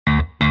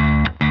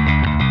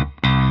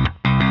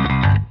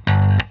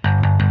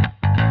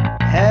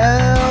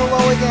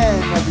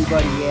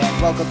everybody,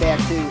 and welcome back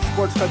to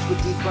Sports Crunch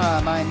with D.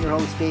 Crom. I'm your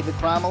host, David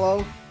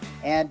Cromelo,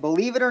 and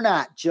believe it or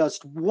not,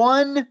 just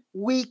 1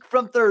 week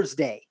from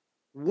Thursday,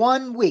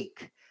 1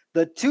 week,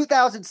 the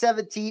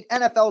 2017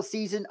 NFL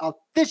season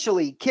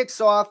officially kicks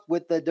off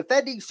with the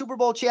defending Super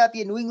Bowl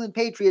champion New England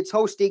Patriots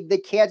hosting the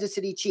Kansas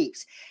City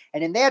Chiefs.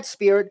 And in that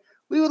spirit,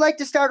 we would like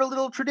to start a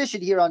little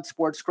tradition here on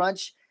Sports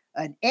Crunch,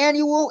 an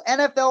annual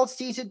NFL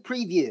season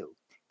preview.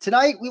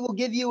 Tonight, we will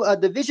give you a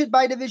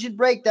division-by-division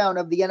breakdown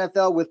of the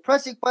NFL with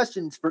pressing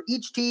questions for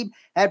each team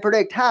and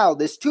predict how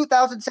this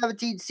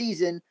 2017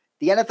 season,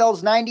 the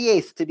NFL's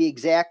 98th to be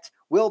exact,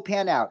 will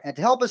pan out. And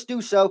to help us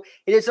do so,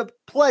 it is a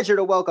pleasure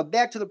to welcome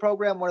back to the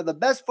program one of the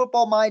best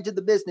football minds in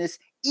the business,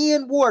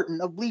 Ian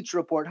Wharton of Bleacher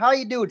Report. How are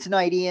you doing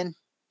tonight, Ian?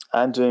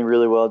 I'm doing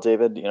really well,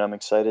 David. I'm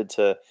excited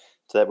to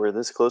that we're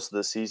this close to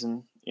the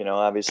season.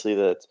 Obviously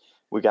that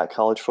we got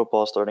college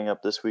football starting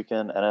up this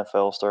weekend,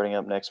 NFL starting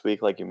up next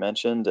week, like you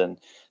mentioned. And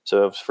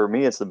so for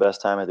me, it's the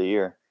best time of the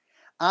year.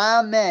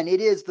 Amen.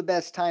 It is the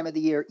best time of the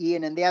year,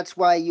 Ian, and that's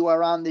why you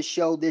are on this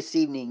show this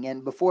evening.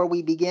 And before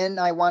we begin,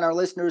 I want our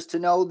listeners to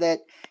know that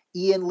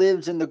Ian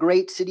lives in the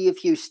great city of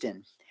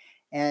Houston,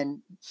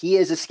 and he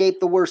has escaped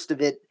the worst of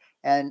it.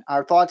 And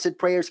our thoughts and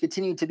prayers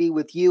continue to be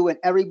with you and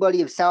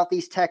everybody of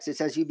Southeast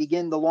Texas as you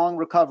begin the long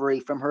recovery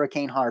from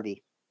Hurricane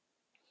Harvey.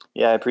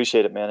 Yeah, I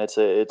appreciate it, man.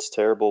 It's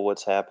terrible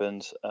what's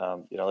happened.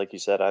 Like you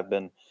said, I've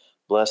been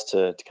blessed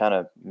to kind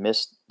of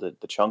miss the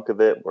chunk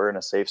of it. We're in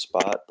a safe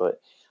spot,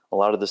 but a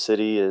lot of the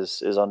city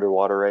is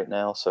underwater right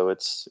now, so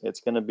it's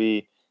going to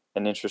be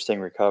an interesting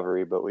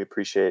recovery. But we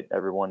appreciate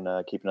everyone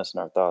keeping us in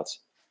our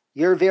thoughts.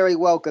 You're very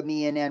welcome,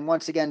 Ian. And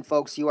once again,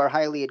 folks, you are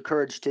highly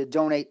encouraged to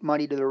donate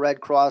money to the Red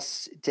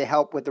Cross to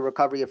help with the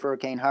recovery of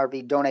Hurricane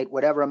Harvey. Donate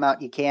whatever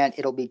amount you can.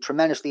 It'll be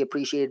tremendously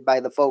appreciated by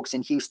the folks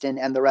in Houston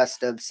and the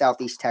rest of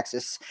Southeast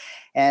Texas.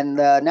 And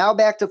now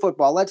back to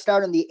football. Let's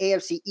start in the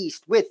AFC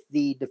East with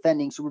the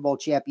defending Super Bowl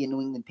champion New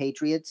England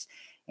Patriots.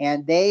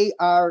 And they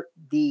are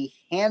the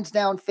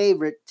hands-down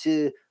favorite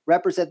to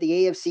represent the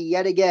AFC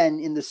yet again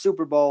in the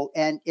Super Bowl,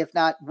 and if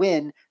not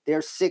win,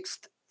 their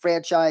sixth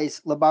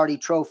franchise Lombardi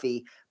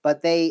trophy.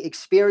 But they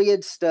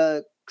experienced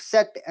a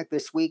setback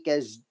this week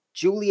as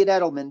Julian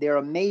Edelman, their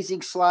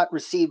amazing slot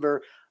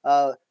receiver,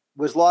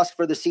 was lost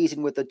for the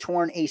season with a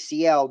torn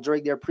ACL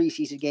during their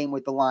preseason game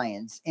with the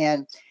Lions.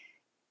 And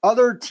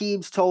other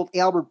teams told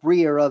Albert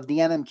Breer of the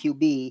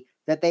MMQB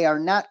that they are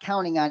not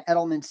counting on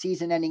Edelman's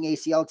season-ending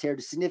ACL tear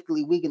to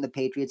significantly weaken the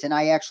Patriots, and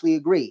I actually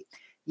agree.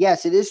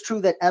 Yes, it is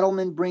true that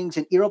Edelman brings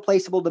an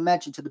irreplaceable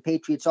dimension to the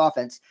Patriots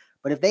offense,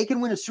 but if they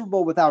can win a Super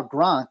Bowl without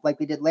Gronk like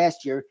they did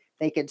last year,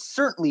 they can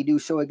certainly do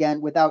so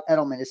again without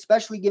Edelman,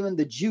 especially given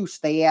the juice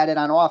they added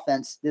on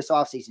offense this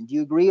offseason. Do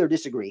you agree or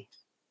disagree?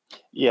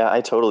 Yeah,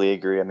 I totally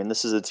agree. I mean,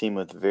 this is a team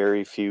with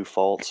very few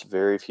faults,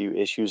 very few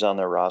issues on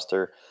their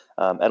roster.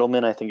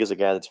 Edelman, I think, is a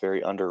guy that's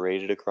very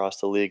underrated across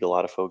the league. A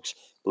lot of folks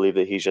believe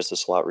that he's just a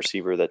slot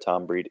receiver that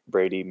Tom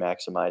Brady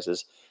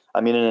maximizes.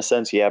 I mean, in a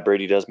sense, yeah,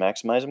 Brady does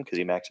maximize him because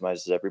he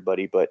maximizes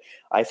everybody. But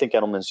I think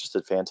Edelman's just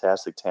a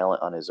fantastic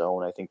talent on his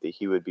own. I think that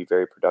he would be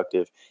very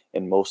productive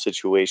in most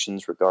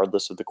situations,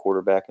 regardless of the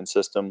quarterback and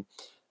system.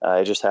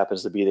 It just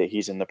happens to be that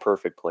he's in the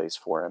perfect place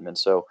for him. And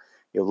so,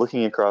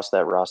 looking across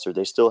that roster,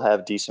 they still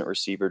have decent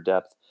receiver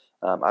depth.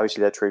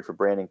 Obviously, that trade for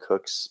Brandon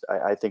Cooks,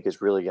 I think,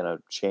 is really going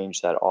to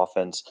change that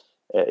offense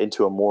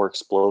into a more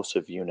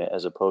explosive unit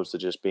as opposed to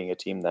just being a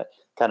team that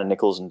kind of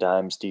nickels and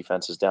dimes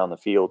defenses down the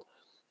field.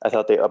 I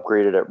thought they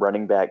upgraded at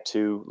running back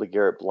too.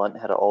 LeGarrette Blount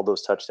had all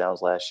those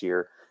touchdowns last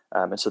year.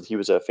 And so he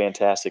was a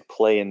fantastic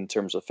play in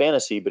terms of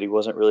fantasy, but he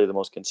wasn't really the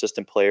most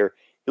consistent player.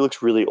 He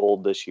looks really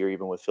old this year,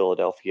 even with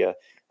Philadelphia.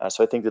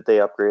 So I think that they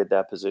upgraded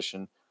that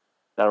position,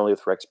 not only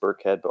with Rex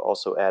Burkhead, but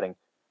also adding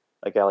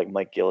a guy like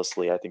Mike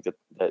Gillislee. I think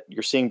that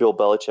you're seeing Bill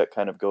Belichick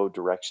kind of go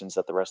directions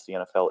that the rest of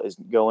the NFL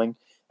isn't going,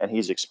 and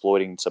he's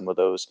exploiting some of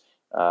those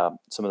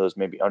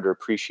maybe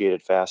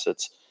underappreciated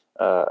facets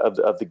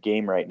of the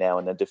game right now.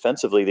 And then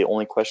defensively, the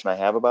only question I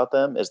have about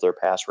them is their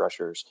pass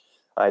rushers.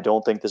 I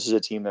don't think this is a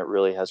team that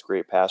really has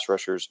great pass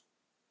rushers.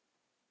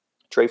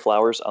 Trey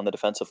Flowers on the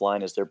defensive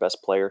line is their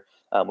best player,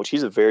 which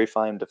he's a very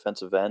fine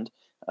defensive end.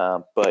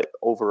 But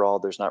overall,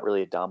 there's not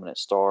really a dominant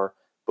star.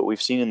 But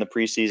we've seen in the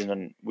preseason,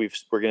 and we're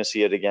going to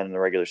see it again in the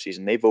regular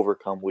season, they've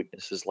overcome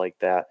weaknesses like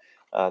that.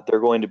 They're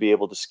going to be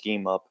able to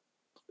scheme up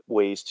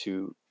ways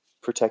to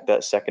protect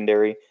that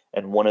secondary,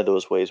 and one of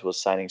those ways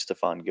was signing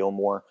Stephon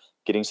Gilmore,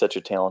 getting such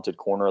a talented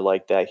corner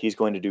like that. He's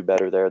going to do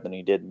better there than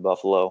he did in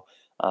Buffalo.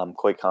 I'm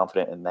quite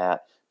confident in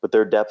that. But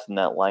their depth in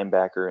that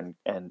linebacker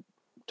and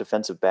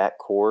defensive back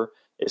core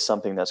is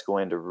something that's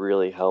going to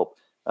really help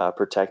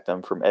protect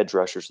them from edge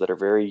rushers that are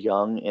very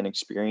young,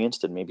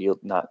 inexperienced, and maybe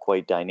not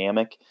quite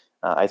dynamic.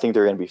 I think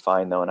they're going to be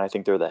fine, though, and I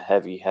think they're the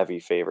heavy, heavy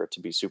favorite to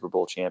be Super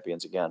Bowl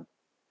champions again.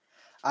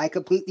 I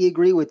completely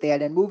agree with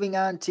that. And moving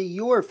on to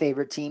your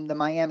favorite team, the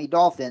Miami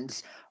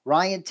Dolphins,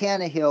 Ryan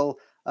Tannehill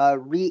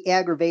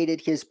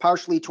re-aggravated his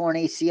partially torn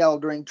ACL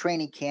during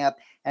training camp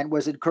and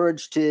was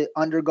encouraged to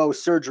undergo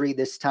surgery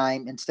this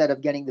time instead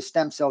of getting the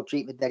stem cell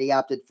treatment that he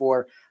opted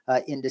for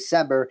in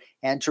December.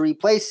 And to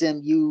replace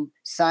him, you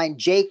signed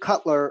Jay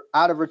Cutler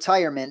out of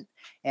retirement.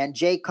 And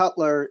Jay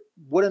Cutler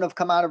wouldn't have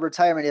come out of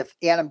retirement if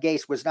Adam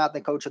Gase was not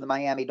the coach of the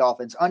Miami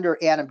Dolphins. Under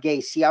Adam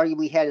Gase, he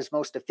arguably had his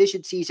most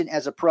efficient season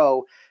as a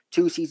pro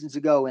 2 seasons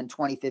ago in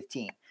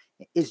 2015.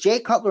 Is Jay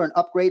Cutler an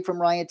upgrade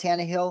from Ryan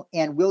Tannehill,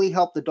 and will he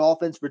help the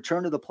Dolphins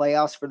return to the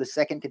playoffs for the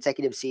second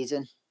consecutive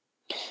season?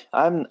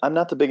 I'm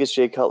not the biggest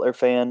Jay Cutler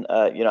fan.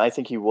 I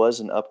think he was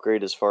an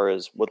upgrade as far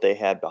as what they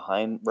had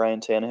behind Ryan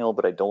Tannehill,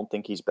 but I don't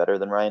think he's better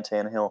than Ryan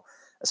Tannehill,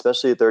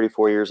 especially at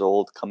 34 years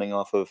old, coming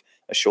off of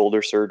a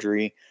shoulder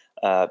surgery.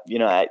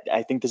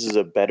 I think this is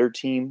a better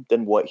team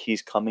than what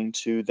he's coming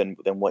to than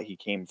what he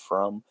came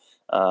from.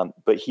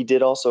 But he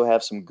did also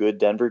have some good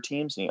Denver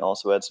teams, and he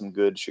also had some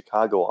good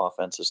Chicago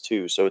offenses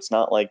too. So it's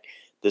not like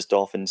this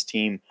Dolphins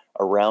team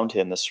around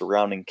him, the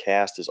surrounding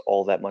cast, is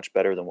all that much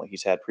better than what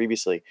he's had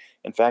previously.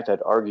 In fact,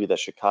 I'd argue that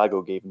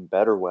Chicago gave him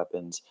better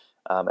weapons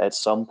at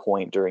some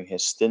point during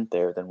his stint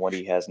there than what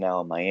he has now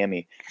in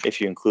Miami,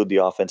 if you include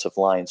the offensive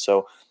line.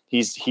 So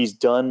he's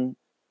done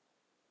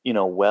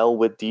well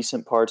with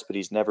decent parts, but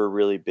he's never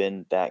really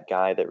been that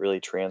guy that really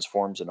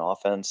transforms an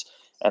offense.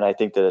 And I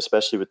think that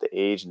especially with the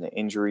age and the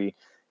injury,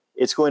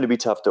 it's going to be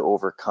tough to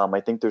overcome.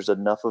 I think there's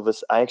enough of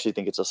us. I actually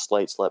think it's a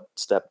slight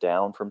step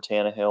down from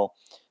Tannehill,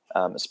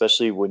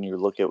 especially when you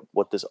look at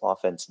what this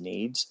offense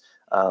needs.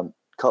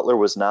 Cutler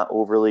was not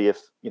overly,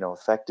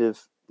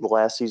 effective the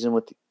last season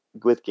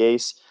with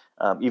Gase,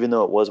 even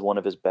though it was one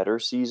of his better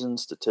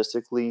seasons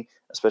statistically,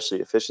 especially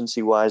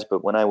efficiency wise.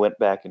 But when I went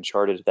back and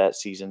charted that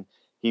season,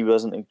 he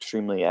wasn't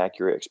extremely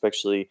accurate,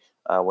 especially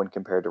when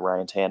compared to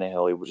Ryan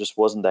Tannehill. He just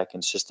wasn't that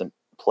consistent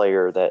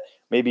player that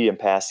maybe in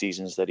past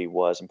seasons that he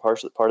was. And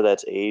part of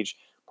that's age.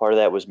 Part of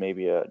that was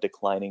maybe a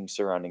declining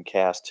surrounding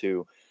cast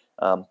too.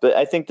 But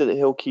I think that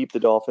he'll keep the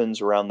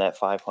Dolphins around that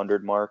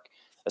 500 mark,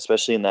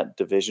 especially in that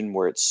division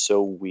where it's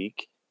so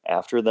weak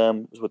after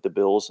them with the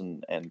Bills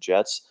and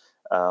Jets.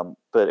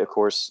 But of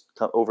course,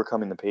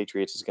 overcoming the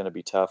Patriots is going to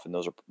be tough, and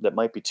that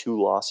might be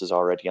 2 losses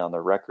already on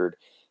their record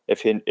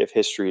if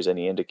history is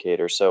any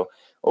indicator. So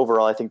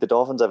overall, I think the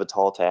Dolphins have a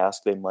tall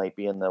task. They might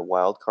be in the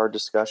wild card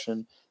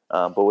discussion,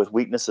 but with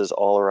weaknesses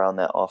all around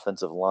that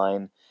offensive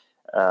line.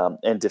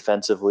 And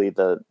defensively,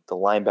 the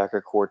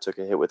linebacker core took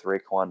a hit with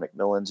Raekwon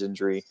McMillan's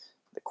injury.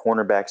 The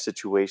cornerback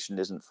situation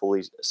isn't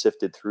fully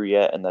sifted through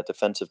yet, and that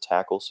defensive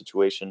tackle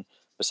situation,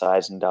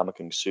 besides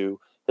Ndamukong Suh,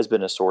 has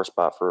been a sore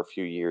spot for a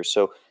few years.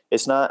 So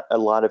it's not a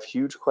lot of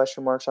huge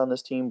question marks on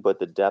this team, but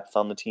the depth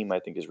on the team I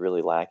think is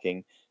really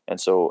lacking. And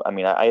so,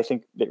 I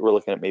think that we're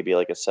looking at maybe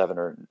like a 7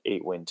 or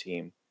 8 win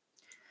team.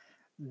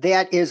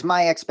 That is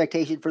my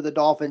expectation for the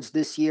Dolphins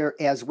this year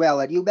as well.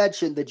 And you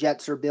mentioned the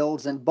Jets or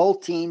Bills, and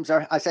both teams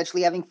are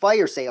essentially having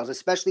fire sales,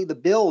 especially the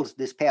Bills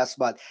this past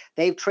month.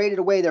 They've traded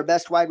away their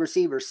best wide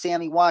receiver,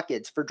 Sammy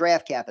Watkins, for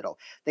draft capital.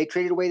 They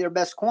traded away their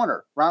best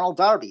corner, Ronald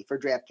Darby, for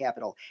draft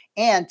capital.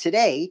 And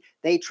today,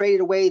 they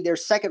traded away their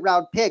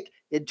second-round pick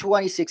in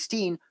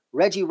 2016,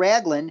 Reggie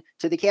Ragland,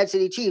 to the Kansas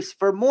City Chiefs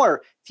for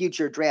more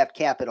future draft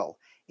capital.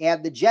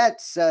 And the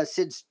Jets,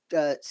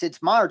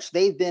 since March,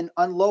 they've been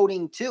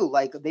unloading too.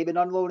 Like they've been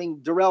unloading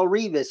Darrelle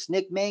Revis,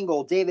 Nick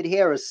Mangold, David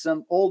Harris,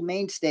 some old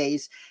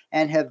mainstays,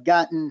 and have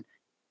gotten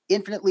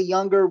infinitely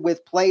younger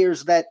with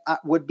players that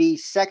would be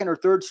second or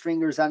third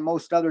stringers on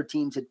most other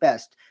teams at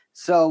best.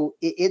 So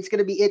it's going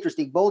to be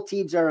interesting. Both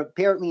teams are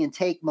apparently in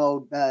take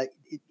mode,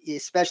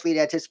 especially in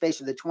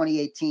anticipation of the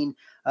 2018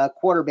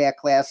 quarterback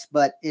class.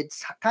 But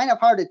it's kind of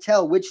hard to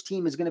tell which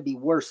team is going to be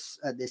worse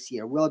this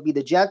year. Will it be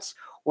the Jets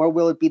or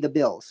will it be the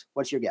Bills?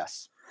 What's your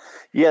guess?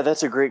 Yeah,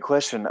 that's a great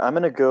question. I'm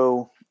going to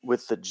go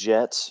with the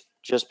Jets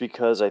just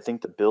because I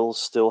think the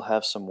Bills still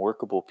have some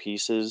workable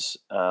pieces.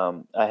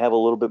 I have a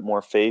little bit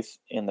more faith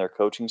in their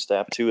coaching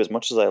staff too. As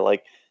much as I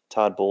like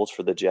Todd Bowles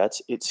for the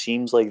Jets, it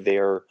seems like they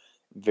are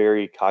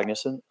very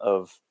cognizant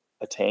of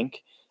a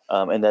tank,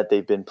 and that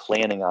they've been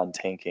planning on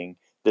tanking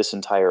this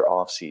entire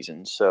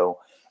offseason. So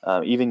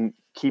even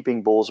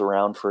keeping Bowles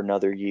around for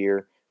another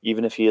year,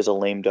 even if he is a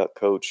lame duck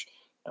coach,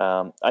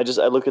 I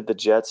look at the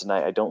Jets and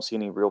I don't see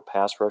any real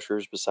pass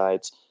rushers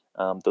besides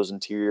those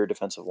interior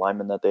defensive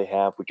linemen that they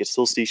have. We could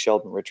still see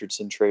Sheldon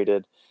Richardson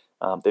traded.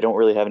 They don't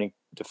really have any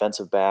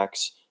defensive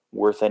backs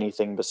worth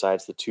anything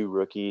besides the 2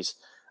 rookies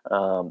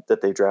that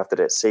they drafted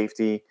at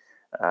safety.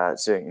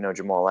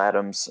 Jamal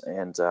Adams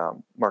and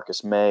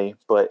Marcus May.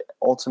 But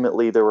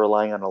ultimately, they're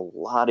relying on a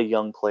lot of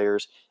young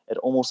players at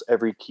almost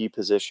every key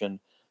position.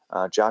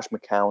 Josh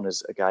McCown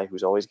is a guy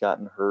who's always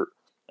gotten hurt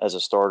as a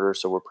starter,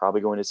 so we're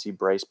probably going to see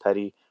Bryce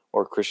Petty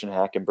or Christian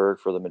Hackenberg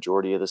for the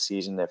majority of the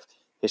season if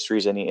history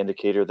is any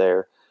indicator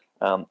there.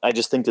 I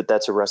just think that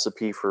that's a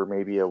recipe for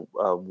maybe a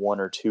 1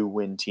 or 2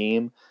 win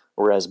team,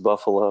 whereas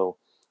Buffalo,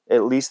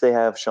 at least they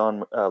have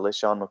LeSean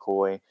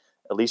McCoy.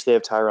 At least they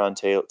have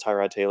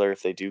Tyrod Taylor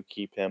if they do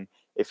keep him,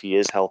 if he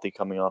is healthy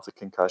coming off the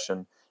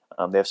concussion.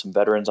 They have some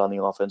veterans on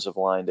the offensive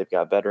line. They've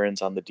got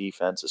veterans on the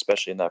defense,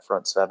 especially in that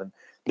front seven.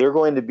 They're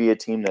going to be a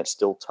team that's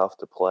still tough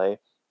to play,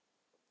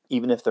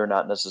 even if they're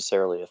not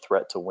necessarily a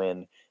threat to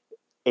win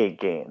 8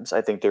 games.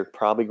 I think they're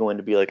probably going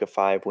to be like a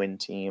 5-win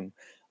team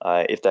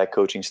if that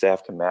coaching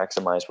staff can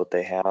maximize what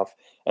they have.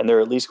 And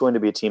they're at least going to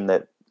be a team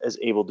that is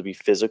able to be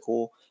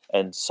physical.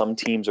 And some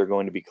teams are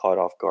going to be caught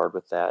off guard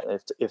with that,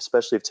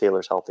 especially if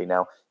Taylor's healthy.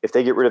 Now, if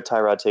they get rid of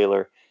Tyrod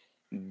Taylor,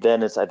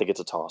 then I think it's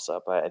a toss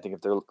up. I think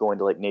if they're going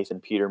to like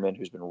Nathan Peterman,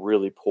 who's been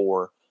really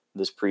poor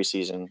this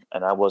preseason,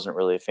 and I wasn't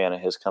really a fan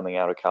of his coming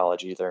out of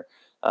college either,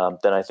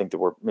 then I think that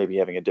we're maybe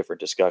having a different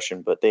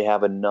discussion. But they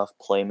have enough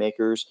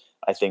playmakers,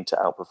 I think, to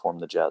outperform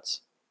the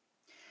Jets.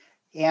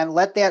 And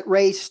let that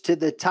race to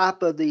the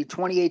top of the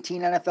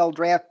 2018 NFL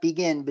draft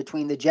begin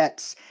between the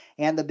Jets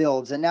and the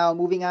Bills. And now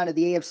moving on to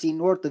the AFC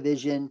North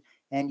division,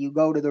 and you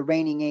go to the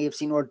reigning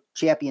AFC North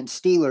champion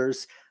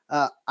Steelers.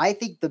 I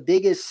think the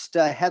biggest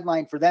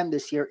headline for them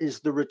this year is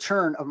the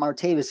return of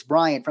Martavis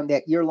Bryant from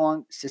that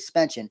year-long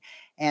suspension.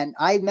 And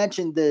I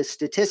mentioned the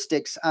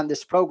statistics on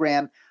this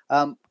program,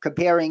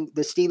 comparing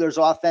the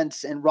Steelers'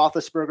 offense and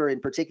Roethlisberger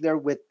in particular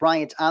with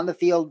Bryant on the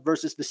field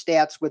versus the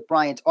stats with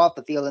Bryant off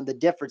the field, and the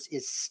difference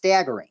is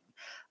staggering.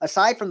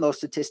 Aside from those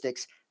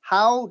statistics,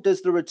 how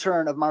does the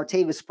return of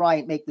Martavis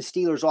Bryant make the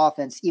Steelers'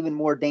 offense even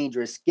more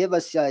dangerous? Give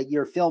us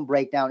your film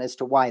breakdown as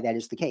to why that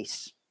is the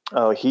case.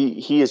 Oh,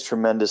 he is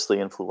tremendously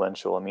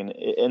influential. I mean,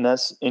 and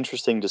that's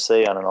interesting to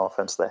say on an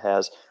offense that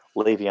has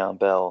Le'Veon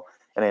Bell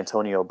and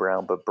Antonio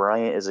Brown, but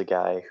Bryant is a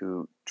guy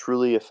who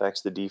truly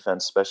affects the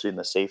defense, especially in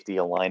the safety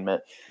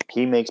alignment.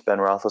 He makes Ben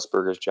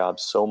Roethlisberger's job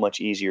so much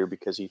easier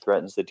because he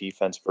threatens the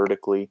defense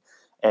vertically,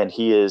 and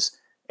he is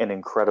an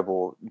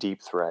incredible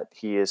deep threat.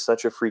 He is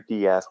such a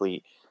freaky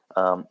athlete.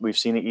 We've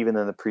seen it even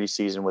in the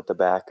preseason with the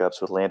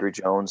backups with Landry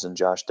Jones and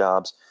Josh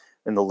Dobbs.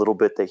 In the little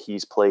bit that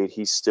he's played,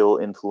 he's still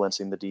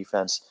influencing the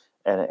defense.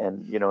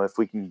 And you know, if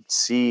we can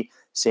see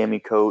Sammy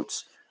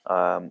Coates,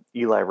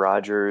 Eli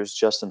Rogers,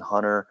 Justin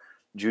Hunter,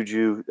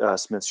 Juju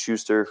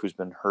Smith-Schuster, who's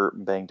been hurt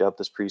and banged up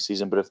this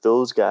preseason, but if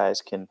those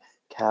guys can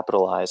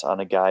capitalize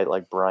on a guy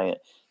like Bryant,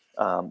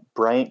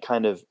 Bryant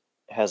kind of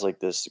has like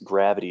this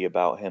gravity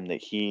about him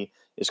that he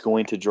is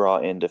going to draw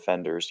in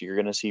defenders. You're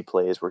going to see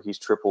plays where he's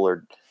triple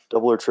or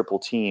double or triple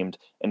teamed,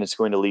 and it's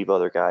going to leave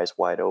other guys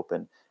wide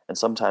open. And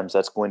sometimes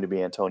that's going to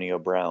be Antonio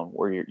Brown,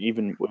 where you're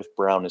even with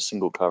Brown is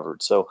single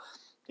covered. So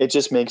it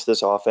just makes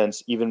this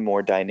offense even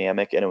more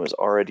dynamic, and it was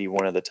already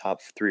one of the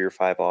top 3 or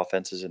 5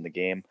 offenses in the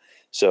game.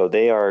 So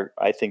they are,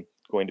 I think,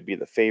 going to be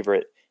the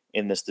favorite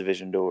in this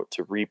division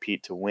to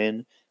repeat to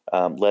win,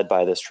 led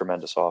by this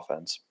tremendous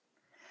offense.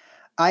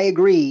 I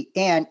agree.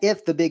 And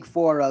if the big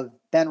four of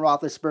Ben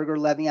Roethlisberger,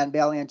 Le'Veon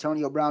Bell,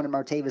 Antonio Brown, and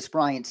Martavis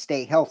Bryant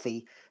stay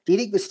healthy, do you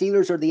think the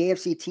Steelers are the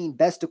AFC team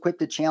best equipped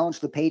to challenge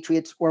the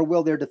Patriots, or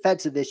will their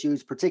defensive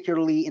issues,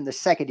 particularly in the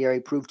secondary,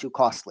 prove too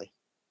costly?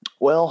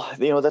 Well,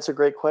 you know, that's a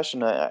great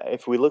question.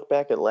 If we look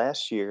back at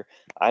last year,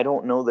 I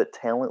don't know that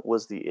talent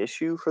was the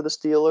issue for the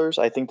Steelers.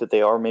 I think that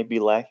they are maybe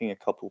lacking a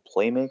couple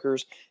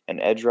playmakers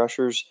and edge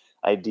rushers,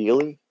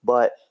 ideally.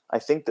 But I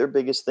think their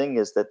biggest thing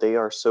is that they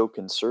are so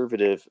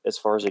conservative as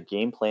far as a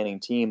game planning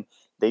team.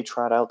 They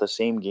trot out the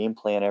same game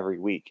plan every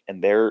week.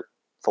 And their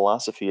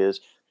philosophy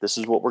is this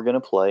is what we're going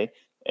to play,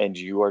 and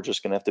you are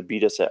just going to have to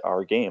beat us at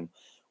our game.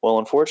 Well,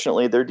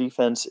 unfortunately, their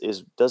defense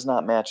does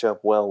not match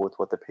up well with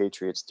what the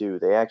Patriots do.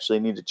 They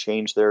actually need to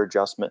change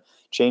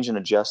and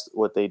adjust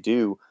what they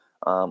do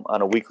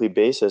on a weekly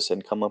basis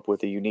and come up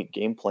with a unique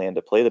game plan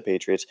to play the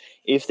Patriots.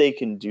 If they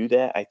can do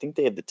that, I think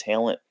they have the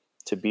talent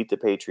to beat the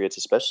Patriots,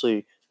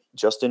 especially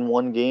just in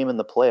one game in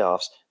the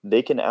playoffs.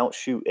 They can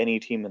outshoot any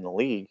team in the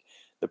league.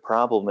 The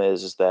problem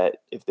is that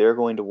if they're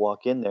going to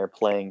walk in there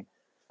playing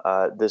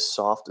this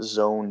soft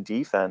zone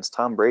defense,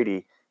 Tom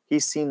Brady,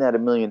 he's seen that a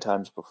million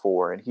times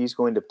before, and he's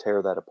going to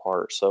tear that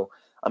apart. So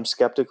I'm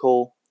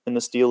skeptical in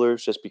the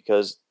Steelers just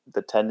because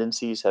the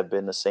tendencies have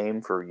been the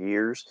same for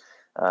years.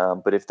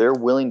 But if they're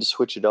willing to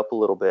switch it up a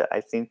little bit,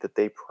 I think that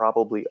they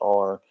probably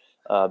are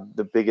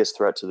the biggest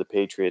threat to the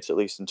Patriots, at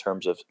least in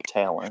terms of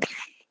talent.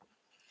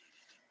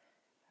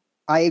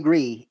 I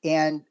agree.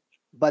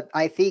 But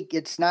I think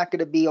it's not going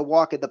to be a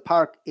walk in the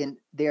park in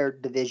their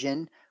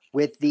division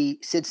with the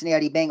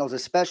Cincinnati Bengals,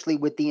 especially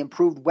with the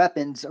improved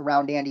weapons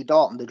around Andy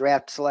Dalton, the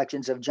draft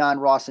selections of John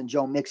Ross and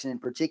Joe Mixon in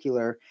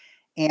particular.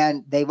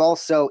 And they've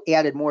also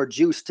added more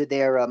juice to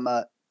their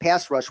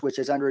pass rush, which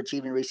has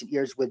underachieved in recent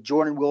years with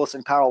Jordan Willis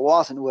and Carl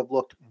Lawson, who have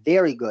looked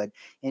very good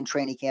in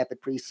training camp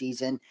at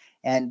preseason.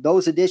 And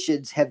those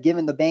additions have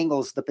given the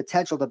Bengals the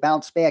potential to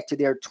bounce back to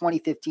their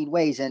 2015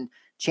 ways and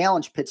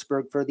challenge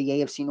Pittsburgh for the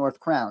AFC North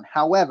crown.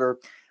 However,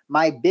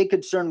 my big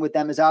concern with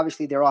them is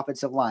obviously their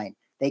offensive line.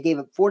 They gave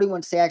up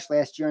 41 sacks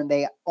last year, and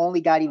they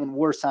only got even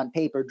worse on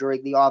paper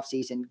during the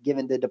offseason,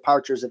 given the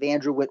departures of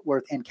Andrew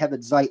Whitworth and Kevin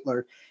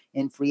Zeitler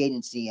in free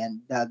agency.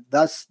 And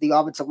thus, the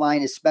offensive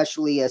line,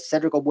 especially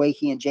Cedric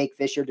Ogbuehi and Jake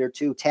Fisher, their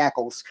 2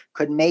 tackles,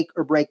 could make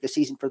or break the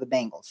season for the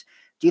Bengals.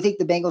 Do you think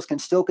the Bengals can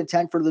still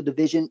contend for the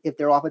division if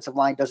their offensive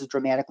line doesn't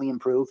dramatically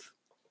improve?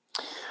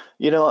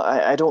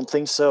 I don't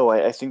think so.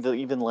 I think that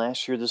even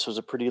last year, this was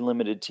a pretty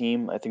limited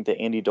team. I think that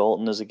Andy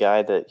Dalton is a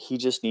guy that he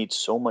just needs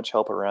so much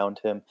help around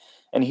him.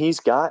 And he's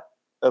got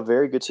a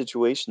very good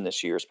situation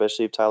this year,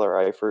 especially if Tyler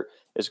Eifert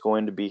is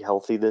going to be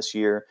healthy this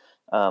year.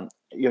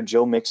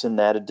 Joe Mixon,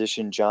 that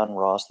addition, John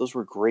Ross, those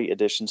were great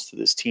additions to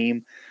this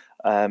team.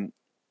 Um,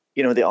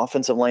 the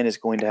offensive line is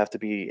going to have to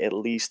be at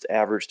least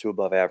average to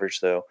above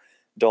average, though.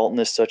 Dalton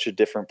is such a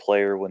different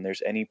player when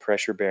there's any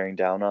pressure bearing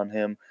down on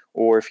him,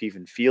 or if he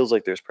even feels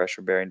like there's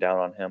pressure bearing down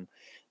on him,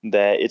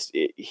 that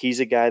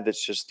he's a guy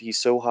that's just he's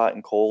so hot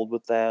and cold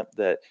with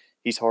that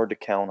he's hard to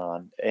count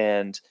on.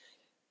 And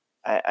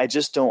I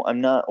just don't.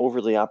 I'm not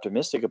overly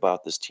optimistic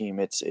about this team.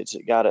 It's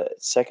got a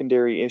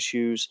secondary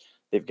issues.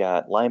 They've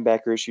got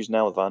linebacker issues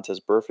now with Vontez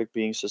Burfict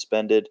being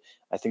suspended.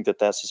 I think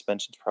that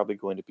suspension is probably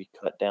going to be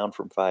cut down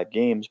from 5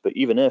 games. But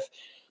even if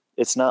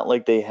it's not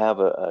like they have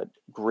a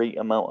great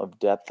amount of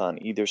depth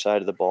on either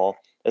side of the ball.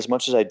 As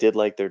much as I did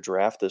like their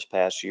draft this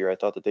past year, I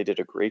thought that they did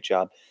a great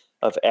job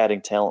of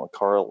adding talent.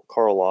 Carl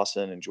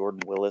Lawson and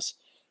Jordan Willis.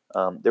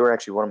 They were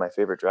actually one of my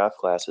favorite draft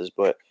classes,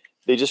 but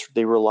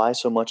they rely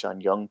so much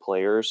on young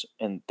players,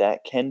 and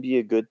that can be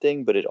a good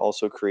thing, but it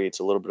also creates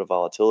a little bit of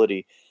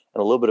volatility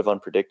and a little bit of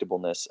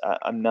unpredictableness.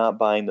 I'm not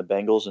buying the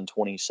Bengals in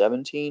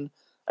 2017.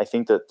 I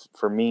think that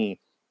for me,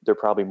 they're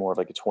probably more of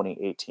like a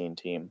 2018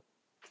 team.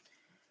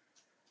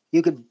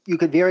 You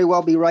could very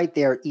well be right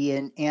there,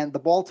 Ian. And the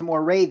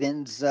Baltimore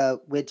Ravens,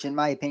 which in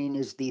my opinion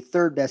is the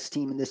third best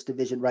team in this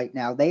division right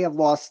now, they have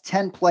lost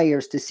 10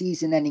 players to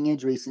season-ending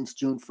injury since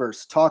June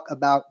 1st. Talk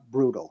about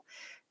brutal.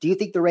 Do you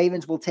think the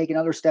Ravens will take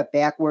another step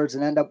backwards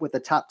and end up with a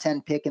top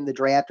 10 pick in the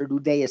draft, or do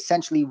they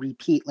essentially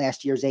repeat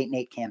last year's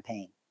 8-8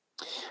 campaign?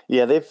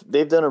 Yeah,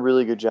 they've done a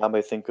really good job,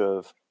 I think,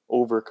 of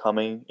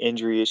overcoming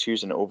injury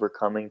issues and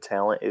overcoming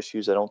talent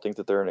issues. I don't think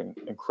that they're an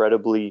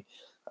incredibly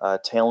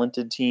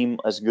talented team,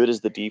 as good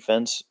as the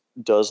defense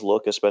does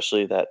look,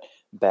 especially that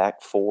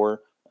back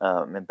four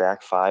and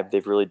back five.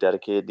 They've really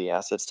dedicated the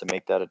assets to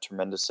make that a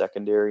tremendous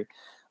secondary.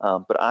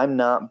 But I'm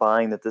not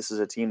buying that this is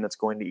a team that's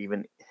going to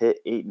even hit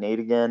 8-8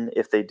 again.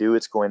 If they do,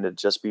 it's going to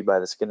just be by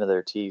the skin of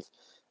their teeth,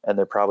 and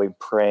they're probably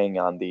preying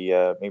on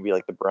the maybe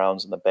like the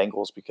Browns and the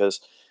Bengals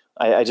because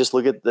I just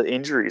look at the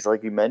injuries,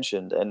 like you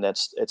mentioned, and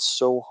it's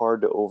so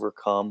hard to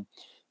overcome.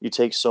 You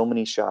take so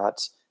many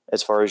shots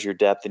as far as your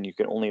depth, and you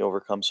can only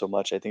overcome so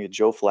much. I think that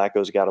Joe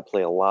Flacco's got to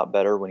play a lot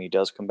better when he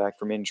does come back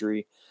from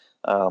injury.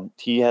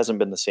 He hasn't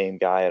been the same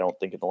guy, I don't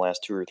think, in the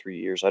last 2 or 3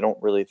 years. I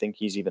don't really think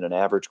he's even an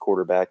average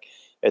quarterback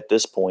at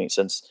this point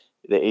since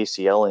the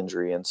ACL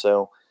injury. And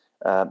so,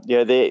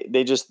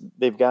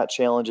 they've got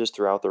challenges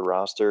throughout their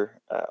roster.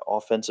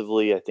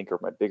 Offensively, I think are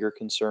my bigger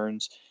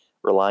concerns.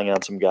 Relying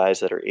on some guys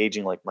that are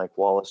aging, like Mike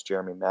Wallace,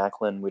 Jeremy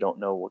Maclin. We don't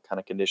know what kind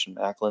of condition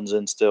Maclin's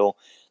in still.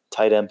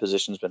 Tight end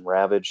position's been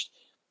ravaged.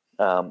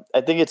 I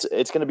think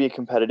it's going to be a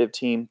competitive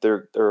team.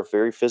 They're a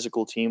very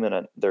physical team,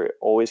 and they're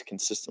always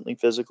consistently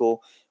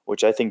physical,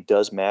 which I think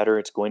does matter.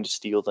 It's going to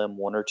steal them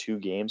 1 or 2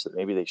 games that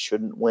maybe they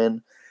shouldn't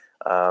win.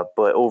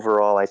 But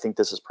overall, I think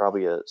this is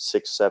probably a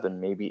 6, 7,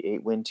 maybe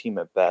 8 win team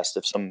at best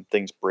if some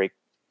things break,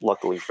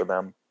 luckily for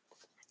them.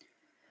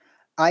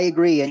 I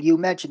agree. And you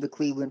mentioned the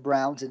Cleveland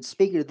Browns. And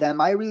speaking of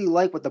them, I really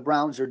like what the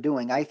Browns are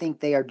doing. I think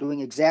they are doing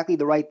exactly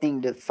the right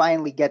thing to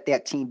finally get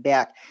that team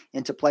back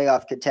into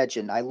playoff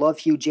contention. I love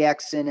Hugh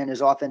Jackson and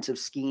his offensive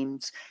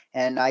schemes.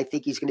 And I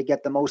think he's going to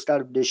get the most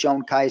out of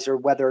DeShone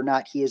Kizer. Whether or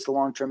not he is the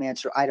long term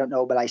answer, I don't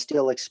know. But I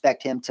still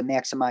expect him to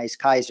maximize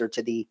Kizer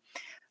to the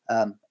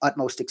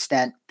utmost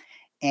extent.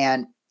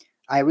 And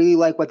I really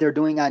like what they're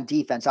doing on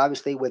defense.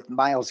 Obviously, with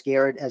Myles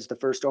Garrett as the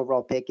first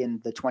overall pick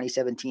in the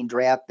 2017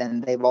 draft,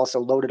 and they've also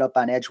loaded up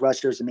on edge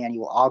rushers,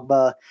 Emmanuel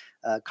Ogba,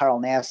 Carl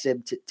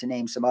Nassib, to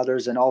name some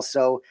others, and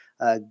also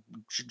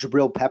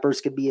Jabril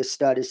Peppers could be a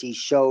stud as he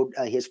showed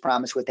his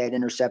promise with that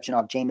interception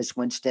off Jameis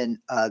Winston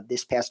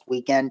this past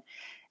weekend.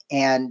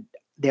 And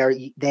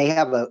they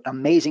have an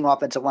amazing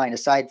offensive line.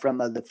 Aside from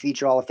the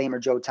future Hall of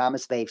Famer Joe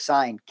Thomas, they've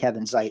signed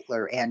Kevin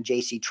Zeitler and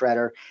J.C.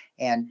 Treader,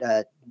 and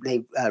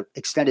they've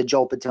extended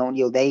Joel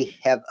Patonio. They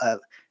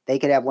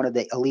could have one of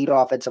the elite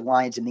offensive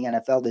lines in the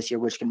NFL this year,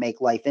 which can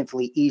make life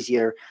infinitely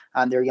easier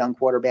on their young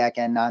quarterback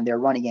and on their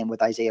running game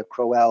with Isaiah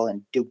Crowell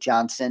and Duke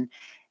Johnson.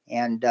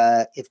 And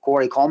if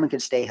Corey Coleman can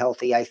stay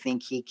healthy, I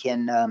think he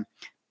can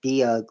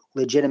be a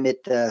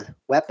legitimate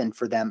weapon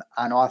for them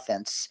on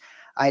offense.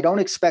 I don't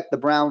expect the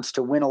Browns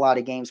to win a lot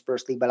of games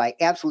personally, but I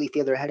absolutely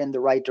feel they're heading in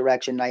the right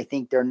direction. And I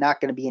think they're not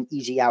going to be an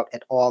easy out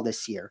at all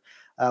this year.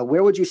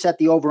 Where would you set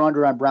the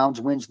over-under on Browns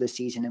wins this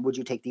season, and would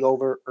you take the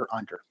over or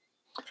under?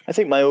 I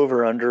think my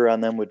over under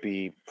on them would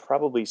be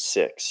probably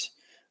 6,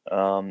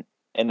 and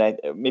I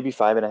maybe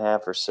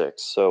 5.5 or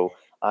 6. So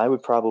I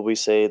would probably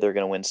say they're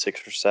going to win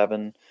 6 or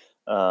 7.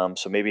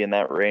 So maybe in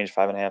that range,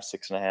 5.5,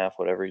 6.5,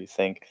 whatever you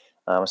think.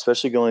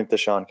 Especially going with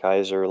DeShone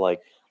Kizer,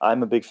 like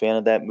I'm a big fan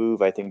of that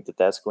move. I think that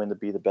that's going to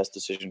be the best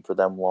decision for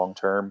them long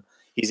term.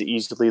 He's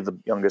easily the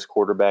youngest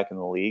quarterback in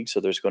the league, so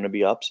there's going to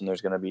be ups and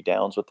there's going to be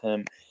downs with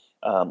him.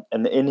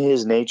 And in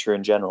his nature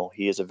in general,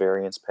 he is a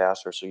variance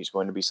passer. So he's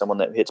going to be someone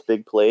that hits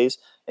big plays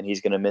and he's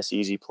going to miss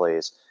easy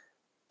plays.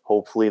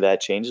 hopefully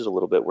that changes a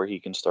little bit where he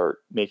can start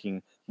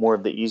making more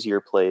of the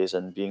easier plays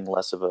and being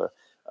less of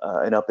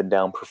an up and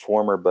down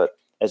performer. But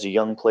as a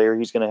young player,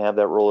 he's going to have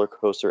that roller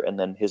coaster, and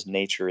then his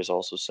nature is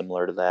also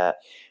similar to that.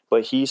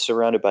 But he's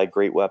surrounded by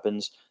great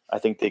weapons. I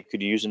think they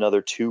could use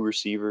another two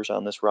receivers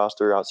on this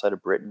roster outside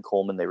of Britton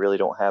Coleman. They really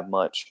don't have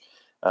much.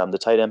 The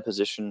tight end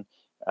position,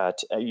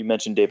 you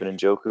mentioned David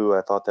Njoku.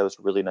 I thought that was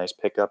a really nice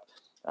pickup.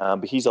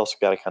 But he's also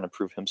got to kind of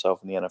prove himself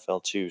in the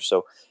NFL too.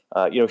 So,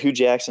 Hugh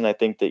Jackson, I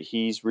think that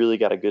he's really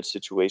got a good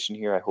situation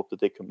here. I hope that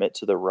they commit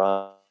to the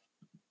run,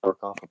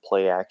 work off of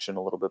play action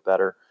a little bit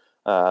better,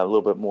 a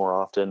little bit more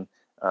often.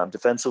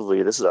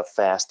 Defensively, this is a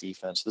fast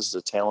defense. This is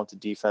a talented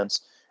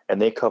defense,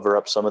 and they cover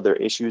up some of their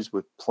issues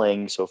with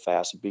playing so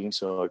fast and being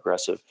so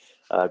aggressive.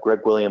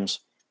 Greg Williams,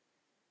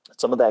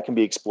 some of that can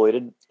be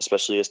exploited,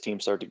 especially as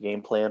teams start to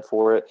game plan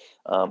for it.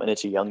 And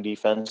it's a young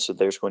defense, so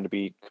there's going to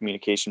be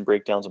communication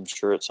breakdowns, I'm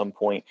sure, at some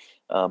point.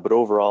 But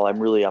overall, I'm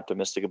really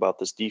optimistic about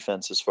this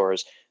defense as far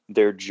as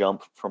their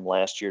jump from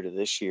last year to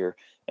this year.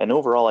 And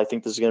overall, I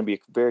think this is going to be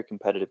a very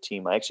competitive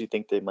team. I actually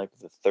think they might be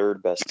the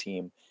third best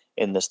team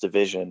in this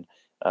division.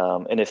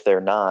 And if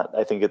they're not,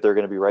 I think that they're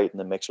going to be right in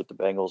the mix with the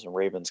Bengals and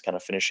Ravens, kind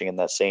of finishing in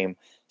that same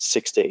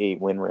 6 to 8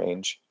 win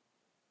range.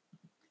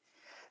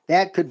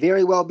 That could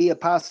very well be a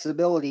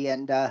possibility,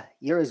 and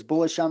you're as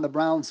bullish on the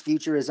Browns'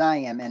 future as I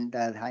am, and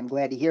I'm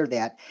glad to hear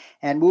that.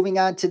 And moving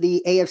on to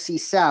the AFC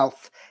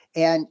South,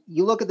 and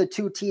you look at the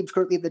two teams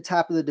currently at the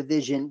top of the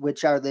division,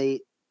 which are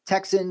the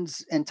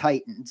Texans and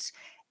Titans,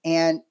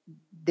 and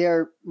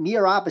they're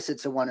near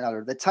opposites of one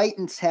another. The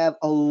Titans have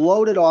a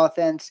loaded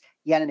offense,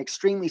 yet an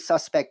extremely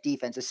suspect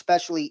defense,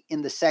 especially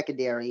in the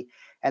secondary.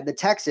 And the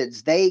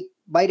Texans, they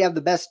might have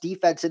the best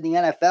defense in the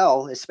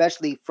NFL,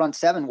 especially front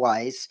seven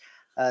wise.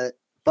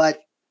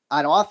 But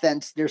on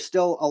offense, there's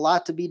still a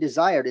lot to be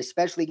desired,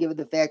 especially given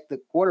the fact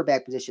the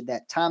quarterback position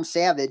that Tom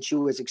Savage,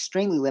 who is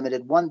extremely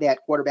limited, won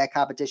that quarterback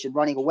competition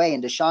running away,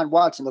 and Deshaun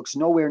Watson looks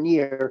nowhere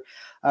near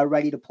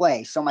ready to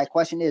play. So my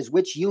question is,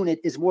 which unit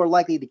is more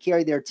likely to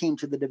carry their team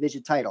to the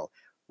division title?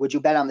 Would you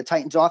bet on the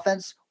Titans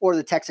offense or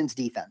the Texans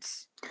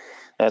defense?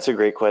 That's a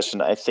great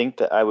question. I think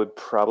that I would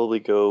probably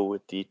go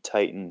with the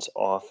Titans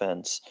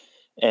offense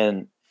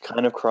and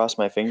kind of cross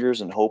my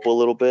fingers and hope a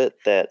little bit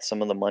that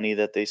some of the money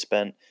that they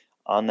spent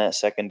on that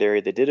secondary,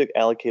 they did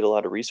allocate a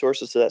lot of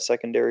resources to that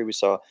secondary. We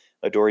saw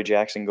Adoree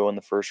Jackson go in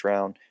the first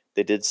round.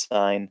 They did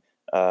sign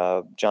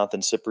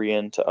Jonathan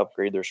Cyprien to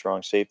upgrade their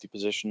strong safety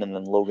position, and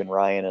then Logan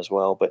Ryan as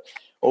well. But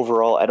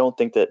overall, I don't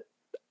think that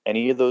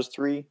any of those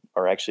three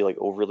are actually like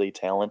overly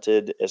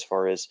talented as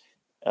far as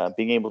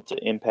being able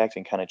to impact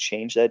and kind of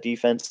change that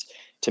defense.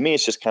 To me,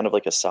 it's just kind of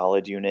like a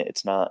solid unit.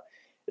 It's not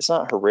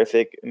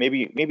horrific.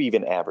 Maybe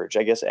even average.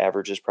 I guess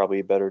average is probably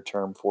a better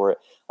term for it.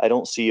 I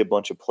don't see a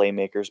bunch of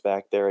playmakers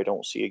back there. I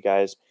don't see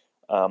guys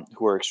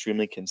who are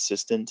extremely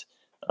consistent,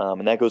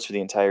 and that goes for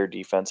the entire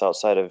defense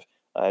outside of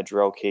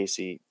Jarrell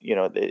Casey,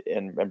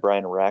 and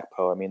Brian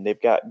Rakpo. I mean,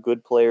 they've got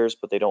good players,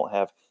 but they don't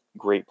have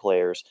great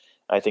players.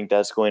 I think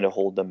that's going to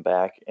hold them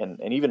back, and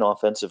even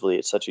offensively,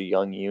 it's such a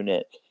young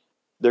unit.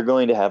 They're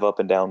going to have up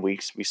and down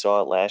weeks. We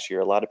saw it last year.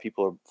 A lot of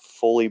people are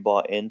fully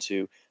bought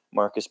into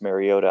Marcus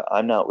Mariota.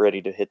 I'm not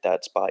ready to hit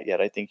that spot yet.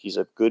 I think he's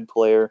a good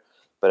player,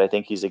 but I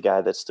think he's a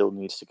guy that still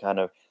needs to kind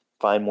of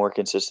find more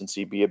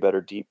consistency, be a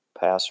better deep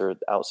passer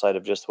outside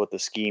of just what the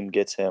scheme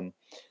gets him.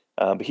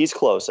 But he's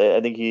close. I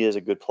think he is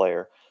a good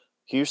player.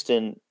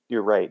 Houston,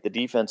 you're right. The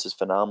defense is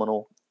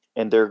phenomenal,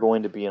 and they're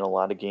going to be in a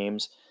lot of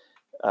games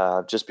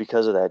just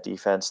because of that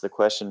defense. The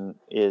question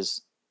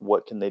is,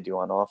 what can they do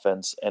on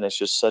offense? And it's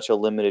just such a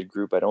limited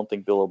group. I don't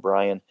think Bill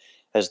O'Brien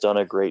has done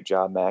a great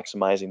job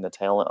maximizing the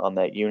talent on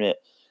that unit.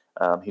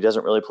 He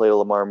doesn't really play to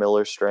Lamar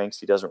Miller's strengths.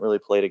 He doesn't really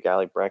play to a guy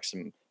like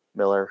Braxton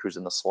Miller, who's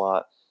in the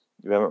slot.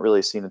 You haven't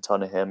really seen a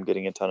ton of him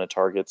getting a ton of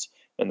targets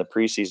in the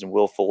preseason.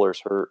 Will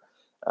Fuller's hurt.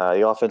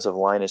 The offensive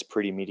line is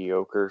pretty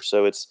mediocre.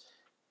 So it's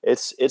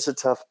a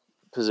tough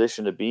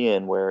position to be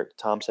in where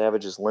Tom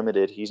Savage is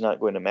limited. He's not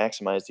going to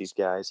maximize these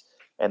guys,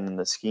 and then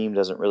the scheme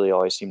doesn't really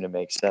always seem to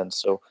make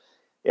sense. So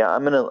yeah,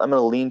 I'm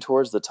gonna lean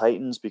towards the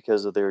Titans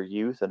because of their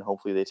youth, and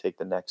hopefully they take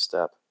the next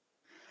step.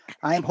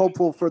 I am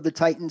hopeful for the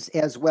Titans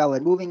as well.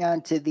 And moving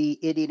on to the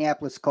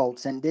Indianapolis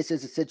Colts, and this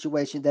is a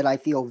situation that I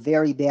feel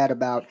very bad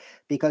about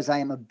because I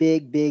am a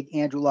big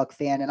Andrew Luck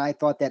fan, and I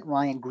thought that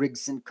Ryan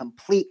Grigson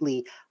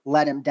completely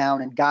let him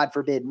down, and God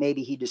forbid,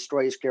 maybe he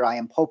destroyed his career. I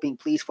am hoping,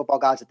 please, football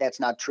gods, that that's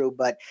not true,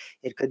 but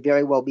it could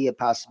very well be a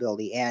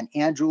possibility. And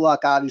Andrew Luck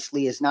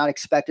obviously is not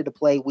expected to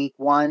play week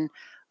one,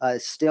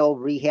 still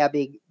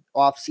rehabbing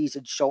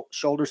off-season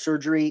shoulder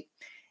surgery.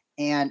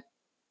 And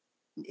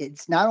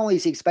it's not only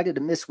is he expected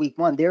to miss week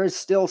one, there is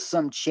still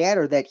some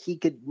chatter that he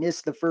could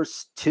miss the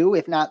first two,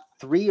 if not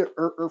three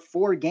or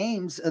four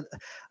games of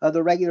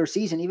the regular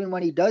season. Even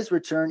when he does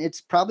return, it's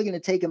probably going to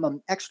take him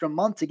an extra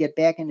month to get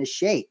back into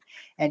shape.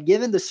 And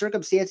given the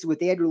circumstances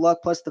with Andrew Luck,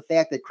 plus the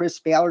fact that Chris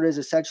Ballard is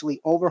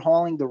essentially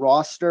overhauling the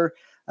roster,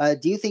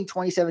 do you think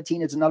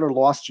 2017 is another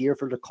lost year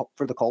for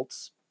the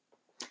Colts?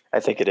 I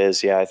think it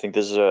is. Yeah, I think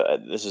this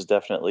is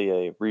definitely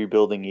a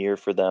rebuilding year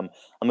for them.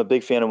 I'm a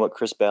big fan of what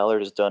Chris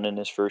Ballard has done in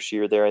his first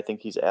year there. I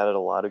think he's added a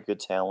lot of good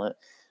talent,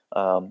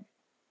 um,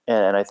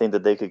 and I think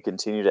that they could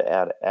continue to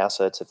add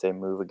assets if they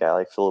move a guy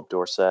like Philip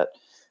Dorsett,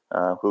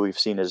 who we've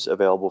seen is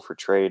available for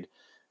trade.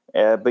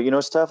 But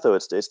it's tough though.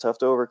 It's tough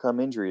to overcome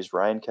injuries.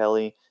 Ryan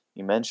Kelly,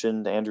 you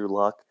mentioned Andrew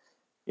Luck.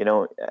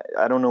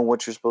 I don't know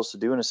what you're supposed to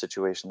do in a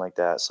situation like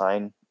that.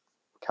 Sign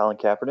Colin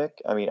Kaepernick?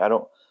 I mean, I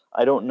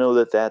don't know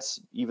that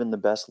that's even the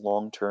best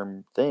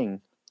long-term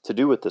thing to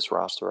do with this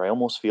roster. I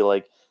almost feel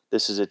like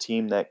this is a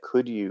team that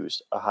could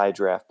use a high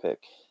draft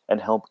pick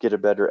and help get a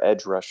better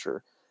edge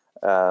rusher,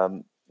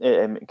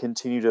 and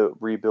continue to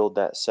rebuild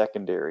that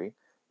secondary.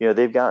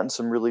 They've gotten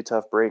some really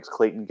tough breaks.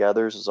 Clayton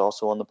Geathers is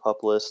also on the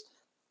pup list.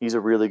 He's a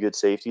really good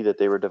safety that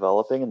they were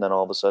developing, and then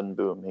all of a sudden,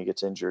 boom, he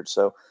gets injured.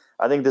 So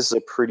I think this is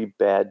a pretty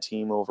bad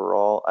team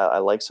overall. I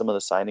like some of the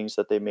signings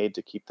that they made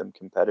to keep them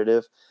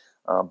competitive.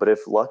 But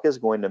if Luck is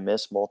going to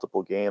miss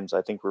multiple games,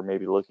 I think we're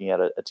maybe looking at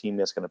a team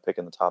that's going to pick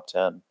in the top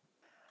 10.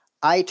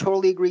 I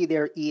totally agree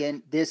there,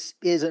 Ian. This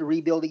is a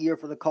rebuilding year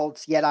for the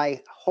Colts, yet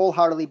I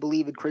wholeheartedly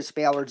believe in Chris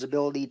Ballard's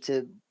ability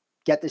to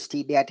get this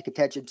team back to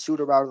contention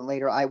sooner rather than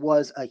later. I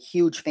was a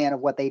huge fan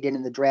of what they did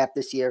in the draft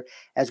this year,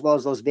 as well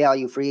as those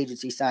value free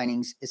agency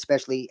signings,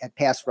 especially at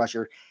pass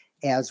rusher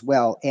as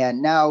well.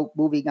 And now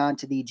moving on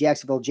to the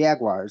Jacksonville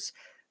Jaguars.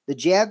 The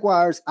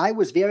Jaguars, I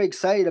was very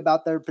excited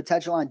about their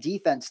potential on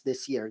defense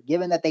this year,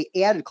 given that they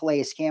added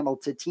Calais Campbell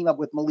to team up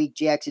with Malik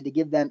Jackson to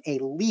give them a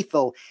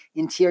lethal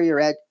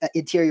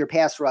interior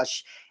pass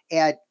rush,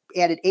 and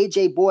added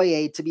AJ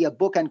Boye to be a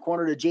bookend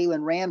corner to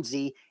Jalen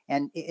Ramsey,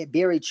 and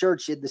Barry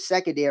Church in the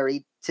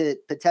secondary to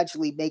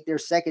potentially make their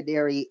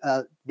secondary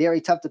very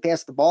tough to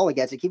pass the ball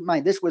against. And keep in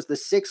mind, this was the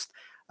sixth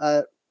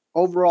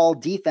overall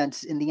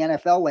defense in the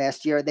NFL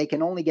last year. They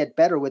can only get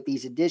better with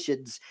these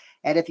additions.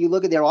 And if you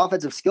look at their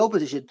offensive skill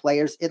position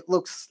players, it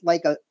looks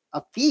like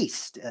a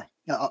feast.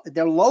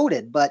 They're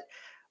loaded, but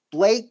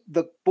Blake,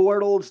 the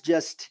Bortles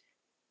just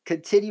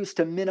continues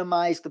to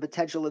minimize the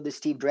potential of this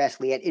team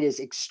drastically. And it is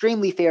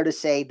extremely fair to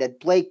say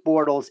that Blake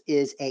Bortles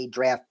is a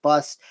draft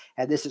bust,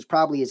 and this is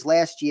probably his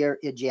last year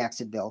in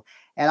Jacksonville.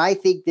 And I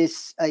think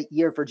this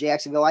year for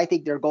Jacksonville, I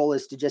think their goal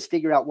is to just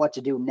figure out what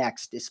to do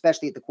next,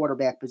 especially at the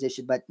quarterback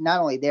position. But not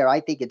only there,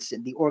 I think it's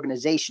in the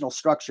organizational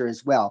structure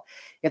as well.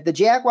 If the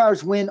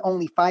Jaguars win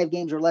only 5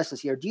 games or less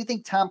this year, do you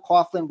think Tom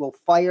Coughlin will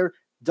fire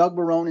Doug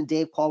Marrone and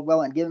Dave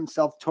Caldwell and give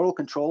himself total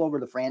control over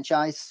the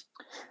franchise?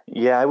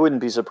 Yeah, I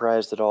wouldn't be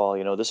surprised at all.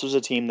 This was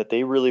a team that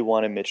they really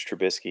wanted Mitch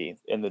Trubisky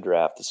in the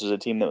draft. This was a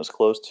team that was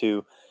close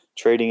to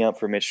trading up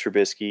for Mitch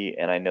Trubisky,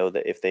 and I know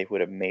that if they would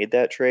have made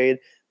that trade,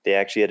 they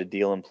actually had a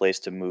deal in place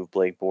to move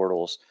Blake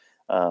Bortles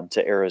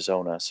to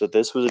Arizona. So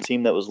this was a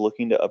team that was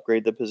looking to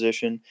upgrade the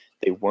position.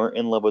 They weren't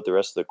in love with the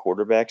rest of the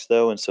quarterbacks,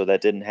 though, and so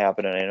that didn't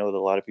happen. And I know that a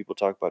lot of people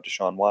talk about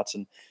Deshaun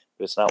Watson,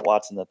 but it's not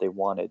Watson that they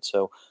wanted.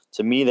 So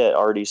to me, that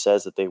already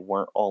says that they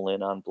weren't all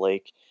in on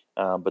Blake.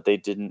 But they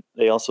didn't.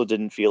 They also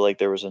didn't feel like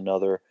there was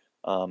another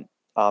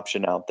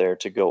option out there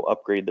to go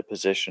upgrade the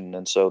position,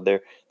 and so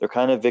they're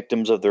kind of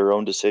victims of their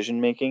own decision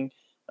making.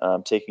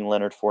 Taking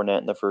Leonard Fournette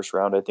in the first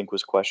round, I think,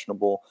 was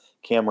questionable.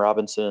 Cam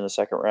Robinson in the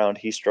second round,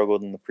 he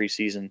struggled in the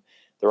preseason.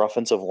 Their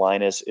offensive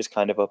line is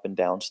kind of up and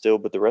down still,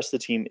 but the rest of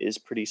the team is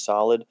pretty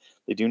solid.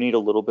 They do need a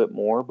little bit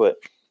more, but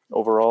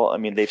overall, I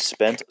mean, they've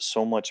spent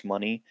so much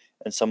money,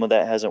 and some of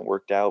that hasn't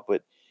worked out.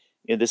 But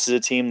this is a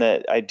team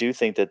that I do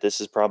think that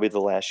this is probably the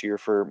last year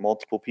for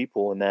multiple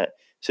people in that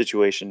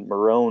situation.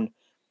 Marrone,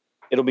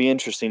 it'll be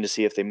interesting to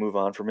see if they move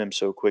on from him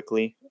so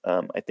quickly.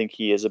 I think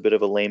he is a bit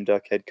of a lame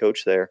duck head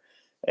coach there,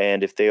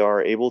 and if they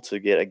are able to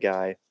get a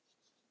guy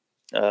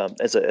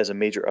as a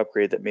major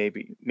upgrade that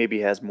maybe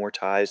has more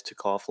ties to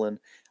Coughlin,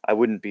 I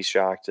wouldn't be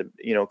shocked.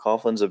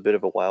 Coughlin's a bit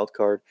of a wild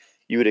card.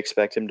 You would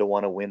expect him to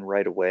want to win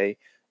right away,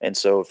 and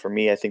so for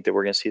me, I think that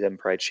we're going to see them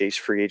probably chase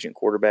free agent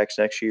quarterbacks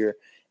next year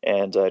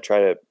and try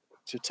to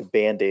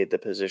band aid the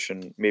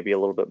position maybe a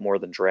little bit more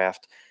than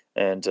draft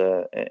and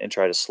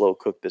try to slow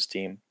cook this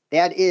team.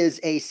 That is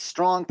a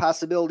strong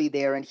possibility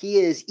there. And he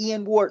is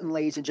Ian Wharton,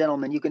 ladies and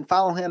gentlemen. You can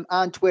follow him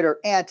on Twitter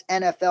at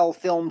NFL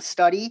Film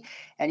Study.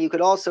 And you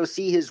could also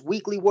see his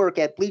weekly work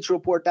at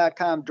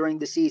BleachReport.com during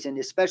the season,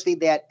 especially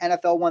that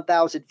NFL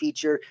 1000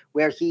 feature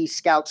where he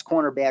scouts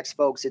cornerbacks,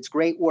 folks. It's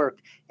great work.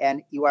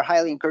 And you are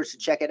highly encouraged to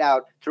check it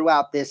out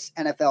throughout this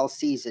NFL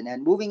season.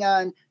 And moving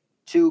on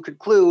to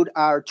conclude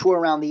our tour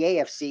around the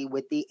AFC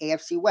with the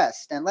AFC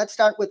West. And let's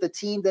start with a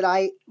team that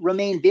I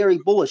remain very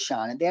bullish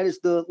on, and that is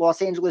the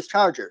Los Angeles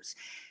Chargers.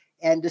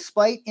 And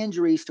despite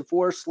injuries to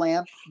Forrest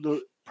Lamp,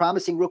 the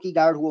promising rookie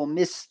guard who will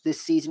miss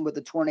this season with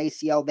a torn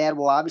ACL, that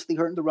will obviously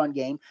hurt in the run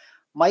game.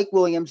 Mike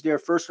Williams, their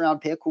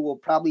first-round pick, who will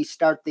probably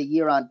start the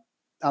year on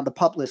the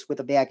pup list with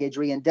a back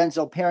injury, and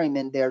Denzel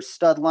Perryman, their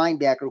stud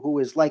linebacker, who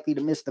is likely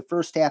to miss the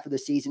first half of the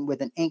season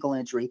with an ankle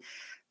injury.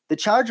 The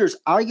Chargers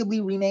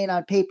arguably remain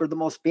on paper the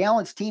most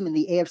balanced team in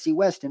the AFC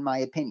West, in my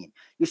opinion.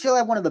 You still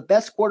have one of the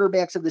best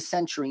quarterbacks of the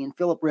century in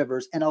Phillip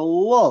Rivers and a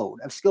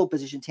load of skill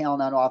position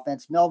talent on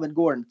offense. Melvin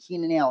Gordon,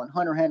 Keenan Allen,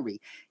 Hunter Henry.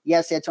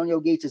 Yes,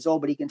 Antonio Gates is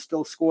old, but he can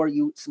still score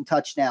you some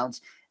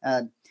touchdowns.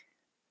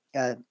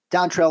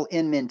 Dontrell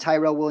Inman,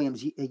 Tyrell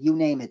Williams, you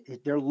name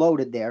it. They're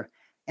loaded there.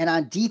 And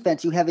on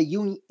defense, you have a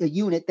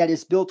unit that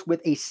is built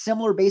with a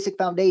similar basic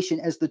foundation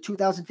as the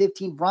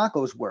 2015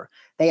 Broncos were.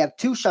 They have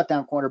two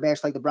shutdown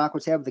cornerbacks like the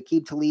Broncos have with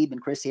Aqib Talib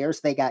and Chris Harris.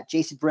 They got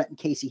Jason Brent and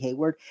Casey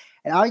Hayward.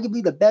 And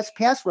arguably the best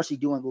pass rushing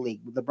duo in the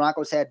league. The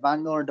Broncos had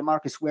Von Miller and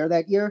DeMarcus Ware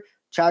that year.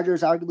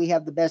 Chargers arguably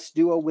have the best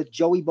duo with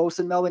Joey Bosa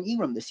and Melvin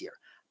Ingram this year.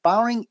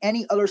 Barring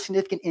any other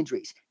significant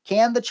injuries,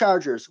 can the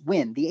Chargers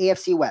win the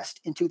AFC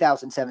West in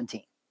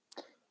 2017?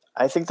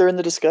 I think they're in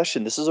the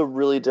discussion. This is a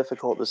really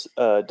difficult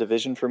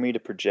division for me to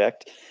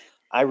project.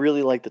 I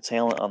really like the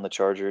talent on the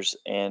Chargers,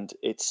 and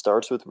it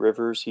starts with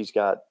Rivers. He's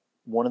got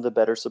one of the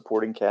better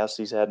supporting casts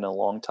he's had in a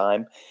long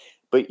time.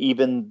 But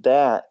even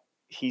that,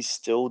 he's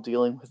still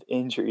dealing with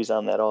injuries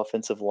on that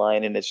offensive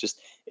line, and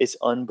it's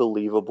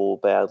unbelievable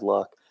bad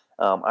luck.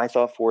 I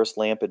thought Forrest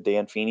Lamp and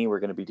Dan Feeney were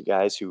going to be the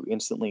guys who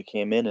instantly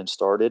came in and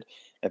started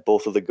at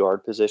both of the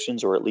guard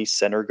positions, or at least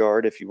center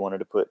guard if you wanted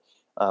to put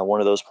one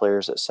of those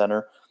players at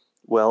center.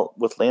 Well,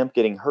 with Lamp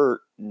getting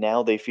hurt,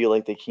 now they feel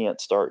like they can't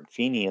start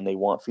Feeney, and they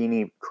want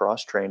Feeney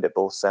cross-trained at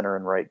both center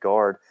and right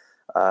guard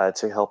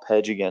to help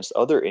hedge against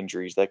other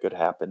injuries that could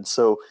happen.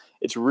 So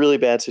it's a really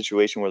bad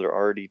situation where they're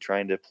already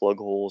trying to plug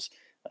holes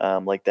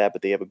like that,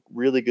 but they have a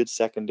really good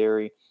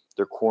secondary.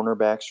 Their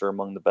cornerbacks are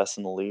among the best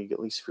in the league, at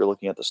least if you're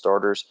looking at the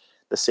starters.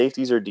 The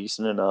safeties are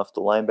decent enough.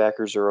 The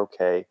linebackers are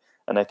okay.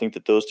 And I think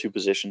that those two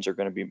positions are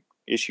going to be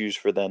issues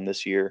for them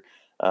this year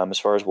as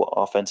far as what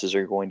offenses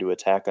are going to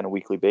attack on a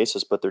weekly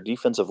basis. But their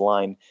defensive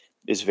line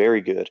is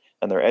very good,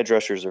 and their edge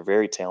rushers are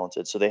very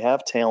talented. So they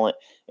have talent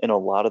in a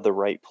lot of the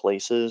right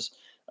places.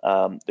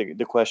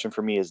 The question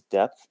for me is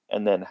depth,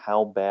 and then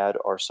how bad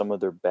are some of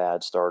their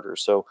bad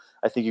starters? So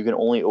I think you can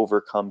only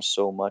overcome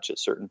so much at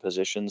certain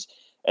positions.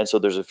 And so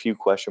there's a few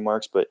question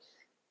marks, but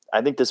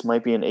I think this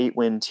might be an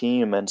 8-win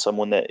team and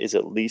someone that is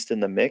at least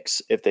in the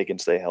mix if they can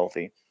stay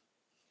healthy.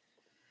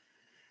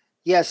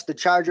 Yes, the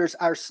Chargers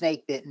are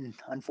snake bitten,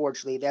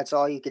 unfortunately. That's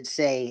all you could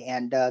say.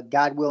 And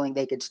God willing,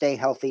 they could stay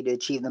healthy to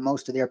achieve the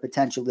most of their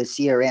potential this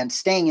year. And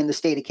staying in the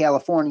state of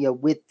California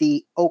with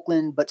the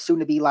Oakland, but soon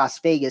to be Las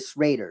Vegas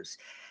Raiders.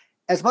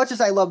 As much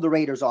as I love the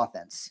Raiders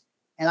offense,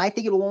 and I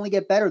think it'll only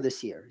get better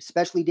this year,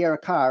 especially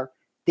Derek Carr,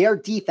 their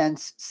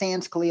defense,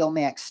 sans Khalil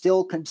Mack,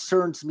 still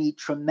concerns me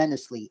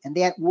tremendously. And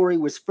that worry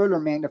was further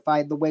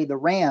magnified the way the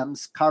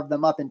Rams carved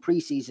them up in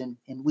preseason,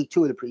 in week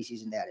 2 of the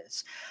preseason, that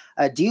is.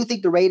 Do you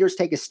think the Raiders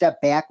take a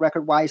step back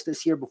record-wise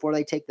this year before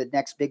they take the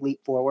next big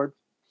leap forward?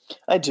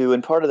 I do,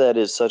 and part of that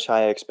is such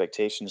high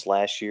expectations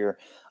last year.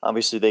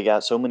 Obviously, they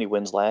got so many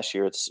wins last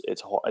year.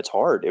 It's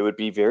hard. It would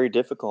be very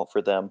difficult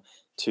for them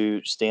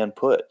to stand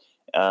put.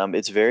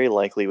 It's very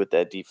likely with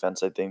that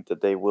defense. I think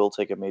that they will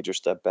take a major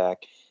step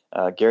back.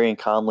 Gary and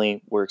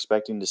Conley, we're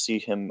expecting to see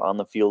him on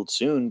the field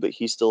soon, but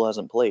he still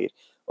hasn't played.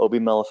 Obi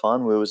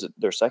Melifonwu was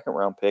their second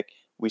round pick.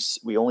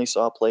 We only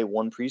saw play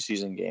one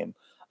preseason game,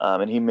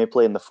 and he may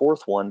play in the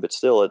fourth one, but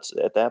still, it's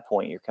at that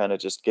point you're kind of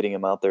just getting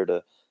him out there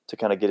to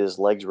kind of get his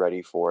legs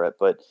ready for it.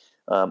 But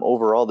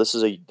overall,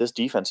 this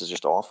defense is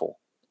just awful,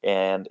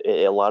 and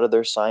a lot of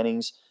their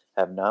signings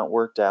have not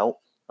worked out.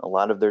 A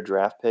lot of their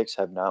draft picks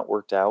have not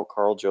worked out.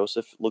 Carl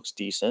Joseph looks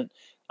decent.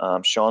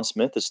 Sean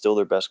Smith is still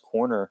their best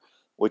corner,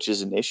 which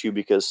is an issue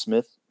because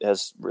Smith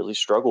has really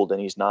struggled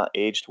and he's not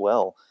aged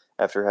well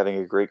after having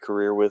a great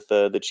career with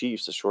the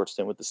Chiefs, a short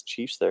stint with the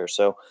Chiefs there.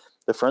 So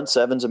the front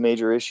seven's a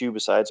major issue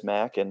besides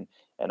Mack, and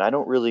I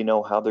don't really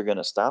know how they're going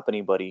to stop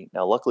anybody.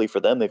 Now, luckily for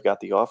them, they've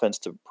got the offense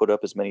to put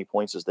up as many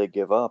points as they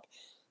give up.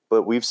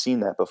 But we've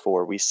seen that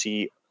before. We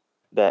see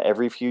that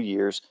every few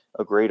years,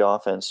 a great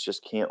offense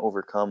just can't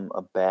overcome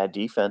a bad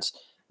defense.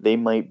 They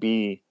might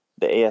be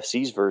the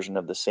AFC's version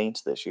of the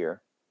Saints this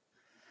year.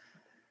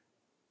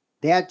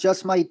 That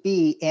just might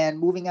be. And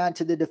moving on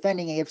to the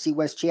defending AFC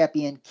West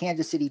champion,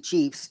 Kansas City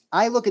Chiefs,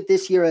 I look at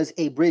this year as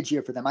a bridge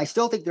year for them. I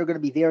still think they're going to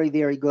be very,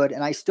 very good,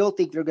 and I still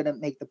think they're going to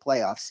make the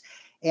playoffs.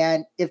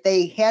 And if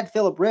they had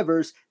Phillip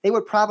Rivers, they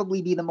would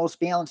probably be the most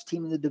balanced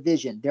team in the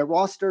division. Their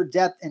roster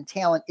depth and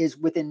talent is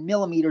within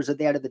millimeters of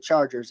that of the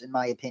Chargers, in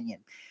my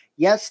opinion.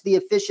 Yes, the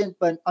efficient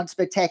but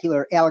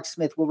unspectacular Alex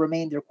Smith will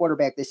remain their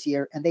quarterback this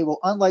year, and they will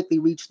unlikely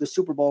reach the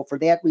Super Bowl for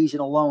that reason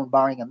alone,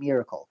 barring a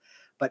miracle.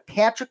 But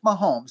Patrick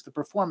Mahomes, the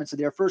performance of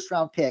their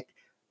first-round pick,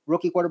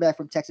 rookie quarterback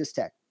from Texas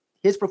Tech,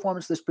 his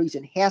performance this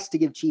preseason has to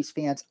give Chiefs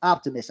fans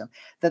optimism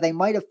that they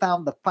might have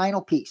found the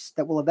final piece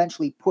that will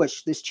eventually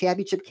push this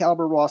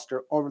championship-caliber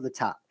roster over the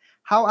top.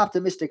 How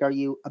optimistic are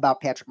you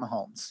about Patrick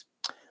Mahomes?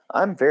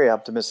 I'm very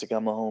optimistic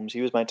on Mahomes.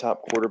 He was my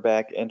top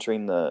quarterback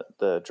entering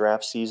the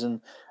draft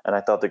season, and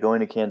I thought that going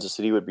to Kansas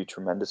City would be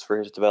tremendous for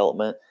his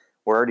development.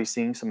 We're already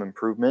seeing some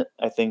improvement,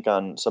 I think,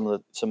 on some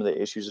of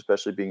the issues,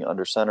 especially being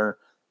under center,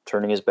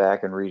 turning his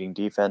back and reading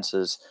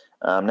defenses.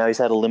 Now he's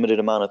had a limited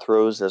amount of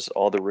throws, as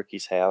all the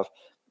rookies have,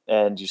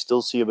 and you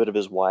still see a bit of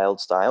his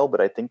wild style, but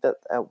I think that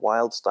that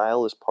wild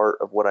style is part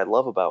of what I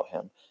love about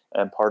him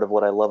and part of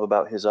what I love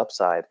about his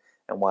upside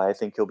and why I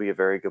think he'll be a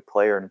very good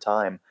player in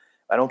time.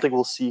 I don't think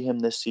we'll see him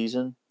this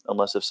season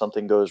unless if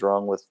something goes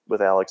wrong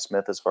with Alex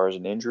Smith as far as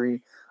an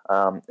injury.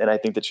 And I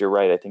think that you're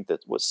right. I think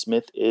that what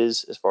Smith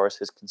is, as far as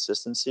his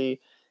consistency,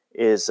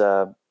 is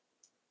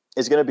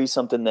is going to be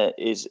something that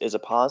is a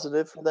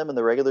positive for them in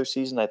the regular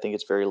season. I think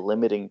it's very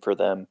limiting for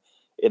them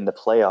in the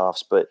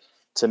playoffs. But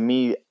to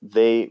me,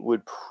 they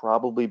would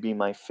probably be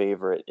my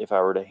favorite if I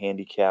were to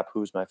handicap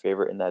who's my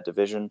favorite in that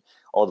division.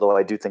 Although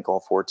I do think all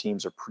four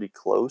teams are pretty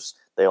close.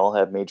 They all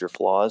have major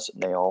flaws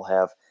and they all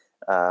have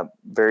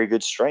very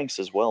good strengths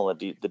as well.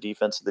 The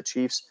defense of the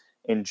Chiefs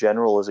in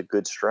general is a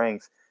good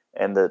strength.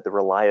 And the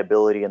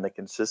reliability and the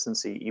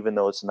consistency, even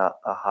though it's not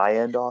a high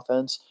end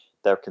offense,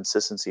 that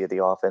consistency of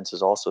the offense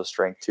is also a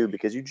strength too,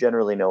 because you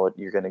generally know what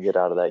you're going to get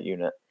out of that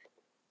unit.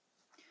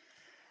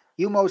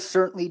 You most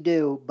certainly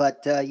do,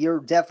 but you're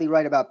definitely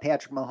right about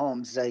Patrick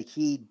Mahomes.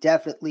 He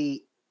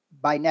definitely,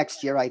 by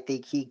next year, I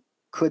think he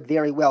could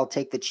very well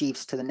take the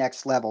Chiefs to the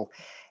next level.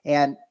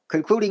 And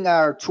concluding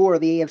our tour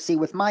of the AFC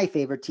with my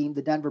favorite team,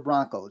 the Denver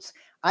Broncos.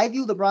 I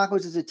view the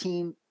Broncos as a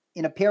team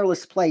in a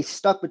perilous place,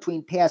 stuck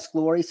between past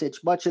glory,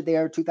 since much of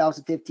their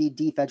 2015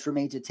 defense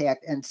remains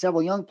intact, and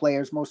several young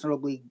players, most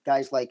notably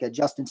guys like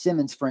Justin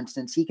Simmons, for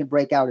instance, he can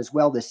break out as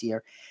well this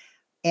year.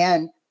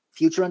 And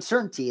future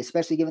uncertainty,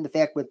 especially given the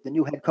fact with the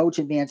new head coach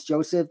in Vance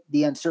Joseph,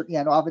 the uncertainty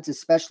on offense,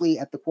 especially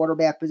at the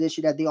quarterback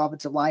position, at the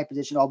offensive line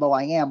position, although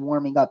I am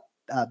warming up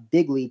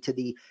bigly to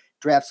the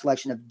draft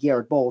selection of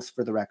Garrett Bowles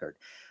for the record.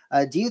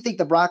 Do you think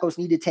the Broncos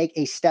need to take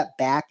a step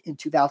back in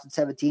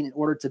 2017 in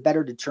order to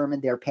better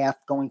determine their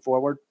path going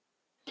forward?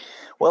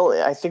 Well,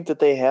 I think that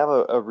they have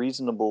a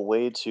reasonable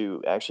way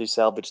to actually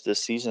salvage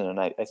this season, and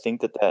I think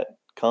that that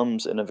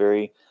comes in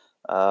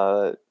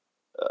uh,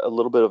 a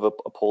little bit of a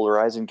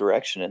polarizing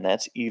direction, and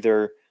that's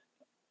either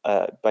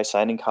by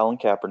signing Colin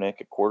Kaepernick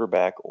at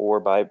quarterback or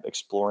by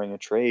exploring a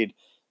trade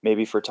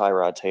maybe for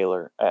Tyrod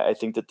Taylor. I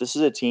think that this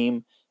is a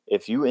team,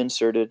 if you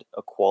inserted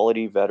a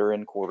quality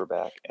veteran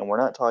quarterback, and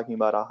we're not talking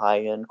about a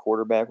high end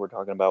quarterback, we're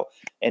talking about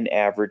an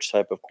average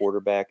type of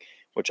quarterback,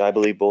 which I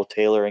believe both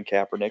Taylor and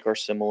Kaepernick are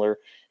similar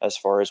as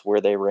far as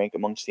where they rank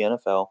amongst the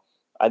NFL.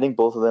 I think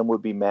both of them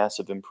would be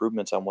massive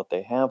improvements on what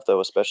they have,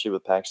 though, especially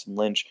with Paxton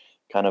Lynch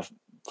kind of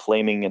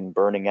flaming and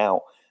burning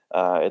out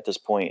at this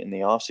point in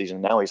the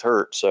offseason. Now he's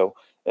hurt, so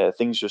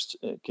things just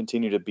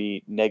continue to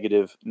be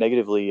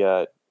negatively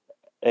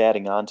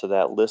adding on to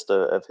that list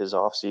of his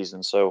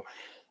offseason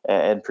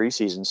and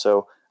preseason.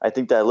 So I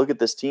think that I look at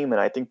this team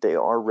and I think they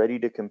are ready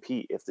to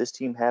compete. If this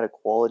team had a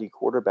quality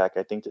quarterback,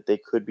 I think that they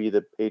could be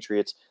the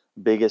Patriots'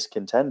 biggest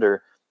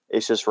contender.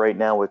 It's just right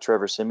now with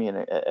Trevor Siemian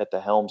at the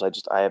helms,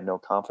 I have no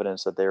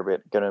confidence that they're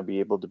going to be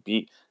able to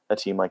beat a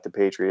team like the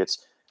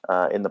Patriots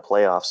in the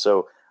playoffs.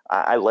 So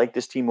I like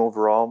this team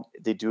overall.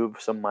 They do have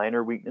some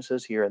minor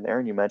weaknesses here and there,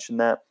 and you mentioned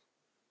that,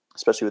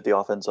 especially with the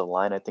offensive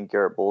line. I think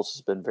Garrett Bowles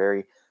has been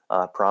very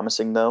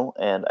promising, though,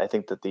 and I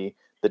think that the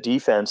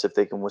defense, if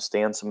they can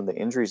withstand some of the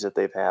injuries that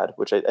they've had,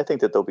 which I think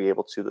that they'll be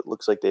able to, that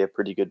looks like they have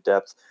pretty good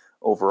depth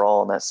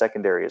overall, and that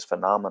secondary is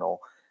phenomenal.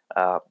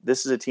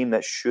 This is a team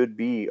that should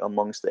be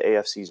amongst the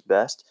AFC's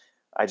best.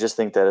 I just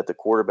think that at the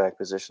quarterback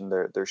position,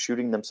 they're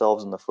shooting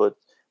themselves in the foot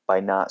by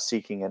not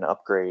seeking an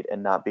upgrade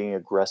and not being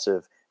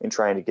aggressive in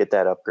trying to get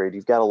that upgrade.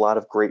 You've got a lot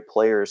of great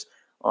players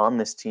on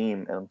this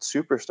team and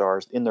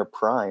superstars in their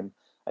prime.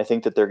 I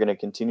think that they're going to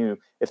continue,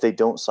 if they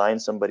don't sign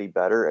somebody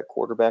better at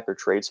quarterback or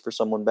trades for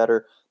someone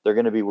better, they're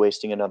going to be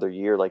wasting another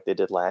year like they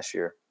did last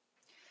year.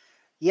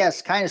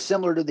 Yes, kind of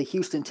similar to the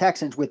Houston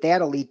Texans with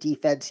that elite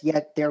defense,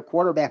 yet their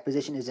quarterback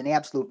position is an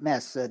absolute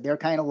mess. They're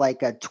kind of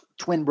like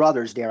twin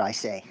brothers, dare I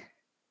say.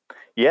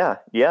 Yeah,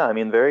 yeah. I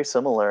mean, very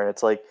similar. And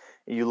it's like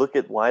you look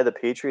at why the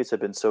Patriots have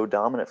been so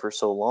dominant for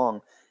so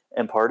long.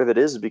 And part of it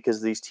is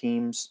because these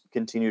teams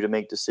continue to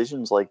make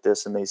decisions like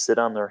this and they sit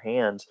on their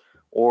hands.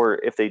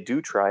 Or if they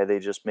do try, they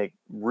just make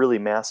really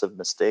massive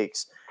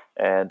mistakes.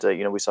 And,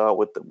 we saw it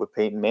with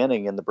Peyton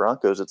Manning and the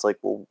Broncos. It's like,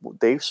 well,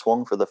 they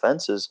swung for the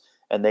fences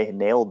and they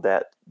nailed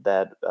that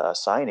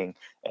signing.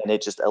 And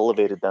it just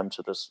elevated them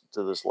to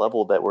this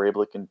level that we're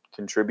able to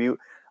contribute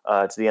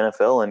to the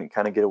NFL and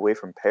kind of get away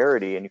from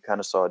parity, and you kind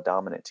of saw a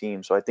dominant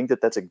team. So I think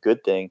that that's a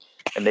good thing,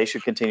 and they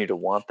should continue to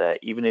want that,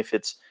 even if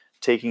it's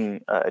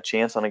taking a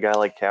chance on a guy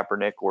like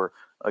Kaepernick or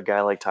a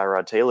guy like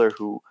Tyrod Taylor,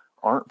 who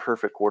aren't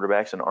perfect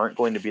quarterbacks and aren't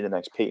going to be the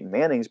next Peyton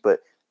Mannings,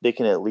 but they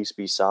can at least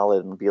be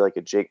solid and be like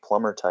a Jake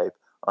Plummer type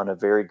on a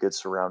very good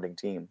surrounding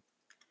team.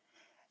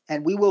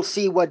 And we will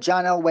see what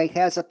John Elway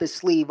has up his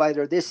sleeve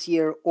either this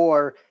year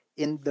or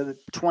in the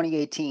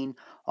 2018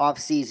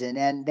 offseason.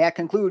 And that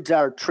concludes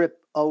our trip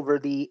over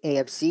the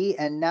AFC.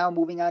 And now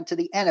moving on to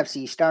the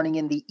NFC, starting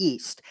in the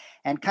East.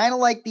 And kind of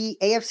like the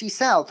AFC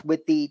South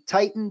with the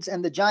Titans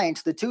and the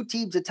Giants, the two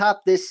teams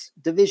atop this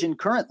division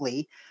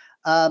currently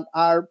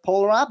are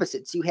polar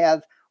opposites. You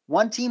have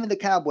one team in the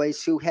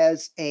Cowboys who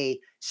has a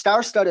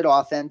star-studded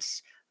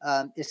offense,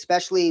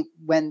 especially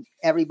when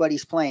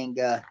everybody's playing.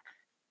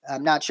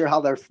 I'm not sure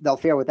how they'll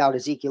fare without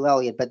Ezekiel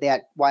Elliott, but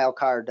that wild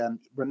card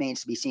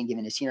remains to be seen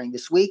given his hearing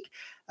this week.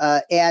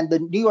 And the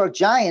New York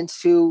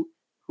Giants,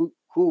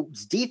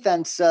 whose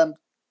defense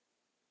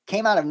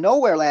came out of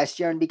nowhere last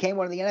year and became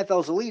one of the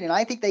NFL's elite, and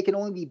I think they can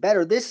only be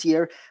better this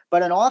year.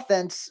 But an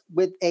offense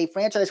with a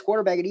franchise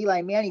quarterback at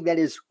Eli Manning that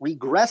is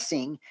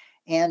regressing.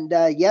 And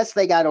yes,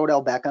 they got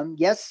Odell Beckham.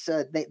 Yes,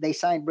 they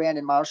signed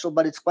Brandon Marshall,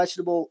 but it's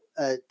questionable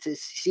to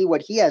see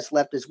what he has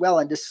left as well.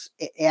 And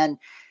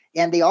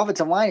the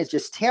offensive line is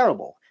just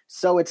terrible.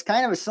 So it's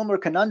kind of a similar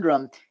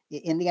conundrum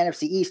in the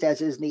NFC East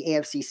as is in the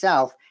AFC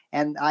South.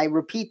 And I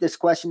repeat this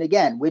question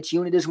again: which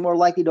unit is more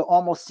likely to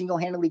almost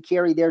single-handedly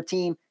carry their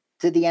team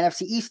to the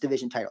NFC East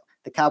division title,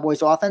 the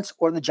Cowboys offense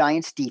or the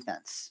Giants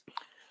defense?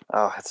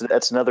 Oh,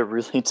 that's another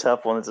really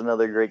tough one. It's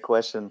another great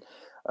question.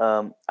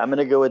 I'm going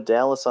to go with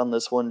Dallas on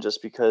this one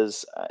just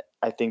because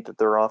I think that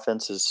their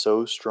offense is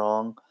so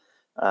strong,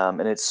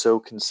 and it's so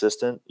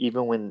consistent.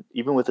 Even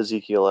with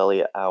Ezekiel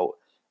Elliott out,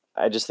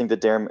 I just think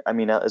that Darren. I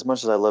mean, as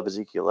much as I love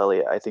Ezekiel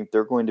Elliott, I think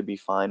they're going to be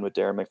fine with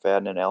Darren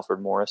McFadden and Alfred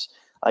Morris.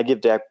 I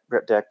give Dak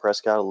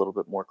Prescott a little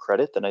bit more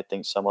credit than I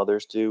think some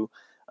others do.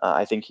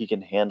 I think he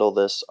can handle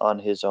this on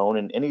his own,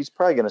 and he's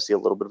probably going to see a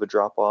little bit of a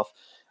drop off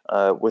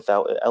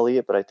without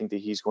Elliott, but I think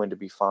that he's going to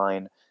be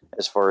fine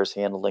as far as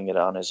handling it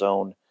on his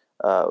own.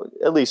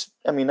 At least,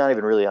 I mean, not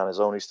even really on his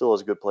own. He still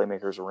has good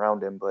playmakers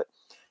around him, but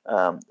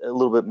a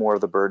little bit more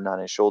of the burden on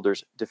his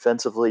shoulders.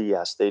 Defensively,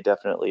 yes, they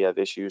definitely have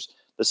issues.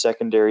 The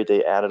secondary,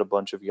 they added a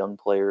bunch of young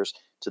players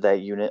to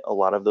that unit. A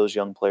lot of those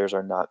young players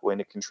are not going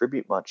to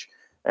contribute much,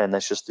 and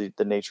that's just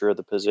the nature of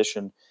the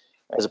position.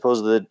 As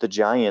opposed to the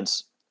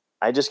Giants,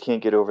 I just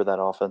can't get over that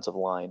offensive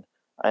line,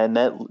 and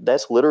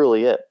that's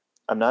literally it.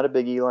 I'm not a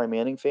big Eli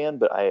Manning fan,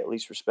 but I at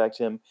least respect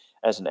him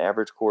as an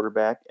average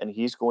quarterback, and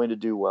he's going to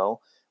do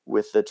well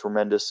with the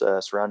tremendous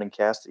surrounding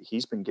cast that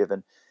he's been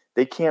given.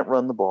 They can't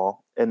run the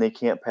ball and they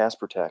can't pass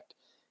protect.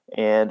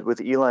 And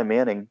with Eli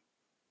Manning,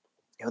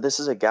 this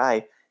is a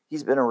guy,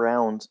 he's been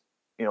around,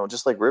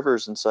 just like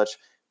Rivers and such,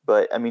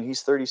 but I mean,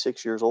 he's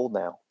 36 years old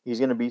now. He's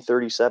going to be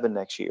 37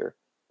 next year,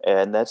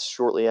 and that's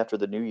shortly after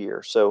the new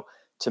year. So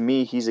to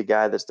me, he's a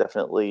guy that's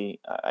definitely,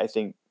 I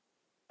think,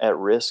 at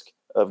risk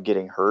of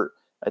getting hurt.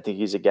 I think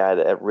he's a guy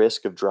that at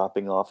risk of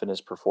dropping off in his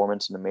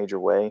performance in a major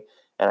way.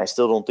 And I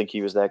still don't think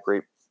he was that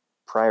great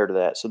prior to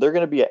that. So they're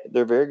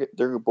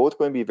both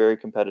going to be very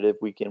competitive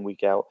week in,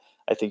 week out.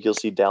 I think you'll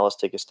see Dallas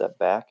take a step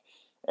back.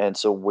 And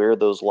so where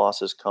those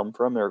losses come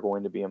from are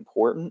going to be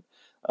important.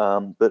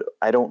 But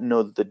I don't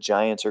know that the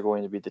Giants are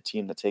going to be the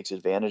team that takes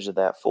advantage of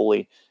that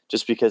fully,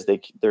 just because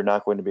they're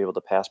not going to be able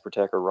to pass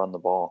protect or run the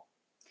ball.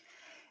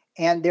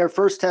 And their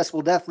first test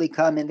will definitely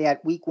come in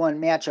that Week 1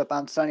 matchup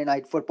on Sunday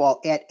Night Football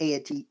at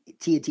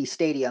AT&T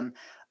Stadium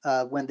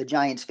when the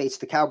Giants face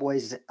the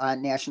Cowboys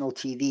on national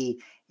TV.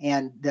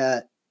 And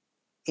the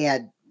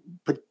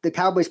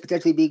Cowboys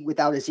potentially being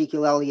without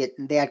Ezekiel Elliott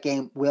in that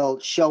game will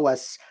show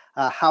us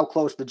how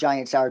close the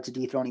Giants are to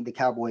dethroning the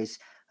Cowboys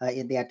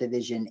in that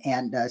division.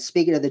 And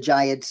speaking of the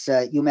Giants,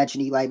 you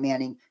mentioned Eli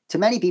Manning. To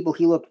many people,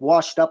 he looked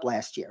washed up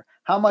last year.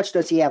 How much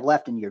does he have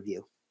left in your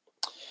view?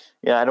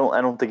 Yeah, I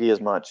don't think he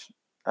has much.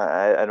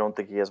 I don't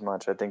think he has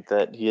much. I think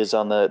that he is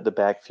on the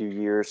back few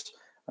years.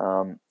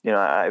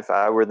 If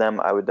I were them,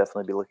 I would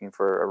definitely be looking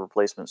for a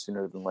replacement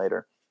sooner than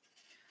later.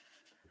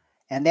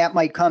 And that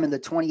might come in the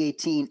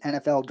 2018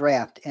 NFL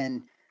draft.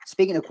 And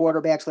speaking of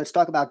quarterbacks, let's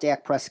talk about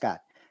Dak Prescott.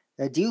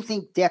 Do you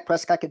think Dak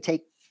Prescott could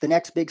take the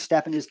next big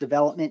step in his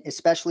development,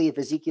 especially if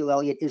Ezekiel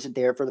Elliott isn't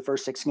there for the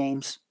first 6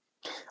 games?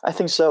 I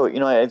think so.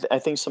 I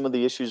think some of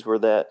the issues were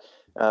that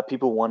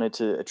people wanted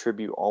to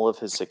attribute all of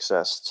his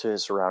success to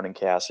his surrounding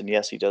cast. And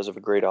yes, he does have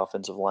a great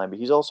offensive line, but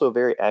he's also a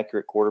very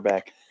accurate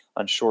quarterback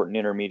on short and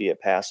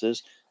intermediate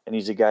passes. And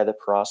he's a guy that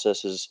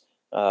processes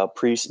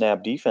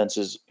pre-snap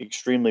defenses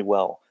extremely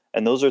well.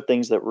 And those are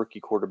things that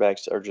rookie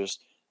quarterbacks are just,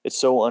 it's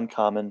so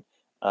uncommon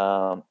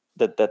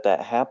that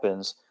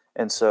happens.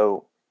 And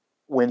so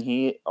when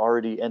he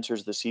already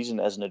enters the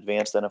season as an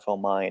advanced NFL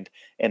mind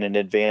and an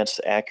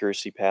advanced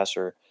accuracy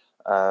passer,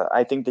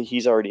 I think that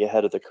he's already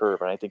ahead of the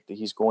curve, and I think that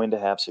he's going to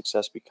have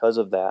success because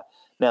of that.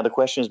 Now, the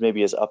question is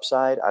maybe his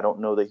upside. I don't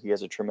know that he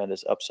has a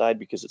tremendous upside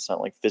because it's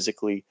not like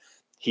physically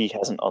he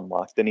hasn't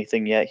unlocked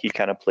anything yet. He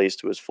kind of plays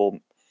to his full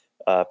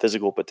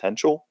physical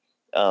potential.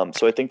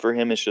 So I think for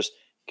him, it's just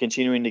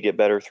continuing to get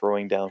better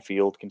throwing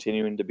downfield,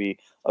 continuing to be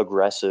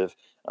aggressive.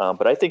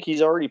 But I think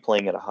he's already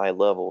playing at a high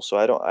level, so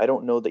I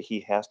don't know that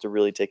he has to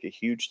really take a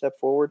huge step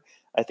forward.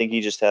 I think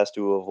he just has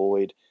to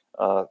avoid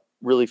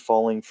really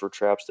falling for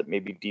traps that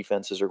maybe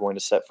defenses are going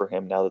to set for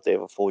him now that they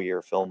have a full year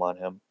of film on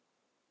him.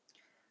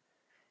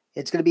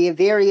 It's going to be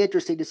very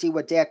interesting to see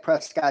what Dak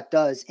Prescott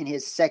does in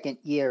his second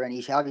year. And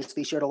he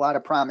obviously showed a lot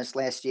of promise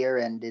last year,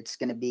 and it's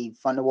going to be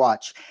fun to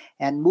watch.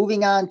 And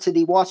moving on to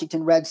the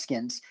Washington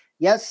Redskins.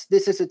 Yes,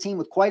 this is a team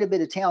with quite a bit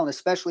of talent,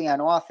 especially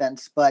on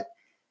offense, but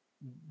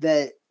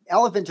the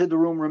elephant in the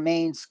room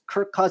remains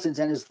Kirk Cousins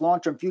and his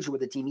long-term future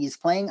with the team. He's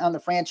playing on the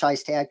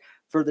franchise tag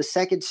for the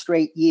second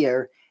straight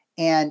year.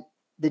 And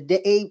the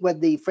day when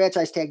the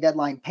franchise tag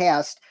deadline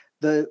passed,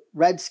 the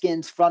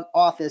Redskins front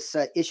office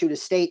issued a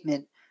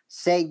statement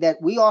saying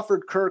that we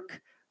offered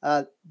Kirk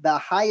the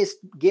highest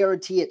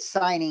guarantee at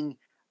signing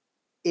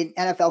in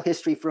NFL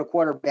history for a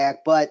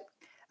quarterback, but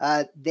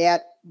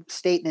that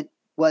statement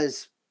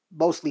was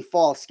mostly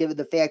false, given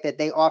the fact that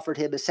they offered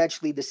him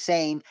essentially the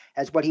same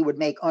as what he would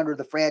make under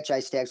the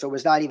franchise tag. So it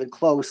was not even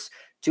close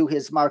to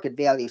his market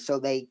value. So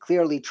they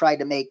clearly tried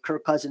to make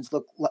Kirk Cousins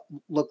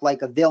look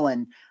like a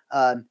villain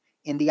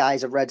in the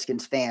eyes of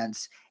Redskins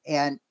fans.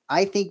 And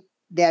I think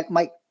that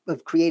might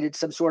have created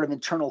some sort of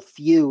internal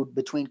feud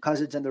between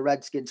Cousins and the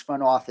Redskins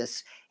front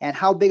office. And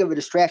how big of a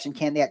distraction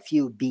can that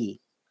feud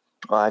be?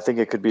 I think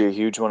it could be a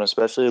huge one,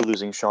 especially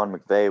losing Sean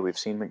McVay. We've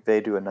seen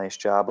McVay do a nice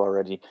job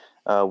already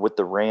with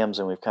the Rams,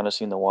 and we've kind of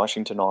seen the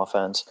Washington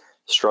offense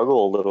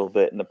struggle a little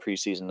bit in the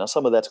preseason. Now,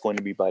 some of that's going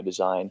to be by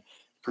design.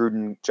 Jay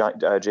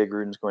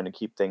Gruden's going to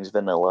keep things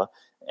vanilla,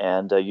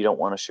 and you don't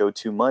want to show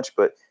too much.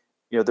 But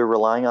they're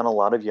relying on a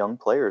lot of young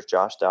players.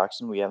 Josh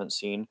Doctson, we haven't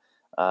seen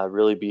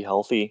really be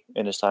healthy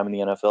in his time in the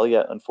NFL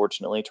yet.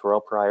 Unfortunately,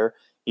 Terrell Pryor,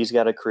 he's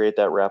got to create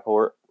that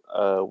rapport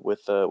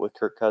with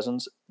Kirk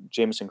Cousins.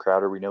 Jamison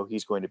Crowder, we know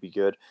he's going to be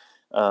good.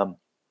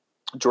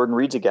 Jordan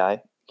Reed's a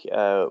guy,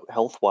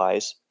 health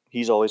wise,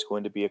 he's always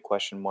going to be a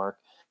question mark.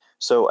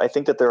 So I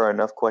think that there are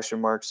enough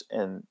question marks,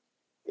 and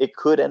it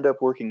could end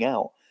up working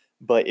out.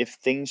 But if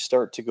things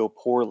start to go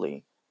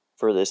poorly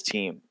for this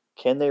team,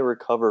 can they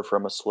recover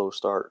from a slow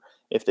start?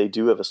 If they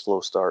do have a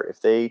slow start,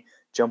 if they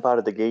jump out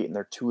of the gate and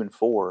they're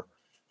 2-4,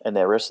 and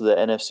the rest of the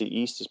NFC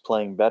East is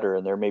playing better,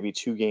 and they're maybe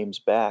 2 games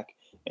back,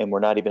 and we're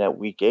not even at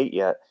week 8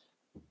 yet,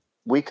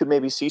 we could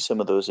maybe see some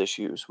of those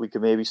issues. We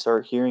could maybe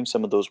start hearing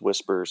some of those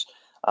whispers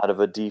out of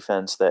a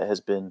defense that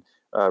has been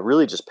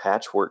really just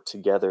patchwork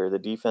together. The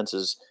defense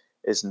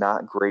is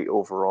not great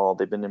overall.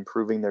 They've been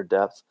improving their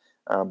depth,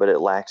 but it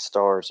lacks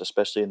stars,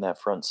 especially in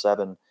that front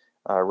seven.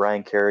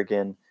 Ryan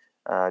Kerrigan,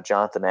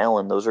 Jonathan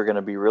Allen, those are going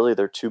to be really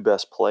their 2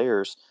 best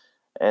players,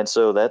 and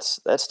so that's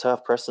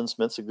tough. Preston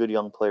Smith's a good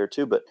young player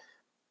too, but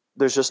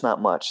there's just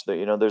not much.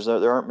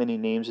 There aren't many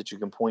names that you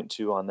can point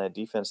to on that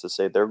defense to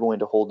say they're going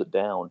to hold it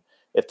down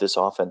if this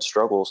offense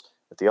struggles.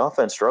 If the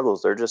offense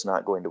struggles, they're just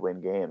not going to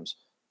win games.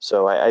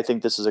 So I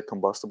think this is a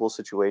combustible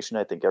situation.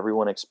 I think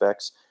everyone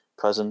expects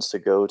Cousins to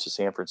go to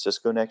San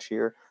Francisco next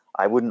year.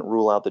 I wouldn't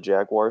rule out the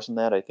Jaguars in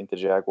that. I think the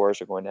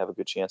Jaguars are going to have a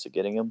good chance of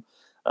getting him.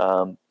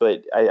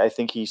 But I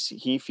think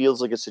he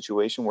feels like a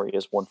situation where he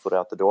has 1 foot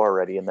out the door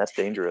already, and that's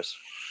dangerous.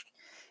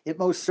 It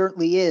most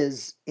certainly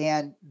is.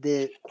 And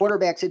the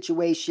quarterback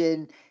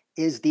situation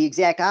is the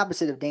exact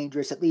opposite of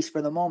dangerous, at least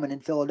for the moment in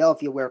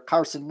Philadelphia, where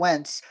Carson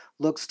Wentz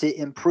looks to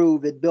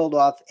improve and build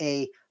off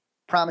a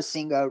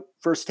promising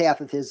first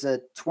half of his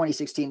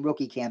 2016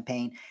 rookie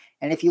campaign.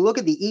 And if you look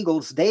at the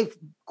Eagles, they've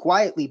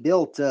quietly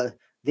built a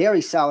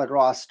very solid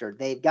roster.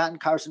 They've gotten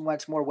Carson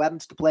Wentz more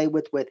weapons to play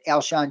with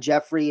Alshon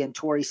Jeffrey and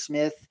Torrey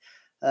Smith.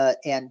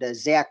 And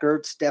Zach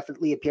Ertz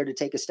definitely appeared to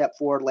take a step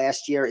forward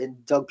last year in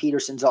Doug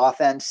Peterson's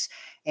offense.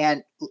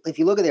 And if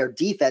you look at their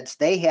defense,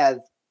 they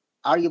have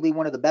arguably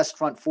one of the best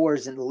front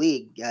fours in the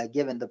league,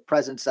 given the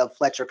presence of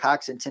Fletcher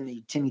Cox and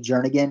Timmy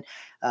Jernigan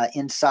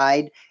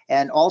inside.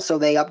 And also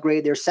they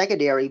upgraded their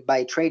secondary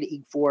by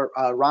trading for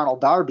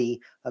Ronald Darby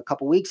a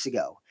couple weeks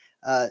ago.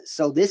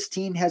 So this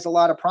team has a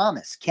lot of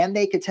promise. Can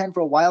they contend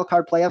for a wild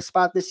card playoff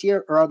spot this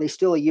year, or are they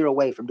still a year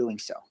away from doing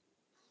so?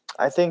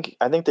 I think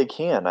they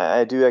can.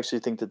 I do actually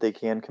think that they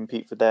can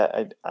compete for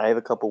that. I have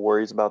a couple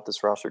worries about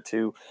this roster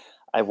too.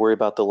 I worry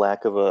about the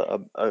lack of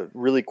a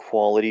really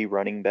quality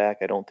running back.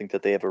 I don't think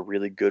that they have a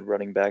really good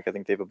running back. I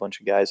think they have a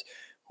bunch of guys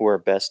who are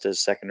best as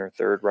second or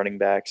third running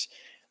backs.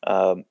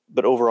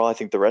 But overall, I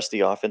think the rest of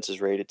the offense is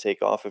ready to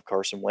take off if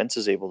Carson Wentz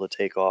is able to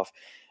take off.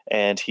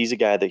 And he's a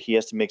guy that he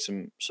has to make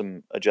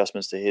some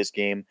adjustments to his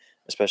game,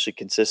 especially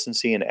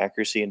consistency and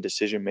accuracy and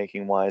decision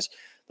making wise.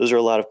 Those are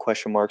a lot of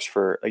question marks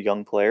for a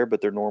young player, but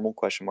they're normal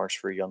question marks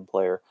for a young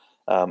player.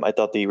 I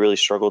thought that he really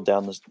struggled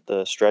down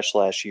the stretch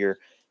last year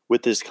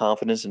with his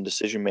confidence and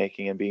decision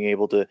making and being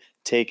able to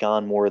take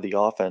on more of the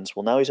offense.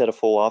 Well, now he's had a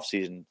full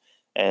offseason,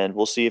 and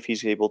we'll see if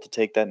he's able to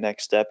take that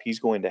next step. He's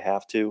going to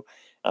have to.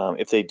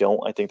 If they don't,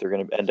 I think they're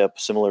going to end up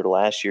similar to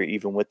last year,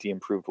 even with the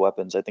improved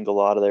weapons. I think a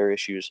lot of their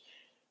issues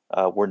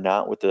were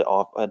not with the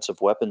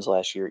offensive weapons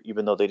last year,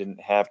 even though they didn't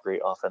have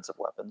great offensive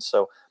weapons.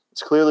 So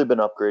it's clearly been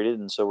upgraded,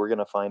 and so we're going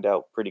to find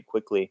out pretty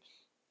quickly,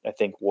 I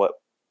think, what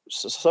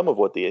some of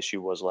what the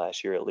issue was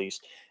last year, at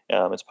least.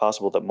 It's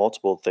possible that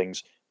multiple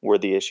things were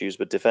the issues,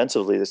 but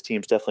defensively, this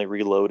team's definitely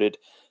reloaded.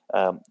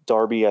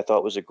 Darby, I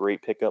thought, was a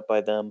great pickup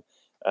by them.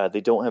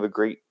 They don't have a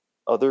great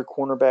other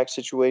cornerback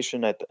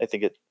situation. I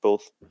think at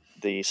both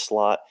the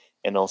slot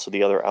and also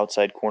the other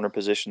outside corner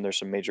position, there's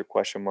some major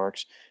question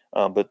marks.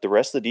 But the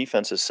rest of the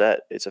defense is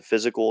set. It's a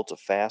physical, it's a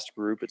fast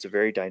group, it's a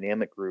very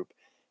dynamic group,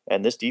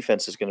 and this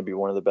defense is going to be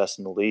one of the best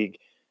in the league.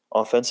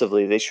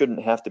 Offensively, they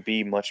shouldn't have to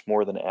be much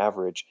more than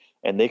average,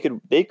 and they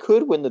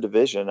could win the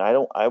division.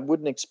 I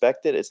wouldn't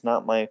expect it. It's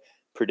not my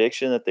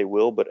prediction that they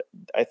will, but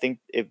I think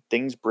if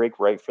things break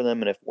right for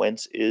them, and if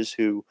Wentz is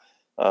who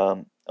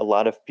A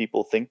lot of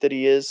people think that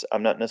he is.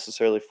 I'm not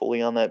necessarily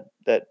fully on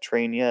that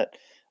train yet.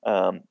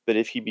 But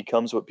if he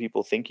becomes what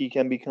people think he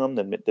can become,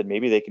 then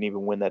maybe they can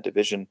even win that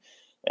division.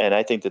 And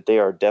I think that they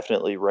are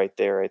definitely right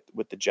there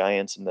with the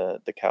Giants and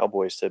the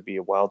Cowboys to be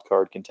a wild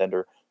card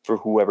contender for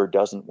whoever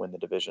doesn't win the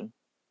division.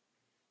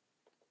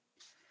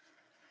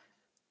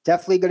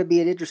 Definitely going to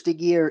be an interesting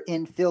year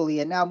in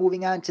Philly. And now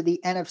moving on to the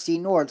NFC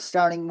North,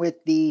 starting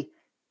with the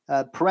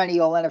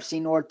perennial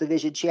NFC North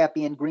division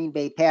champion Green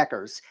Bay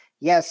Packers.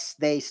 Yes,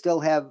 they still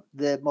have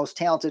the most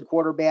talented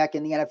quarterback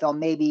in the NFL,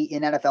 maybe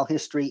in NFL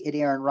history, in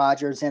Aaron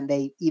Rodgers, and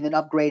they even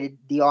upgraded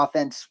the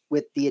offense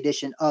with the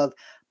addition of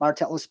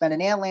Martellus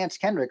Bennett and Lance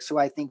Kendricks, who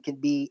I think can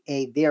be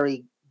a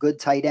very good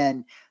tight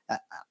end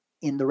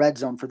in the red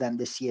zone for them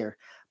this year.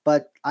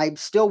 But I'm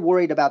still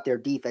worried about their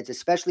defense,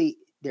 especially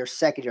their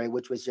secondary,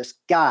 which was just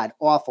god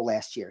awful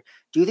last year.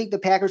 Do you think the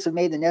Packers have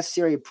made the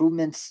necessary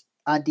improvements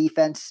on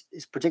defense,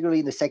 particularly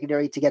in the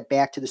secondary, to get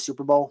back to the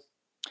Super Bowl?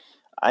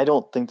 I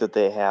don't think that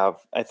they have.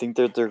 I think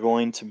that they're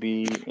going to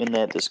be in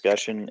that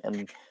discussion.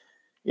 And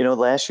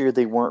last year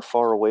they weren't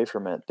far away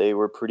from it. They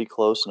were pretty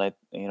close, and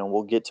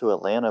we'll get to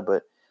Atlanta,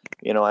 but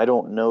I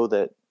don't know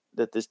that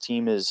this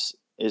team is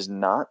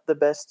not the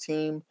best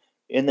team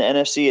in the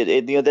NFC.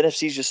 The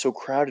NFC is just so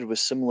crowded with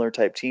similar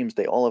type teams.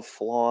 They all have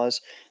flaws.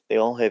 They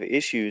all have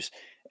issues,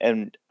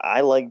 and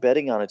I like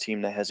betting on a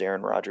team that has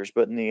Aaron Rodgers.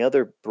 But in the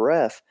other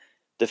breath,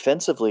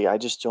 defensively, I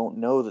just don't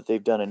know that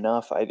they've done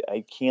enough.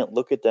 I can't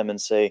look at them and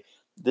say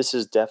this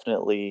is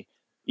definitely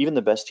even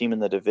the best team in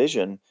the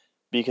division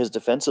because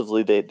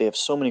defensively they have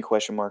so many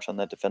question marks on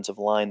that defensive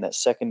line. That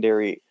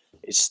secondary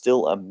is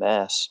still a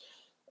mess.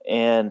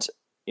 And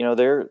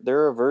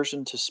their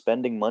aversion to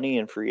spending money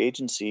in free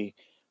agency,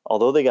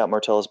 although they got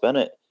Martellus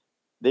Bennett,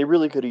 they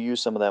really could have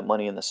used some of that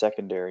money in the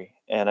secondary.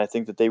 And I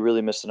think that they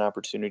really missed an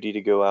opportunity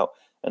to go out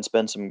and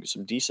spend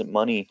some decent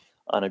money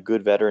on a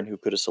good veteran who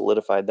could have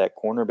solidified that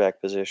cornerback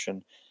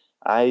position.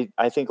 I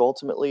think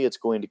ultimately it's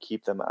going to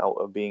keep them out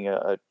of being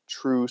a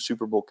true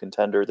Super Bowl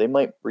contender. They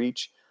might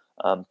reach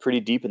pretty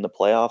deep in the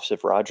playoffs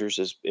if Rodgers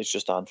is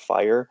just on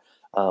fire,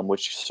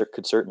 which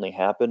could certainly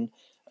happen.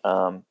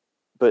 Um,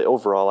 but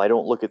overall, I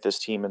don't look at this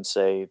team and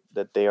say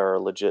that they are a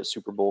legit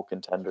Super Bowl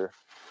contender.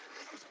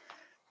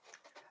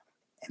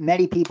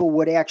 Many people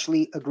would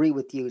actually agree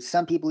with you.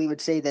 Some people even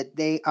say that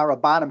they are a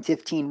bottom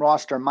 15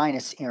 roster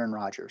minus Aaron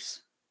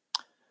Rodgers.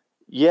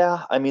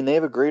 Yeah, I mean they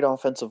have a great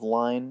offensive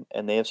line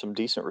and they have some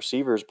decent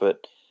receivers,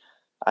 but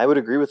I would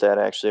agree with that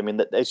actually. I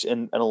mean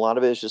and a lot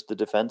of it is just the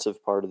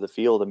defensive part of the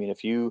field. I mean,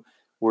 if you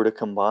were to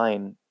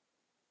combine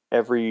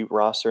every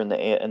roster in the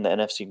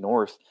NFC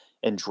North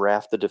and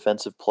draft the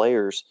defensive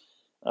players,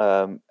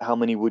 how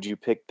many would you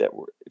pick that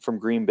were from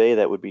Green Bay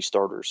that would be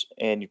starters?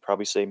 And you'd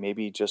probably say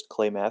maybe just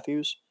Clay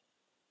Matthews,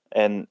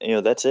 and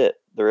that's it.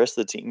 The rest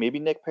of the team, maybe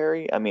Nick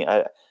Perry. I mean,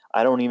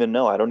 I don't even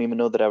know. I don't even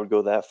know that I would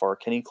go that far.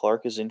 Kenny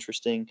Clark is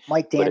interesting,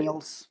 Mike but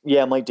Daniels.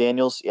 yeah, Mike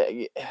Daniels.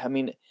 Yeah, I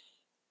mean,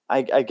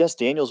 I guess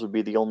Daniels would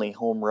be the only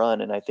home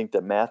run, and I think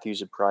that Matthews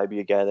would probably be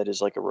a guy that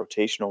is like a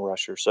rotational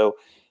rusher. So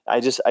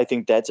I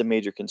think that's a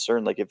major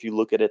concern. Like if you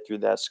look at it through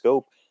that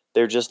scope,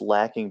 they're just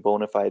lacking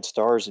bona fide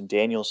stars, and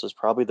Daniels is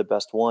probably the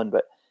best one.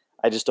 But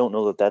I just don't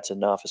know that that's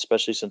enough,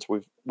 especially since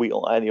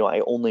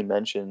I only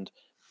mentioned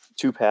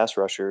two pass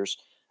rushers,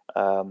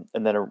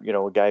 and then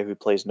a guy who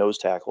plays nose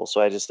tackle. So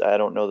I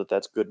don't know that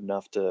that's good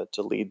enough to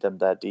lead them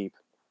that deep.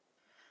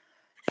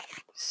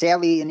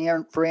 Sadly,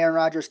 for Aaron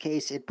Rodgers'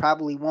 case, it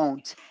probably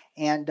won't.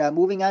 And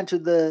moving on to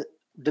the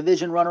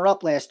division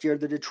runner-up last year,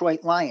 the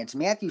Detroit Lions.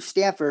 Matthew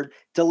Stafford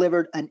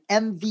delivered an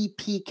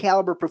MVP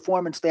caliber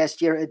performance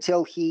last year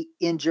until he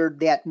injured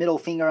that middle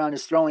finger on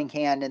his throwing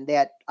hand, and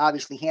that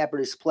obviously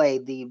hampered his play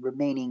the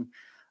remaining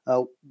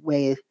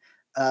way.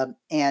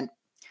 And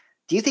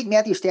do you think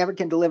Matthew Stafford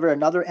can deliver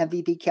another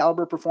MVP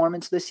caliber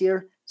performance this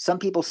year? Some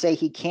people say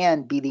he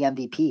can be the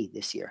MVP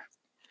this year.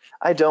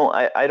 I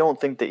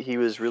don't think that he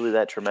was really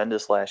that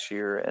tremendous last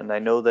year, and I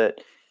know that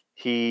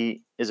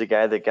he is a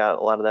guy that got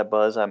a lot of that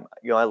buzz. I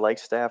like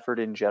Stafford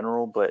in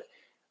general, but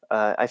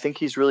I think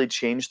he's really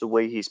changed the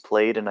way he's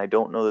played, and I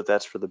don't know that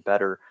that's for the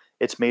better.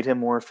 It's made him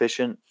more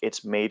efficient.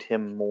 It's made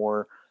him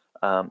more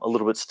a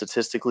little bit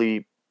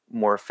statistically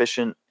more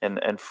efficient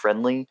and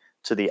friendly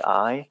to the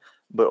eye.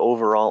 But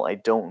overall, I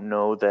don't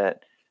know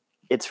that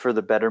it's for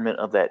the betterment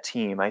of that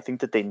team. I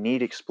think that they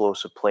need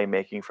explosive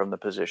playmaking from the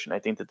position. I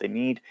think that they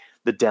need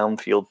the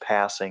downfield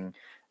passing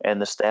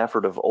and the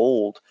Stafford of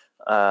old.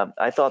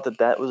 I thought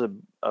that was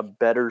a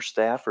better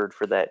Stafford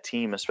for that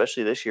team,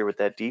 especially this year with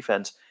that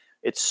defense.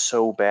 It's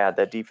so bad.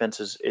 That defense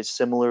is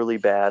similarly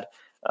bad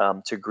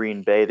to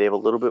Green Bay. They have a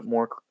little bit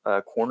more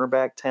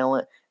cornerback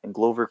talent, and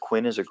Glover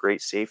Quinn is a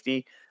great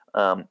safety.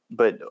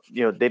 But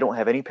they don't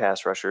have any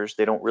pass rushers.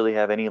 They don't really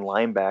have any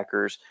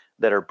linebackers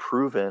that are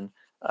proven.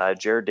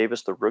 Jared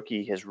Davis, the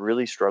rookie, has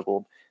really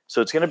struggled.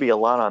 So it's going to be a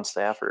lot on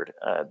Stafford.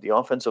 The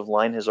offensive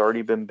line has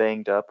already been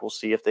banged up. We'll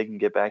see if they can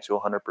get back to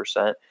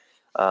 100%.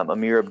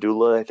 Amir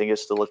Abdullah, I think,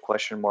 is still a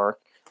question mark.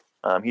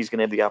 He's going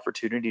to have the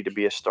opportunity to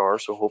be a star,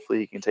 so hopefully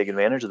he can take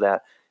advantage of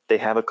that. They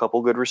have a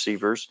couple good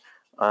receivers.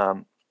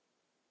 Um,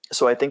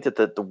 So I think that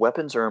the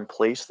weapons are in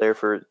place there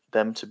for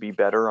them to be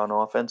better on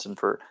offense and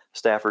for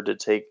Stafford to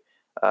take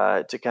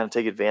to kind of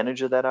take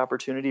advantage of that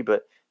opportunity.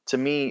 But to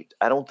me,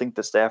 I don't think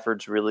that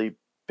Stafford's really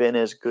been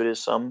as good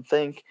as some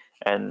think,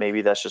 and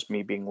maybe that's just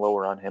me being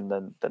lower on him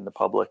than the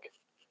public.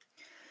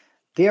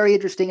 Very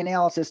interesting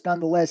analysis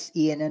nonetheless,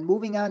 Ian. And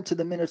moving on to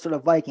the Minnesota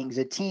Vikings,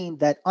 a team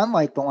that,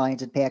 unlike the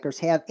Lions and Packers,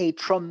 have a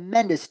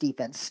tremendous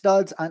defense,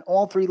 studs on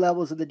all three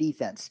levels of the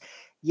defense.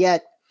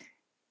 Yet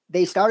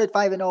they started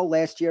 5-0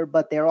 last year,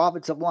 but their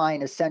offensive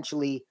line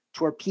essentially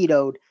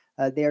torpedoed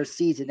their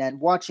season. And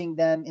watching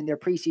them in their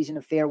preseason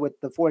affair with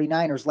the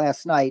 49ers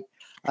last night,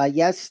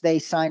 yes, they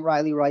signed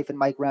Riley Reif and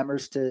Mike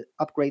Remmers to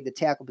upgrade the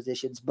tackle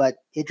positions, but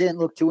it didn't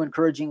look too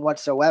encouraging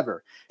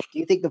whatsoever. Do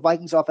you think the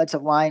Vikings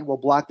offensive line will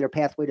block their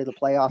pathway to the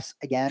playoffs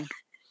again?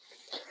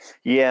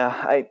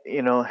 Yeah,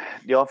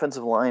 the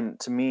offensive line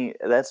to me,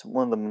 that's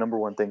one of the number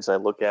one things I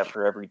look at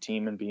for every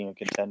team and being a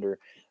contender,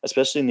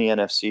 especially in the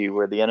NFC,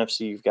 where the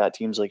NFC you've got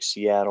teams like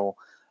Seattle,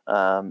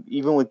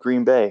 even with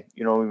Green Bay.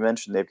 We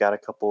mentioned they've got a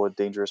couple of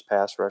dangerous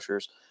pass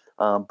rushers,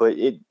 but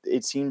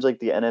it seems like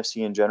the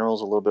NFC in general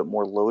is a little bit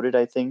more loaded.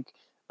 I think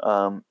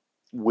um,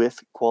 with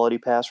quality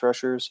pass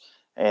rushers,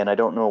 and I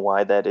don't know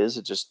why that is.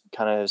 It just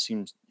kind of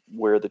seems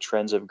where the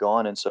trends have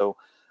gone, and so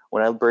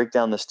when I break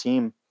down this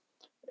team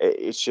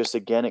it's just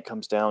again it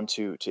comes down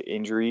to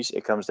injuries.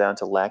 It comes down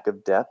to lack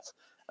of depth,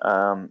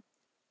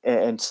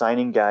 and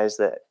signing guys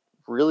that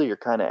really are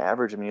kind of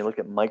average. I mean, you look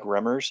at Mike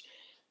Remmers,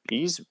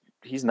 he's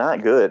he's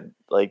not good.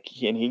 Like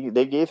and he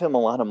they gave him a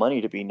lot of money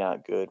to be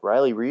not good.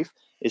 Riley Reef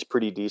is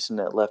pretty decent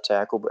at left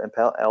tackle, but and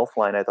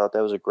Elfline, I thought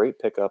that was a great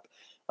pickup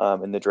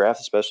in the draft,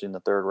 especially in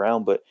the third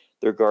round. But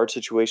their guard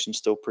situation's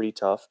still pretty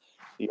tough.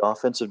 The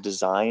offensive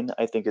design,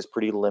 I think, is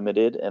pretty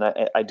limited, and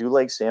I do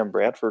like Sam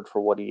Bradford for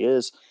what he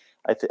is.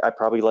 I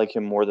probably like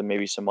him more than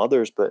maybe some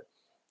others, but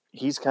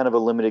he's kind of a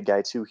limited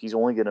guy too. He's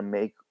only going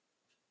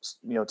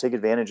to take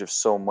advantage of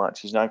so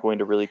much. He's not going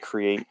to really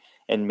create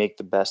and make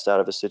the best out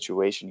of a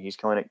situation. He's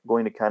going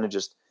to kind of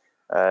just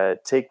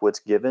take what's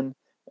given,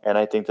 and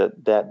I think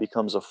that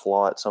becomes a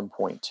flaw at some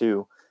point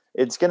too.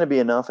 It's going to be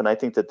enough, and I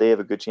think that they have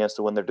a good chance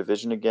to win their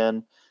division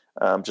again.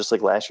 Just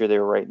like last year, they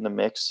were right in the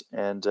mix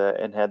and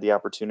had the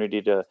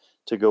opportunity to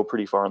go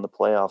pretty far in the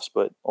playoffs.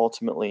 But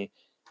ultimately,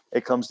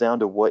 it comes down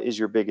to what is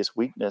your biggest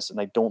weakness, and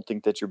I don't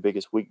think that your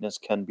biggest weakness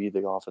can be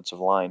the offensive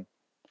line.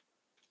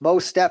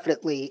 Most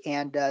definitely.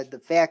 And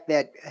the fact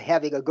that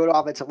having a good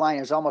offensive line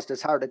is almost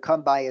as hard to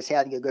come by as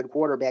having a good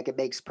quarterback, it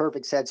makes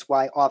perfect sense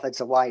why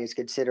offensive line is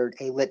considered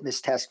a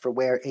litmus test for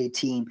where a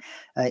team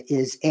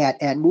is at.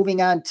 And moving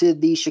on to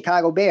the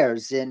Chicago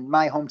Bears in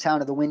my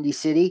hometown of the Windy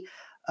City,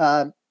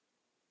 uh,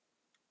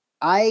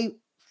 I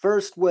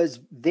first was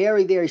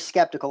very, very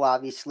skeptical,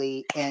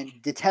 obviously, and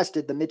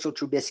detested the Mitchell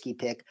Trubisky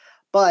pick.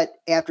 But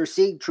after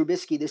seeing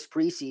Trubisky this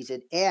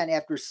preseason and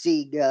after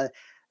seeing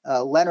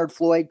Leonard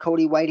Floyd,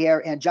 Cody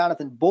Whitehair, and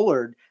Jonathan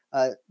Bullard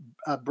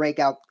break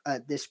out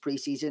this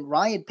preseason,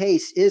 Ryan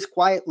Pace is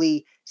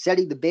quietly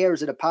setting the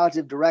Bears in a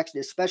positive direction,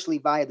 especially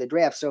via the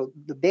draft. So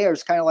the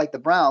Bears, kind of like the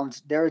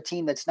Browns, they're a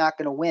team that's not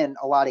going to win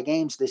a lot of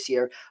games this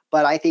year,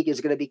 but I think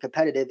is going to be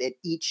competitive at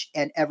each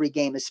and every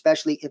game,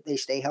 especially if they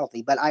stay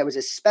healthy. But I was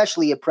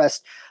especially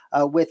impressed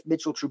with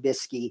Mitchell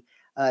Trubisky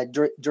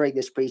during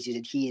this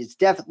preseason. He is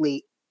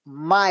definitely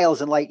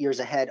miles and light years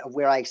ahead of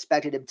where I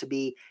expected him to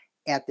be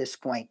at this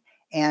point.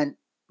 And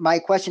my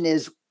question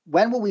is,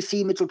 when will we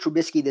see Mitchell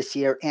Trubisky this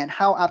year, and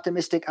how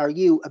optimistic are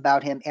you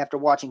about him after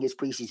watching his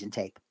preseason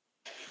tape?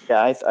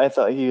 Yeah, I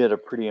thought he had a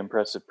pretty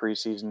impressive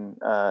preseason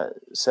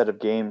set of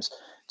games.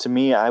 To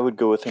me, I would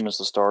go with him as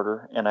the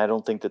starter, and I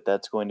don't think that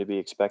that's going to be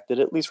expected,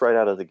 at least right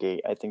out of the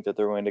gate. I think that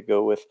they're going to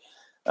go with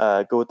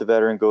the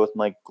veteran, go with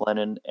Mike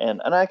Glennon,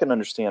 and I can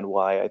understand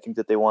why. I think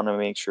that they want to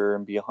make sure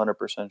and be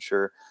 100%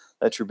 sure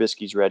that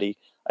Trubisky's ready.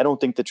 I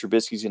don't think that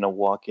Trubisky's going to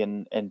walk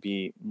in and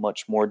be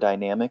much more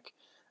dynamic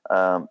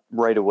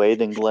right away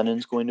than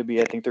Glennon's going to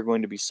be. I think they're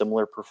going to be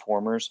similar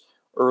performers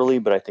early,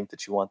 but I think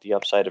that you want the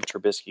upside of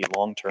Trubisky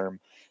long term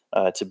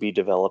to be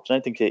developed, and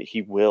I think that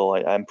he will.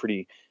 I'm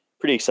pretty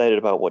excited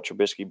about what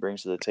Trubisky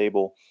brings to the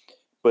table.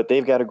 But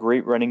they've got a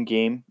great running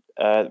game.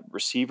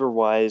 Receiver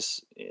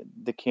wise,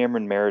 the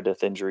Cameron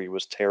Meredith injury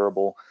was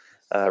terrible.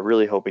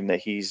 Really hoping that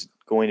he's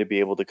going to be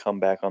able to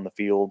come back on the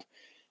field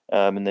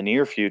in the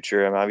near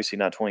future. I'm obviously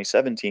not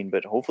 2017,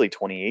 but hopefully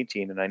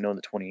 2018. And I know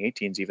that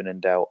 2018 is even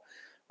in doubt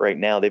right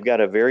now. They've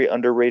got a very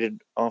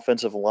underrated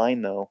offensive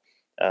line, though.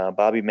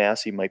 Bobby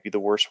Massey might be the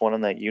worst one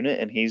on that unit,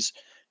 and he's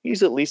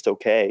at least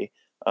okay.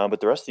 But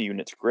the rest of the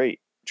unit's great.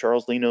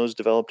 Charles Leno's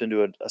developed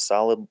into a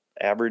solid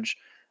average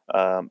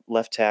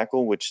left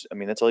tackle, which I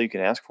mean that's all you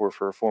can ask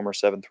for a former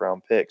seventh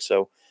round pick.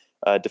 So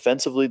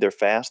defensively, they're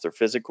fast, they're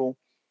physical.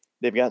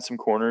 They've got some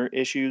corner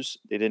issues.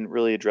 They didn't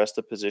really address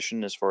the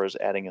position as far as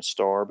adding a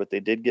star, but they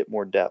did get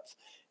more depth,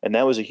 and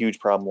that was a huge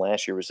problem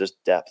last year. Was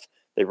just depth.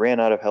 They ran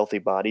out of healthy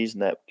bodies,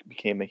 and that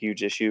became a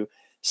huge issue.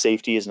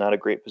 Safety is not a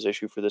great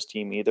position for this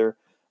team either,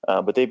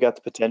 but they've got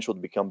the potential to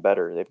become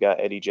better. They've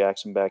got Eddie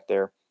Jackson back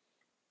there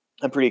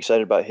I'm pretty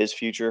excited about his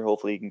future.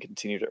 Hopefully, he can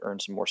continue to earn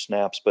some more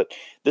snaps. But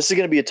this is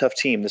going to be a tough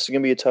team. This is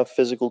going to be a tough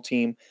physical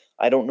team.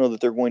 I don't know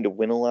that they're going to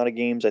win a lot of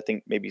games. I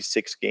think maybe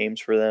 6 games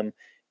for them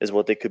is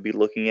what they could be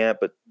looking at.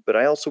 But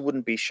I also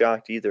wouldn't be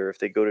shocked either if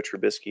they go to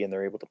Trubisky and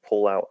they're able to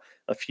pull out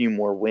a few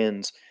more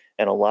wins.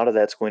 And a lot of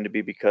that's going to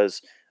be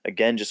because,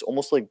 again, just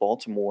almost like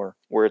Baltimore,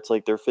 where it's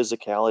like their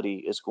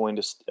physicality is going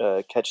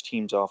to catch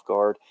teams off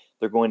guard.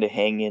 They're going to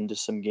hang into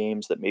some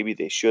games that maybe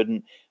they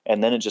shouldn't,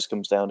 and then it just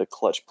comes down to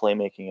clutch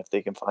playmaking. If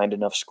they can find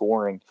enough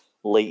scoring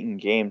late in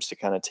games to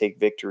kind of take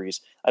victories.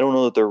 I don't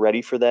know that they're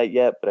ready for that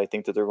yet, but I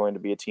think that they're going to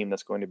be a team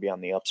that's going to be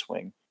on the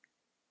upswing.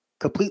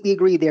 Completely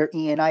agree there,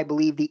 Ian. I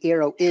believe the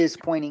arrow is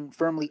pointing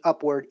firmly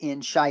upward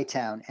in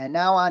Chi-Town. And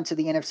now on to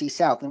the NFC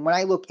South. And when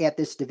I look at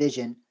this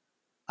division,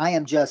 I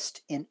am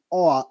just in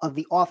awe of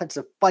the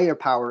offensive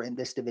firepower in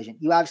this division.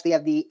 You obviously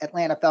have the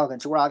Atlanta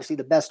Falcons, who were obviously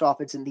the best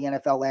offense in the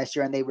NFL last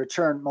year, and they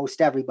returned most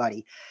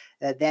everybody.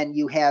 Then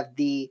you have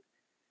the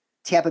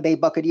Tampa Bay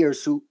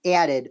Buccaneers, who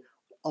added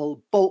a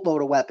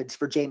boatload of weapons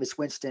for Jameis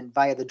Winston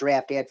via the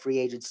draft and free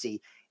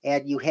agency.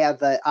 And you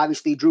have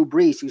obviously Drew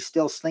Brees, who's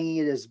still slinging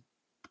it as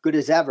good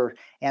as ever.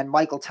 And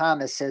Michael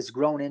Thomas has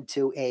grown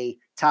into a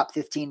top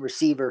 15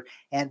 receiver.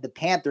 And the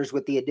Panthers,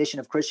 with the addition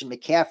of Christian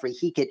McCaffrey,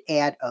 he could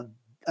add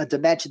a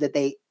dimension that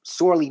they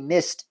sorely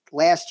missed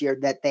last year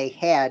that they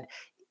had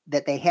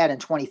in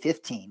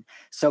 2015.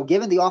 So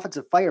given the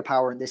offensive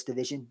firepower in this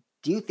division,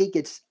 do you think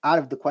it's out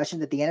of the question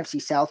that the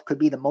NFC South could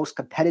be the most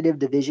competitive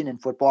division in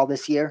football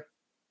this year?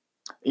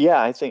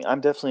 Yeah, I think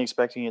I'm definitely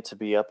expecting it to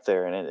be up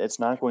there, and it's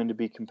not going to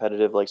be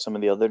competitive like some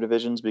of the other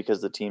divisions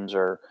because the teams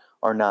are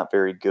not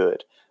very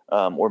good,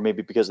 or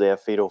maybe because they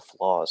have fatal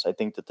flaws. I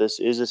think that this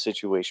is a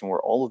situation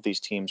where all of these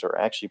teams are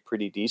actually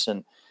pretty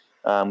decent,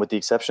 with the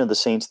exception of the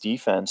Saints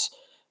defense.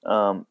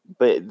 But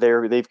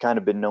they've kind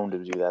of been known to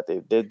do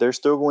that. They're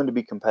still going to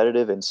be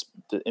competitive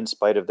in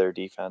spite of their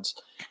defense,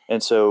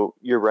 and so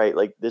you're right.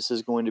 Like this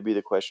is going to be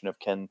the question of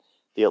can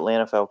the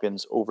Atlanta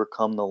Falcons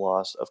overcome the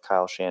loss of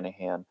Kyle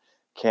Shanahan?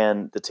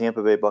 Can the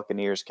Tampa Bay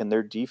Buccaneers, can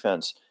their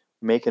defense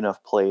make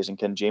enough plays, and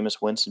can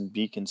Jameis Winston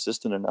be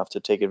consistent enough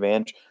to take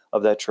advantage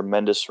of that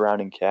tremendous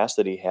surrounding cast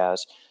that he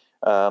has?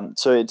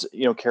 So it's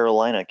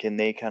Carolina, can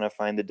they kind of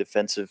find the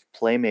defensive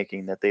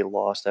playmaking that they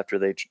lost after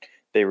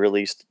they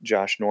released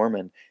Josh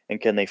Norman, and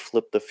can they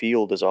flip the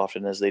field as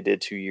often as they did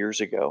 2 years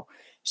ago?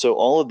 So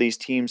all of these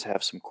teams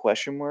have some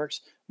question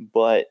marks,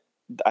 but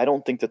I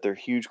don't think that they're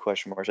huge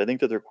question marks. I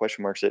think that they're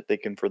question marks that they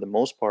can, for the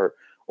most part,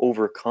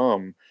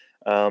 overcome,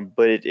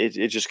 but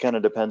it just kind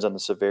of depends on the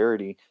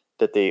severity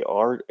that they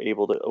are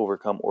able to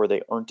overcome or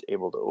they aren't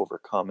able to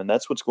overcome. And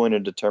that's what's going to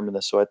determine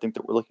this. So I think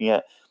that we're looking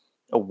at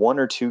a 1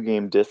 or 2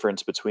 game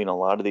difference between a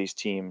lot of these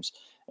teams.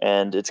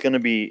 And it's going to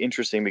be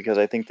interesting because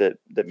I think that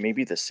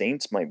maybe the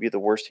Saints might be the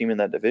worst team in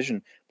that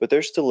division, but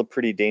they're still a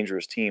pretty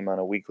dangerous team on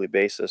a weekly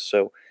basis.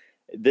 So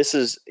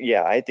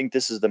yeah, I think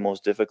this is the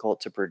most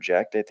difficult to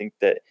project. I think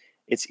that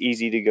it's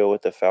easy to go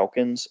with the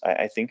Falcons.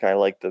 I think I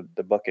like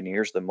the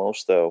Buccaneers the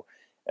most, though,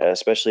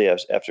 especially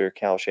after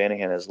Cal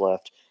Shanahan has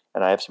left.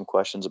 And I have some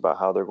questions about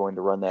how they're going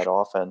to run that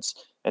offense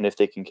and if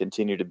they can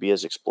continue to be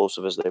as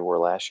explosive as they were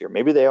last year.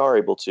 Maybe they are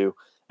able to.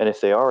 And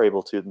if they are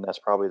able to, then that's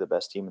probably the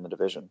best team in the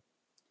division.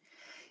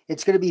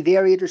 It's going to be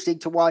very interesting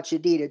to watch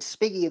indeed. And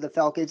speaking of the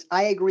Falcons,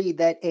 I agree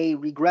that a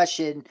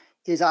regression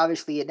is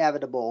obviously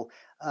inevitable.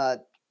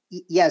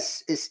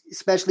 Yes,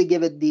 especially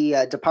given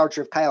the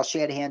departure of Kyle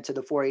Shanahan to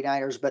the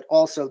 49ers, but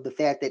also the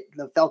fact that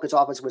the Falcons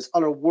offense was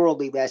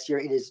otherworldly last year.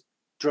 It is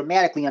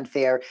dramatically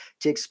unfair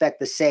to expect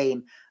the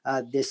same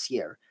this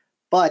year.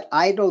 But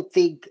I don't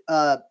think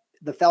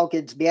the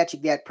Falcons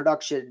matching that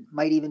production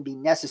might even be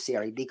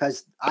necessary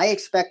because I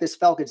expect this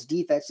Falcons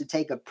defense to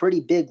take a pretty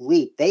big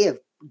leap.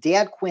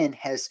 Dan Quinn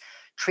has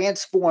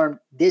transformed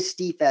this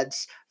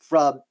defense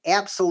from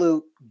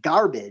absolute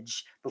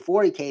garbage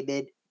before he came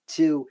in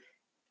to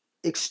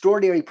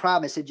extraordinary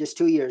promise in just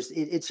 2 years.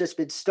 It's just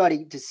been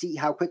stunning to see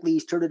how quickly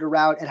he's turned it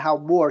around and how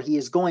more he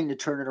is going to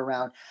turn it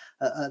around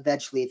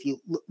eventually. If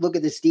you look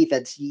at this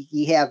defense,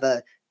 you have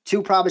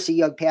two promising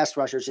young pass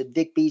rushers in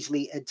Vic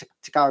Beasley and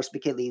Takaris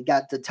McKinley. You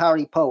got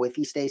Tari Poe. If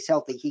he stays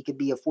healthy, he could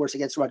be a force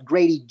against the run.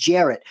 Grady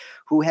Jarrett,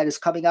 who had his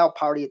coming out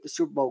party at the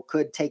Super Bowl,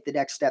 could take the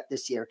next step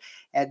this year.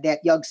 And that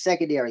young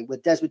secondary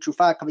with Desmond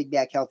Trufant coming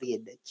back healthy,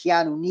 and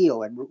Keanu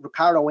Neal and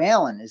Ricardo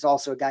Allen is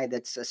also a guy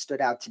that's stood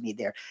out to me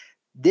there.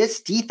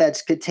 This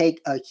defense could take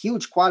a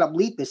huge quantum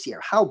leap this year.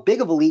 How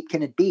big of a leap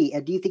can it be?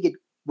 And do you think it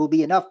will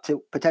be enough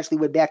to potentially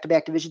win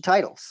back-to-back division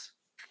titles?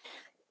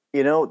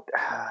 You know,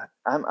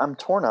 I'm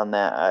torn on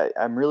that.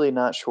 I'm really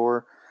not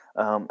sure.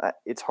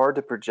 It's hard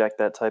to project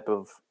that type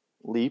of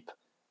leap,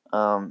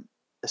 um,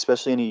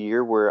 especially in a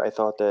year where I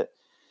thought that,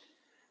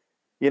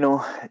 you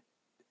know,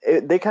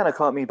 they kind of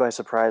caught me by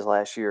surprise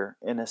last year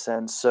in a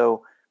sense.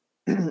 So,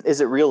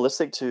 is it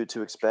realistic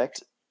to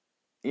expect,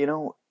 you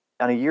know,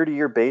 on a year to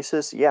year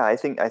basis? Yeah, I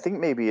think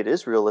maybe it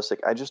is realistic.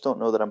 I just don't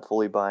know that I'm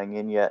fully buying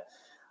in yet.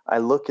 I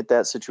look at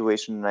that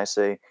situation and I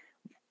say,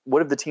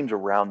 what have the teams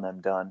around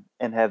them done,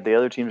 and have the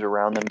other teams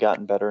around them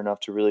gotten better enough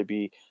to really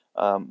be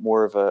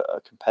more of a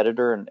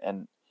competitor,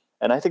 and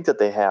And I think that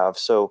they have.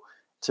 So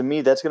to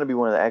me, that's going to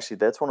be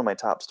that's one of my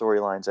top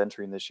storylines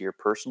entering this year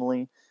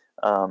personally.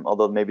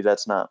 Although maybe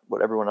that's not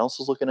what everyone else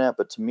is looking at,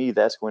 but to me,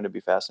 that's going to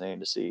be fascinating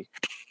to see.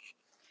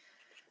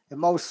 It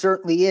most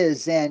certainly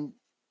is. And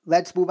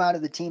let's move on to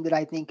the team that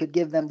I think could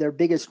give them their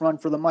biggest run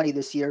for the money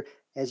this year.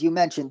 As you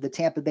mentioned, the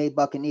Tampa Bay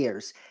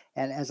Buccaneers.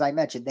 And as I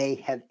mentioned, they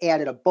have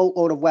added a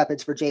boatload of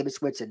weapons for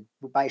Jameis Winston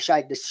by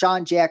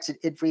Deshaun Jackson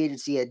in free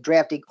agency and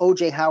drafting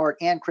O.J. Howard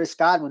and Chris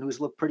Godwin, who's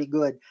looked pretty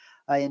good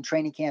in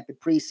training camp and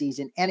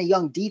preseason, and a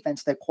young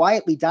defense that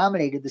quietly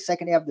dominated the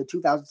second half of the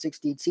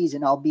 2016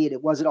 season, albeit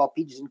it wasn't all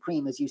peaches and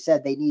cream. As you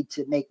said, they need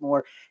to make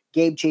more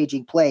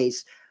game-changing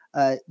plays.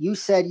 You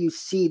said you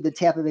see the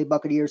Tampa Bay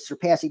Buccaneers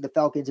surpassing the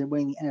Falcons and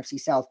winning the NFC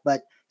South,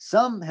 but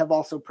some have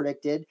also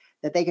predicted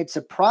that they could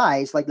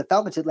surprise, like the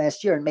Falcons did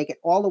last year, and make it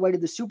all the way to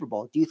the Super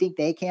Bowl. Do you think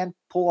they can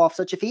pull off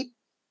such a feat?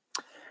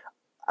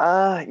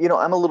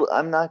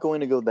 I'm not going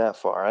to go that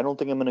far. I don't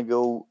think I'm going to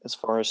go as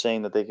far as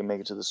saying that they can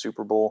make it to the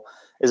Super Bowl.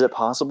 Is it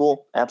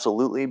possible?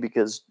 Absolutely,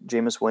 because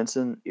Jameis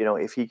Winston,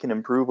 if he can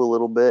improve a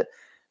little bit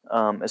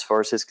as far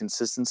as his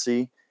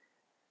consistency,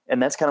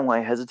 and that's kind of why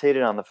I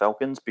hesitated on the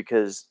Falcons,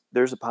 because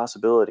there's a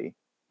possibility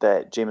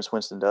that Jameis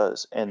Winston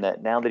does, and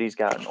that now that he's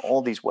gotten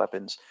all these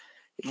weapons,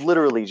 he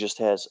literally just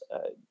has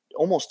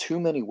almost too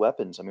many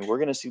weapons. I mean, we're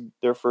going to see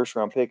their first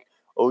round pick,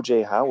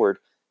 O.J. Howard.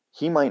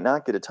 He might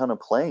not get a ton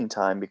of playing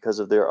time because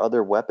of their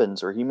other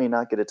weapons, or he may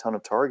not get a ton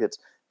of targets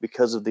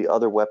because of the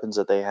other weapons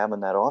that they have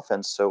in that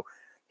offense. So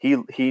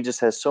he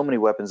just has so many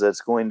weapons that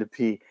it's going to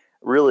be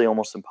really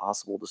almost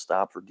impossible to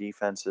stop for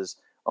defenses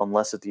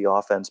unless if the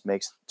offense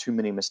makes too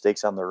many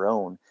mistakes on their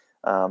own.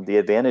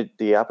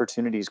 The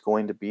opportunity is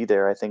going to be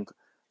there. I think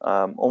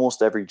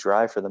almost every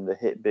drive for them to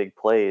hit big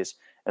plays,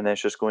 and then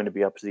it's just going to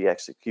be up to the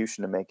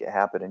execution to make it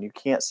happen. And you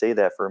can't say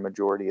that for a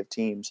majority of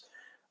teams.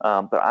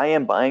 But I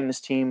am buying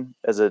this team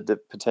as a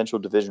potential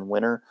division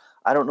winner.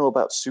 I don't know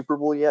about Super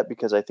Bowl yet,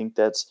 because I think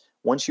that's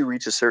once you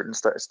reach a certain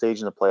stage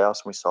in the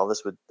playoffs, and we saw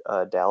this with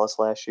Dallas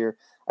last year,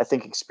 I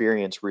think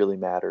experience really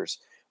matters.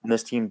 And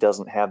this team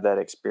doesn't have that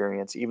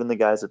experience. Even the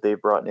guys that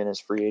they've brought in as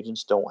free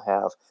agents don't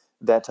have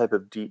that type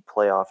of deep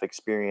playoff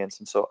experience.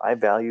 And so I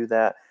value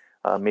that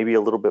maybe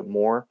a little bit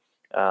more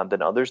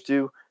than others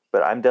do.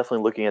 But I'm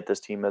definitely looking at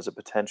this team as a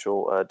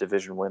potential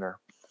division winner.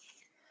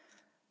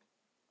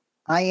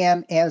 I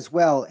am as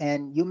well.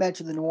 And you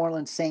mentioned the New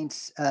Orleans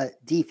Saints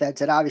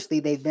defense, and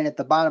obviously they've been at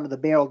the bottom of the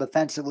barrel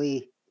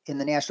defensively in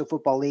the National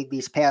Football League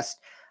these past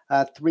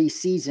 3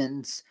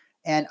 seasons.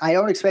 And I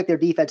don't expect their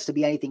defense to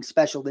be anything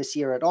special this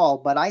year at all,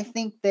 but I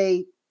think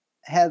they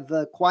have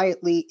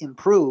quietly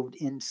improved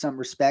in some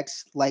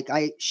respects. Like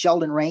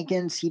Sheldon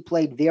Rankins, he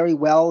played very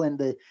well in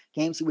the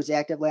games he was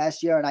active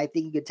last year, and I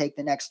think he could take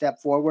the next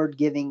step forward,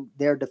 giving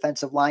their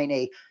defensive line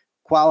a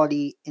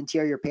quality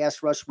interior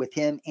pass rush with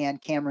him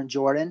and Cameron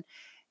Jordan.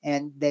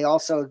 And they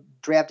also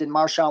drafted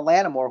Marshawn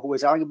Lattimore, who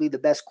was arguably the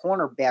best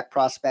cornerback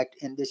prospect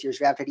in this year's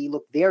draft, and he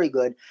looked very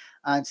good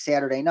on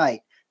Saturday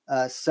night.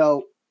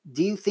 So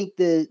do you think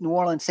the New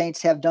Orleans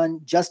Saints have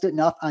done just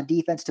enough on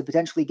defense to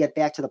potentially get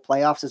back to the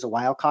playoffs as a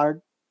wild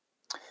card?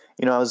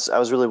 I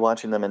was really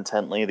watching them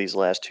intently these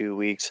last 2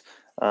 weeks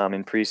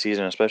in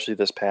preseason, especially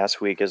this past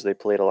week as they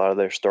played a lot of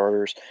their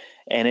starters.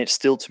 And it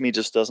still, to me,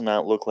 just does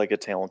not look like a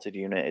talented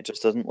unit. It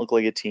just doesn't look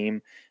like a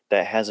team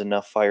that has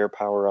enough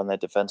firepower on that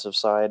defensive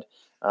side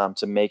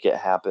to make it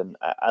happen.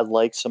 I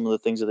like some of the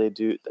things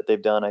that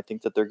they've done. I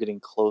think that they're getting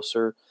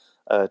closer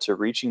to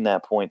reaching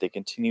that point. They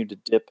continue to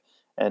dip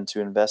and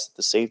to invest at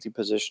the safety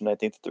position. I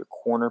think that their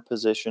corner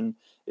position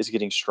is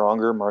getting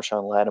stronger.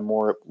 Marshawn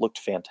Lattimore looked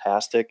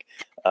fantastic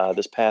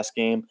this past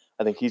game.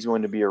 I think he's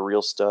going to be a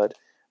real stud,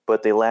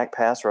 but they lack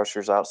pass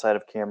rushers outside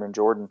of Cameron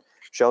Jordan.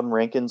 Sheldon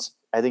Rankins,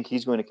 I think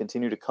he's going to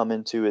continue to come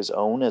into his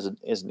own as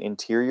an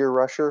interior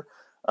rusher,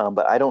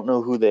 but I don't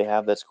know who they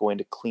have that's going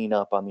to clean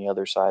up on the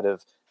other side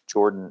of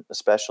Jordan,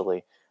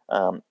 especially.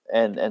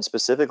 And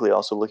specifically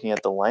also looking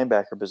at the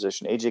linebacker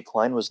position, AJ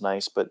Klein was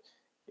nice, but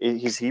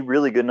is he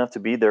really good enough to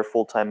be their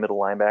full-time middle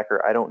linebacker?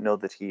 I don't know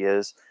that he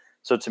is.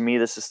 So to me,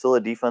 this is still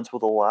a defense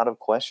with a lot of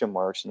question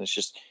marks, and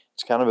it's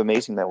kind of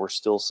amazing that we're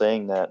still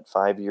saying that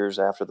 5 years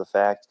after the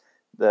fact,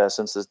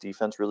 since this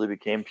defense really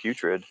became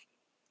putrid.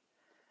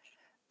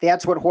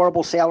 That's what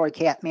horrible salary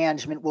cap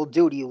management will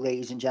do to you,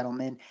 ladies and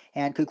gentlemen.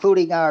 And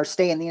concluding our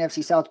stay in the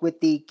NFC South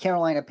with the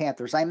Carolina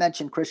Panthers. I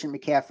mentioned Christian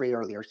McCaffrey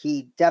earlier.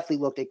 He definitely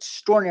looked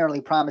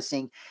extraordinarily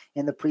promising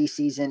in the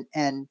preseason.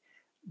 And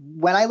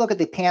when I look at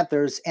the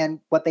Panthers and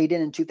what they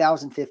did in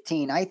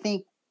 2015, I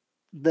think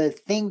the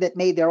thing that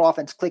made their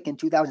offense click in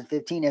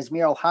 2015, as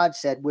Merrill Hodge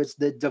said, was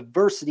the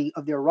diversity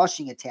of their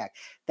rushing attack.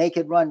 They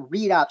could run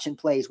read option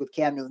plays with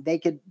Cam Newton. They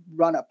could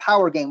run a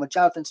power game with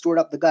Jonathan Stewart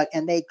up the gut,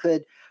 and they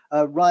could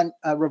run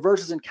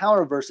reverses and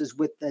counter reverses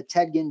with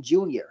Ted Ginn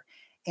Jr.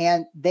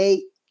 And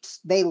they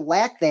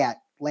lacked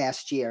that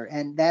last year,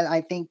 and that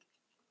I think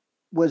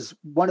was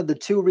one of the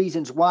 2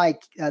 reasons why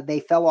they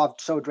fell off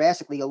so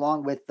drastically,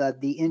 along with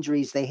the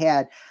injuries they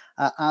had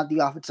on the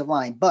offensive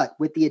line. But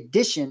with the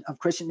addition of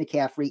Christian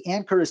McCaffrey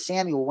and Curtis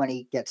Samuel when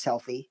he gets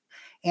healthy,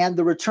 and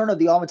the return of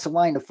the offensive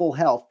line to full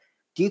health,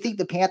 Do you think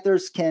the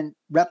Panthers can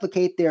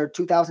replicate their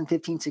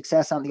 2015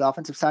 success on the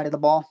offensive side of the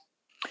ball?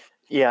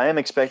 Yeah, I am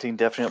expecting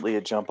definitely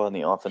a jump on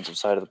the offensive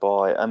side of the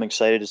ball. I'm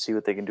excited to see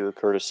what they can do with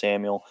Curtis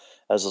Samuel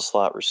as a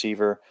slot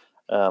receiver.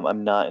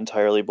 I'm not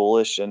entirely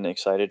bullish and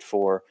excited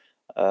for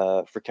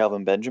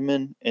Calvin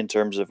Benjamin in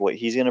terms of what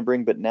he's going to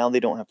bring, but now they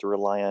don't have to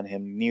rely on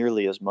him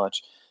nearly as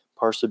much,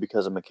 partially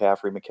because of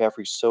McCaffrey.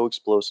 McCaffrey's so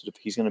explosive;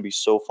 he's going to be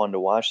so fun to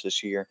watch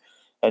this year.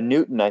 And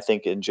Newton, I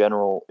think, in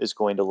general, is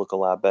going to look a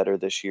lot better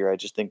this year. I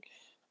just think,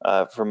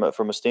 from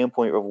a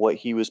standpoint of what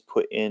he was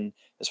put in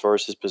as far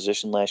as his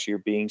position last year,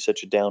 being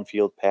such a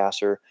downfield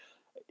passer,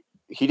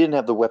 he didn't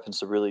have the weapons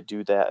to really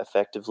do that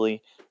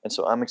effectively. And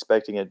so I'm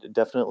expecting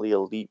definitely a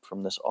leap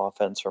from this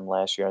offense from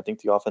last year. I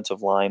think the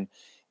offensive line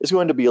is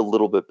going to be a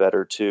little bit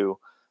better too,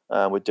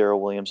 with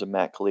Daryl Williams and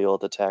Matt Khalil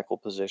at the tackle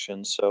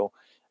position. So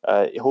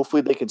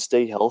hopefully they can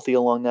stay healthy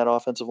along that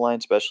offensive line,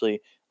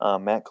 especially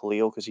Matt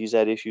Khalil, because he's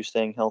had issues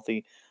staying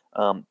healthy.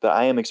 But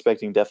I am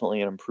expecting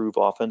definitely an improved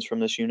offense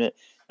from this unit,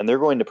 and they're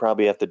going to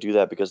probably have to do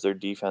that because their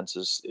defense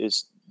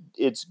is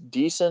it's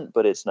decent,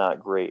 but it's not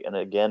great. And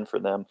again, for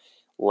them,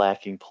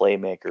 lacking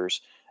playmakers,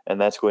 and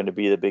that's going to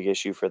be the big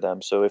issue for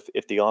them. So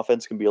if the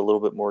offense can be a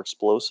little bit more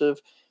explosive,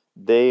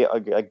 they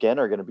again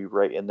are going to be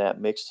right in that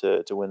mix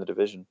to win the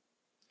division.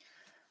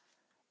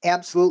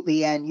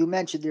 Absolutely. And you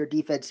mentioned their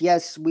defense.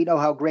 Yes, we know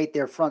how great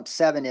their front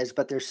seven is,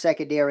 but their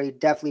secondary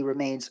definitely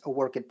remains a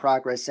work in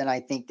progress. And I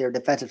think their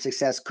defensive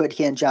success could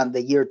hinge on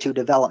the year two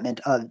development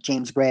of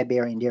James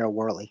Bradbury and Daryl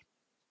Worley.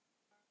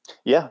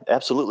 Yeah,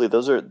 absolutely.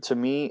 Those are to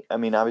me. I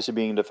mean, obviously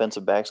being a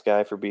defensive backs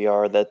guy for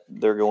BR, that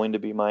they're going to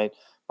be my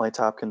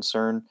top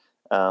concern.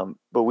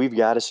 But we've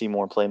got to see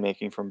more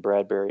playmaking from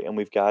Bradbury, and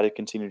we've got to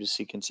continue to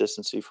see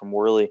consistency from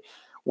Worley.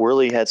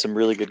 Worley had some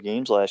really good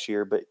games last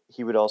year, but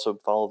he would also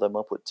follow them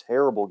up with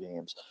terrible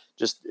games,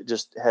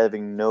 just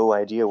having no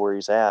idea where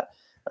he's at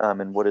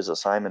and what his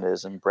assignment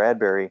is. And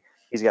Bradbury,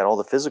 he's got all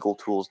the physical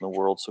tools in the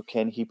world, so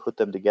can he put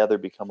them together,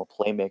 become a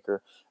playmaker?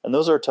 And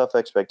those are tough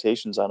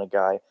expectations on a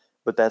guy,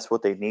 but that's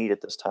what they need at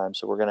this time.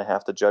 So we're going to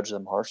have to judge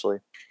them harshly.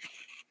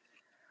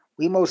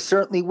 We most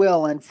certainly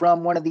will. And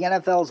from one of the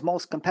NFL's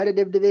most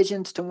competitive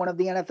divisions to one of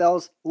the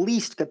NFL's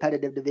least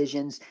competitive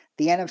divisions,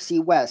 the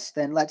NFC West.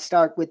 And let's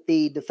start with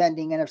the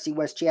defending NFC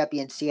West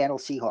champion, Seattle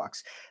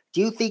Seahawks.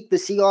 Do you think the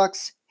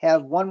Seahawks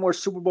have one more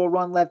Super Bowl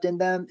run left in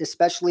them,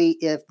 especially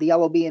if the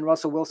LOB and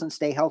Russell Wilson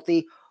stay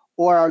healthy?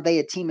 Or are they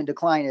a team in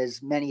decline,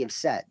 as many have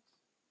said?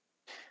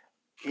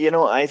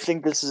 I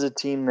think this is a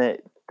team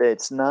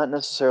that's not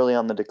necessarily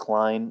on the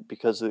decline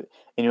because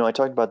I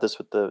talked about this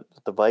with the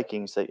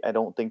Vikings, that I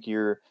don't think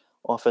your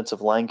offensive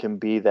line can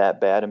be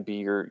that bad and be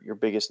your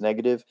biggest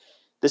negative.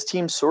 This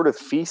team sort of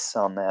feasts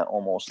on that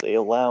almost. They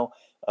allow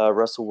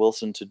Russell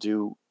Wilson to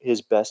do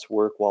his best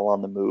work while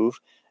on the move,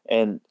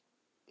 and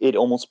it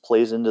almost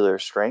plays into their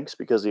strengths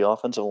because the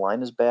offensive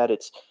line is bad.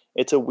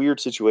 It's a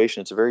weird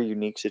situation. It's a very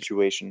unique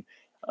situation.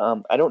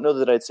 I don't know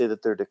that I'd say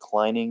that they're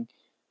declining.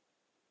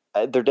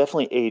 They're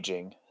definitely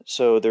aging,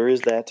 so there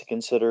is that to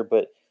consider.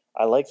 But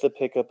I like the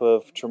pickup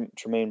of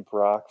Tremaine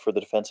Brock for the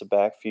defensive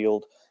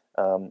backfield.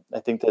 I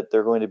think that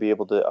they're going to be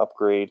able to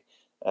upgrade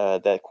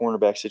that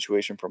cornerback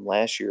situation from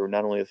last year,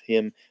 not only with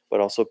him but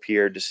also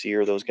Pierre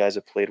Desir. Those guys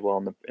have played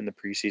well in the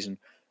preseason.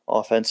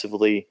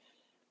 Offensively,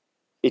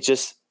 it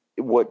just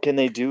what can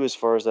they do as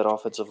far as that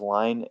offensive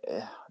line?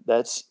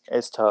 That's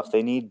it's tough.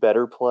 They need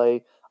better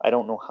play. I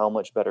don't know how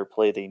much better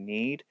play they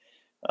need,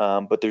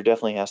 but there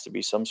definitely has to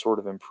be some sort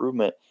of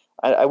improvement.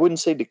 I wouldn't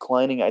say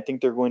declining. I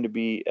think they're going to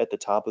be at the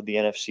top of the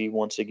NFC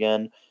once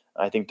again.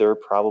 I think they're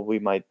probably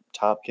my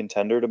top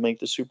contender to make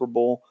the Super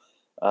Bowl.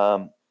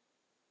 Um,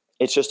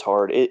 it's just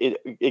hard.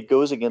 It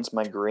goes against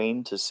my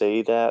grain to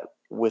say that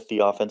with the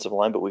offensive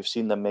line, but we've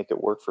seen them make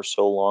it work for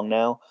so long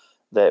now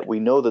that we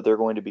know that they're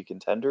going to be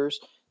contenders.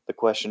 The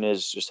question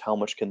is just how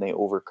much can they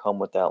overcome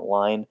with that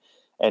line,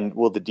 and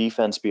will the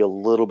defense be a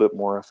little bit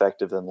more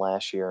effective than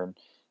last year?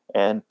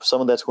 And some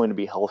of that's going to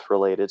be health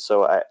related.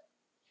 So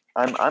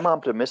I'm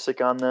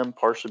optimistic on them,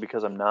 partially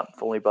because I'm not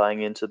fully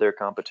buying into their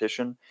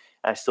competition.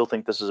 I still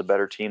think this is a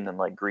better team than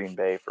like Green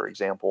Bay, for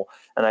example,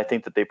 and I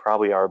think that they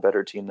probably are a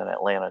better team than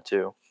Atlanta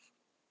too.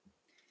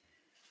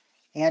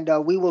 And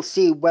we will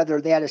see whether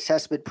that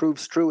assessment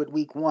proves true at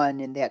week one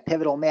in that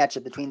pivotal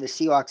matchup between the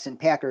Seahawks and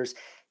Packers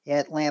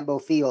at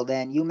Lambeau Field.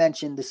 And you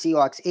mentioned the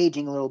Seahawks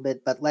aging a little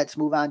bit, but let's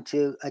move on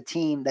to a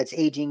team that's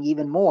aging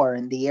even more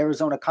in the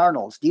Arizona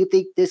Cardinals. Do you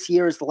think this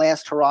year is the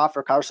last hurrah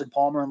for Carson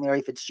Palmer and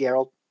Larry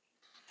Fitzgerald?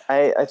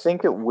 I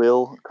think it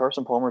will.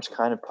 Carson Palmer's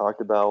kind of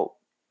talked about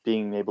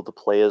being able to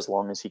play as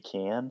long as he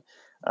can.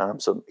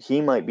 So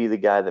he might be the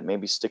guy that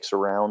maybe sticks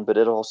around, but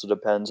it also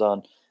depends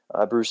on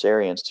Bruce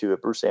Arians, too.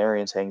 If Bruce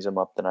Arians hangs him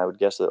up, then I would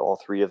guess that all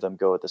three of them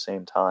go at the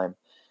same time.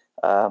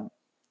 Um,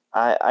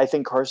 I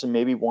think Carson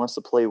maybe wants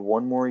to play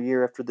one more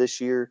year after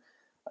this year.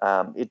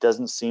 It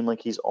doesn't seem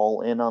like he's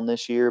all in on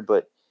this year,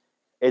 but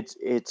it's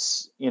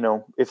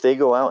if they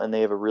go out and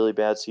they have a really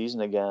bad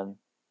season again,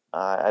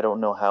 I don't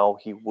know how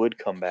he would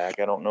come back.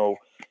 I don't know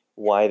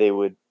why they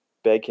would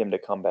beg him to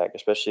come back,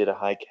 especially at a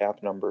high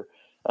cap number.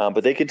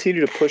 But they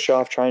continue to push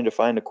off trying to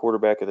find a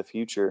quarterback of the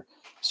future.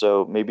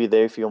 So maybe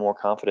they feel more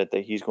confident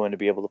that he's going to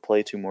be able to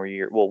play 2 more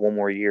years, well, 1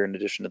 more year in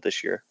addition to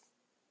this year.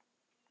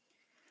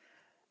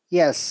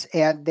 Yes,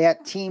 and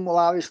that team will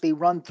obviously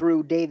run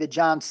through David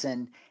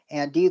Johnson.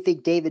 And do you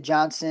think David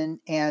Johnson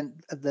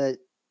and the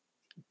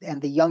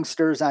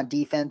youngsters on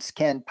defense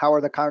can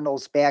power the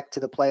Cardinals back to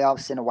the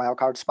playoffs in a wild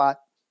card spot?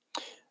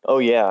 Oh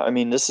yeah, I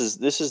mean this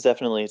is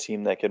definitely a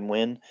team that can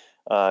win.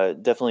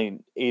 Definitely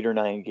 8 or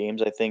 9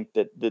 games. I think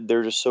that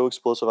they're just so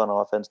explosive on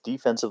offense.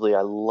 Defensively,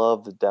 I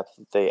love the depth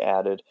that they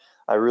added.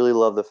 I really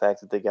love the fact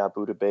that they got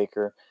Buda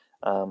Baker.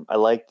 I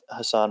like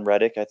Hassan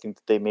Reddick. I think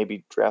that they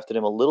maybe drafted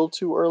him a little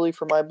too early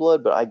for my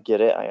blood, but I get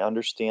it. I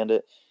understand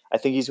it. I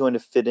think he's going to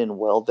fit in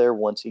well there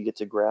once he gets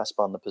a grasp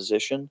on the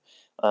position.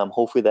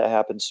 Hopefully that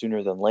happens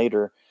sooner than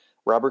later.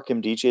 Robert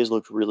Kimdiche has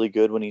looked really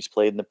good when he's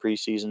played in the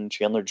preseason.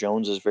 Chandler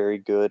Jones is very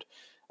good.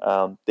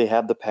 They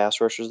have the pass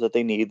rushers that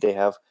they need. They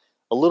have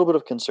a little bit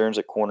of concerns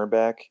at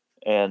cornerback,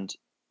 and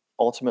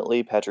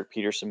ultimately, Patrick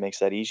Peterson makes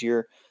that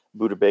easier.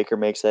 Buda Baker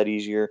makes that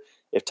easier.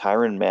 If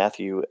Tyron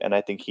Matthew, and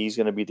I think he's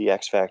going to be the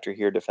X factor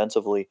here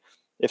defensively,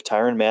 if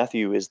Tyron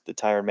Matthew is the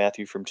Tyron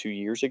Matthew from 2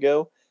 years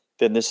ago,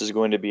 then this is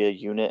going to be a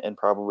unit and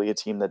probably a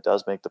team that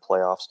does make the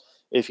playoffs.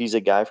 If he's a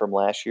guy from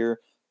last year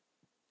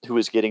who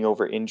is getting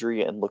over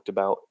injury and looked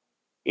about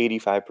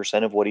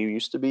 85% of what he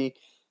used to be,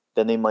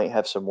 then they might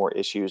have some more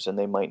issues and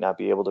they might not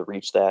be able to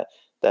reach that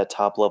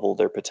top level of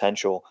their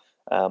potential.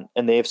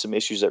 And they have some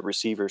issues at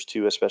receivers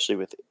too, especially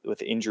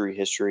with injury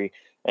history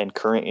and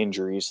current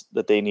injuries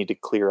that they need to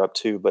clear up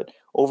too. But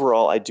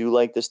overall, I do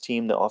like this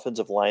team. The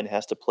offensive line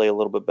has to play a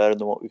little bit better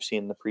than what we've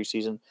seen in the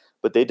preseason,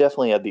 but they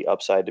definitely have the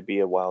upside to be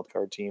a wild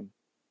card team.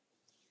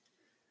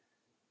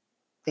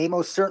 They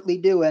most certainly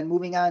do. And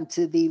moving on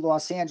to the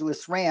Los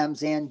Angeles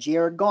Rams and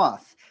Jared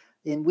Goff.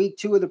 In week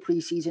 2 of the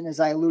preseason, as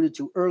I alluded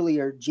to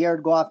earlier,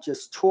 Jared Goff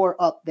just tore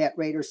up that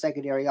Raiders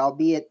secondary,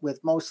 albeit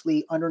with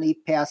mostly underneath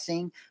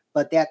passing,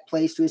 but that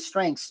plays to his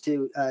strengths,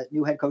 to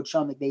new head coach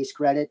Sean McVay's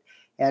credit.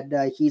 And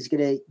he's going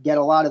to get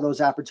a lot of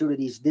those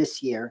opportunities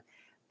this year.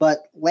 But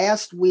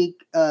last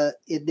week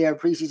in their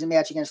preseason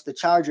match against the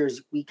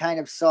Chargers, we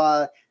kind of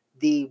saw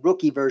the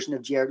rookie version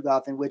of Jared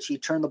Goff in which he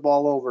turned the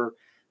ball over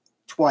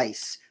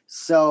twice.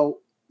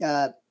 So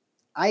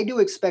I do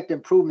expect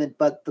improvement,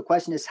 but the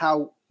question is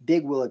how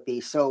big will it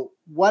be? So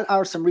what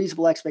are some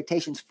reasonable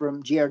expectations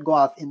from Jared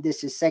Goff in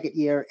this his second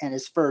year and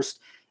his first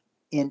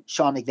in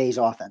Sean McVay's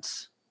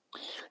offense?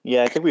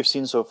 Yeah, I think we've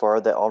seen so far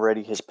that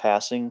already his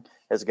passing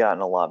has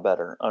gotten a lot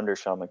better under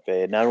Sean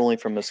McVay. Not only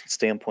from a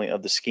standpoint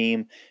of the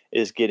scheme,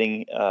 is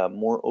getting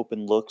more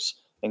open looks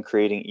and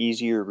creating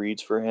easier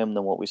reads for him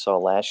than what we saw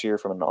last year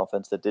from an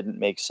offense that didn't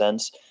make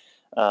sense.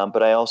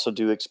 But I also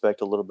do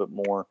expect a little bit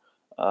more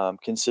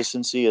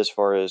consistency as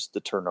far as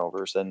the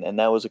turnovers, and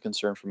that was a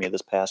concern for me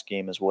this past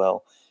game as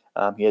well.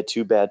 He had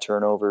 2 bad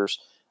turnovers.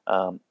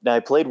 Now,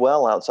 I played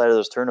well outside of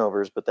those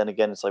turnovers, but then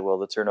again, it's like, well,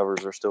 the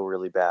turnovers are still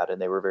really bad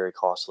and they were very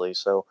costly.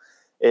 So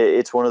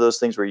it's one of those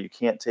things where you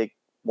can't take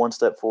one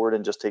step forward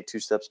and just take 2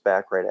 steps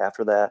back right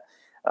after that.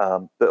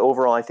 But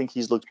overall, I think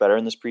he's looked better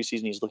in this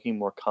preseason. He's looking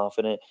more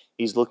confident.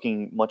 He's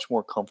looking much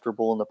more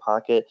comfortable in the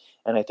pocket.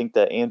 And I think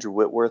that Andrew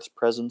Whitworth's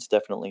presence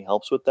definitely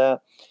helps with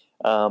that.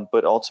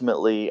 But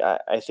ultimately,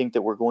 I think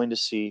that we're going to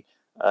see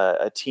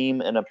a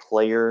team and a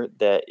player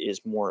that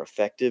is more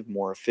effective,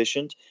 more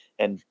efficient,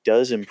 and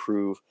does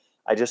improve.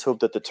 I just hope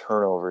that the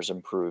turnovers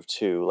improve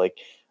too. Like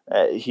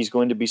he's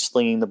going to be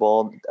slinging the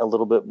ball a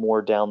little bit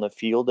more down the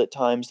field at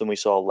times than we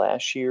saw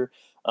last year,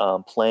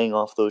 playing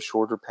off those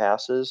shorter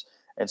passes.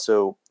 And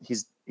so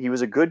he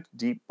was a good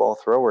deep ball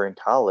thrower in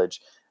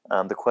college.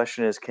 The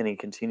question is, can he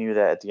continue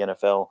that at the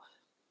NFL?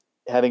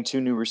 Having 3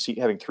 new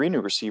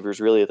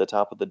receivers really at the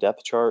top of the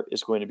depth chart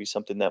is going to be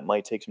something that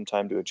might take some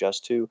time to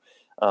adjust to.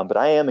 But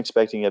I am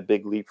expecting a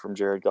big leap from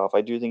Jared Goff.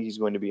 I do think he's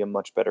going to be a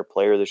much better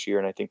player this year,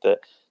 and I think that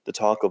the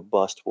talk of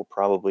bust will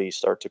probably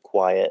start to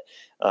quiet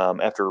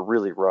after a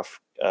really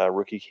rough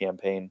rookie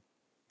campaign.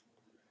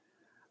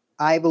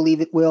 I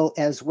believe it will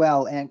as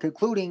well. And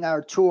concluding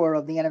our tour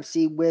of the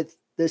NFC with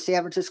the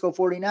San Francisco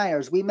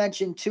 49ers, we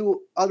mentioned 2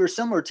 other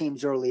similar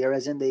teams earlier,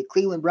 as in the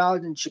Cleveland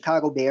Browns and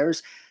Chicago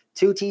Bears,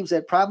 2 teams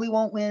that probably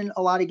won't win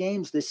a lot of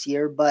games this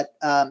year, but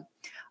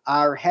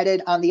are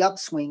headed on the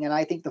upswing. And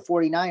I think the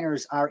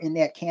 49ers are in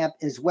that camp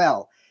as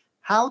well.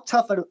 How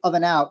tough of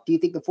an out do you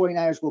think the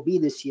 49ers will be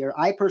this year?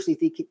 I personally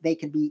think they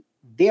can be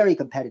very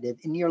competitive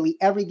in nearly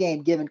every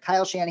game, given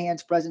Kyle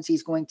Shanahan's presence.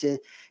 He's going to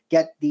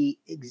get the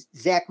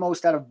exact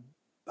most out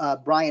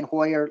of Brian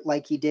Hoyer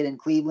like he did in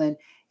Cleveland.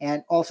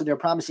 And also their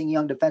promising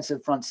young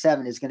defensive front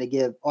 7 is going to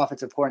give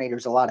offensive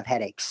coordinators a lot of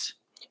headaches.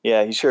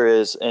 Yeah, he sure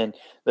is. And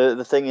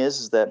the thing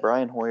is that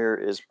Brian Hoyer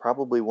is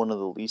probably one of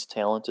the least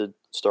talented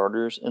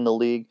starters in the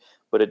league,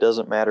 but it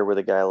doesn't matter with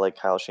a guy like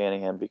Kyle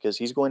Shanahan because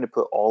he's going to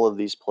put all of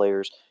these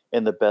players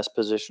in the best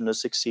position to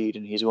succeed,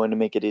 and he's going to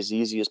make it as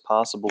easy as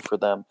possible for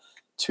them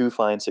to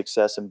find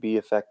success and be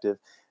effective.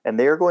 And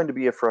they are going to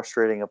be a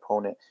frustrating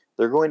opponent.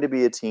 They're going to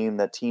be a team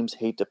that teams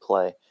hate to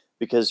play.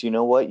 because you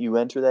know what? You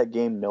enter that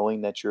game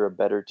knowing that you're a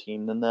better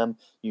team than them.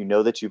 You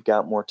know that you've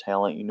got more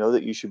talent. You know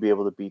that you should be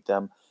able to beat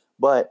them.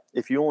 But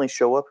if you only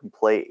show up and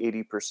play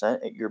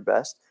 80% at your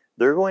best,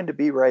 they're going to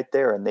be right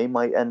there and they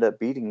might end up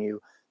beating you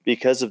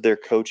because of their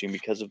coaching,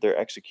 because of their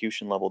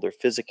execution level. Their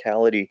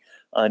physicality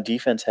on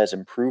defense has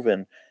improved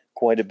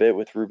quite a bit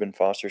with Reuben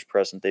Foster's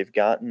presence. They've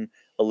gotten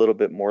a little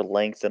bit more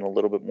length and a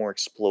little bit more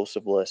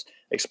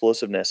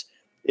explosiveness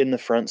in the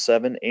front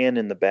seven and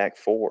in the back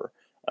four.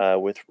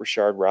 With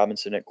Rashard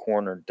Robinson at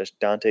corner,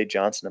 Dante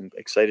Johnson, I'm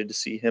excited to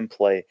see him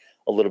play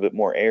a little bit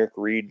more. Eric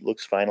Reed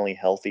looks finally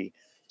healthy.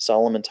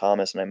 Solomon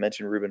Thomas, and I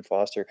mentioned Reuben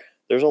Foster.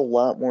 There's a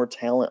lot more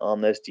talent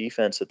on this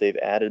defense that they've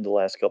added the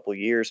last couple of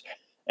years.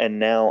 And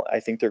now I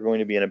think they're going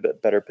to be in a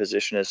bit better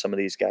position as some of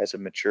these guys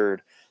have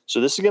matured.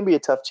 So this is going to be a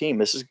tough team.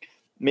 This is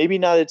maybe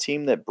not a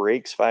team that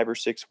breaks 5 or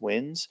 6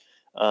 wins.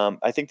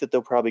 I think that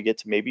they'll probably get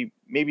to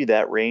maybe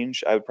that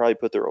range. I would probably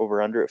put their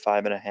over under at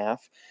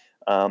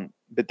 5.5.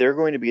 But they're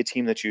going to be a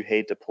team that you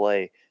hate to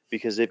play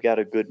because they've got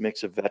a good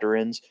mix of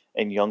veterans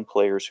and young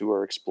players who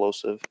are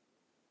explosive.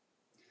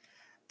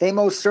 They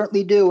most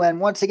certainly do. And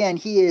once again,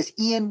 he is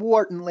Ian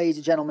Wharton, ladies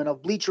and gentlemen,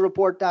 of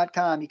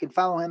BleacherReport.com. You can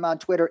follow him on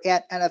Twitter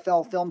at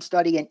NFL Film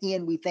Study. And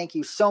Ian, we thank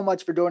you so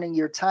much for donating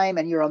your time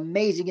and your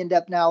amazing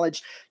in-depth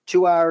knowledge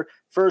to our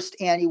first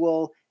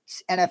annual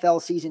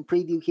NFL season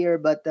preview here.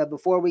 But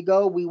before we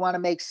go, we want to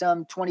make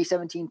some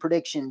 2017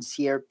 predictions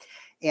here.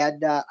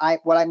 And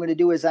what I'm going to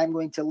do is I'm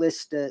going to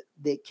list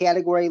the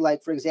category,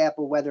 like, for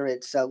example, whether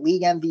it's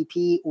league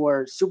MVP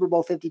or Super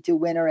Bowl 52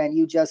 winner, and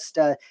you just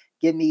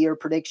give me your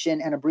prediction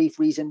and a brief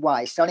reason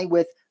why. Starting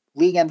with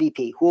league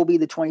MVP. Who will be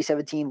the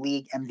 2017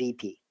 league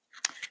MVP?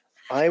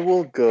 I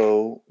will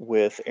go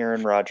with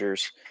Aaron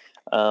Rodgers.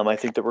 I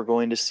think that we're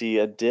going to see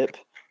a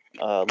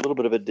little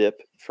bit of a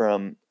dip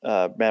from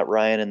Matt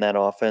Ryan in that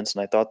offense,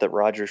 and I thought that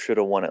Rodgers should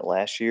have won it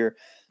last year.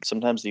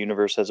 Sometimes the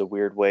universe has a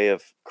weird way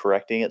of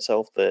correcting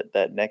itself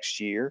that next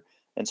year,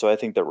 and so I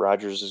think that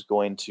Rodgers is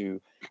going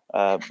to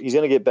he's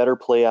going to get better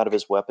play out of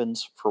his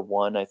weapons. For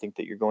one, I think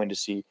that you're going to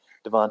see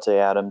Devontae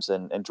Adams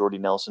and Jordy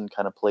Nelson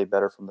kind of play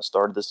better from the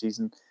start of the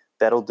season.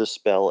 That'll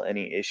dispel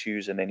any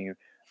issues and any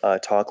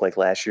talk like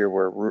last year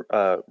where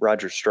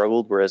Rodgers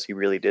struggled, whereas he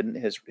really didn't.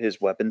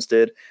 His weapons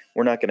did.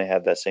 We're not going to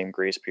have that same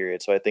grace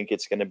period, so I think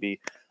it's going to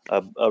be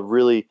a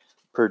really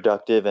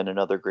productive and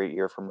another great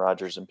year from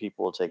Rodgers, and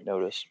people will take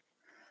notice.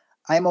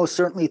 I most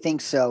certainly think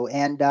so.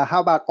 And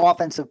how about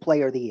Offensive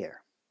Player of the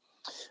Year?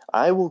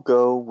 I will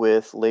go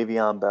with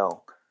Le'Veon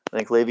Bell. I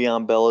think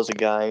Le'Veon Bell is a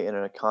guy in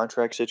a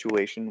contract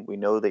situation. We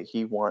know that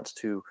he wants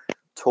to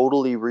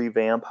totally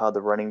revamp how the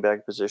running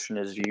back position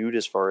is viewed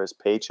as far as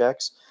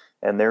paychecks,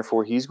 and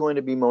therefore he's going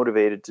to be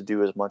motivated to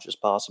do as much as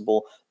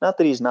possible. Not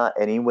that he's not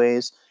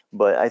anyways,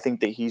 but I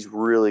think that he's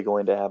really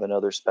going to have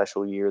another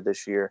special year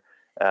this year.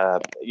 I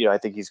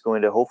think he's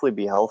going to hopefully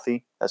be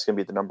healthy. That's going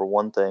to be the number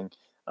one thing.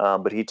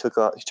 But he took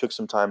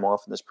some time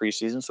off in this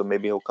preseason, so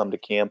maybe he'll come to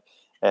camp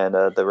and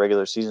the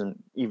regular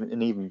season even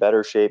in even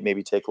better shape,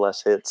 maybe take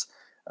less hits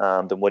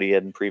than what he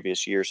had in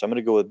previous years. So I'm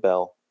going to go with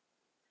Bell.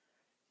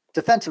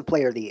 Defensive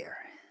Player of the Year.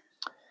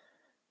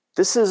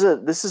 This is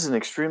an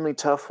extremely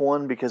tough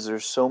one because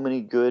there's so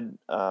many good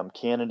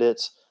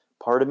candidates.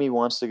 Part of me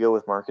wants to go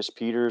with Marcus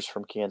Peters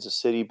from Kansas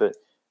City, but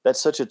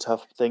that's such a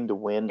tough thing to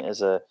win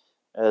as a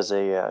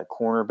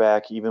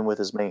cornerback, even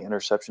with as many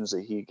interceptions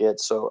that he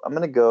gets. So I'm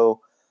going to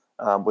go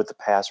with the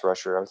pass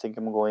rusher. I think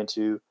I'm going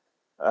to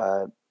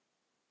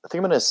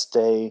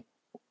stay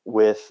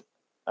with.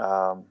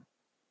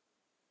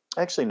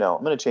 Actually, no.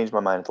 I'm going to change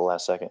my mind at the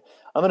last second.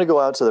 I'm going to go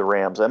out to the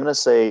Rams. I'm going to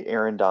say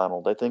Aaron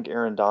Donald. I think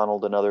Aaron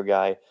Donald, another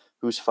guy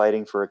who's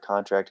fighting for a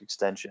contract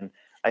extension.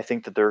 I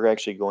think that they're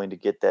actually going to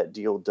get that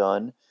deal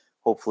done,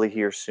 hopefully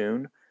here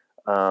soon.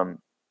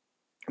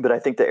 But I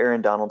think that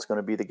Aaron Donald's going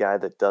to be the guy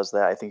that does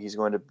that. I think he's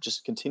going to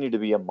just continue to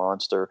be a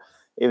monster.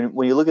 And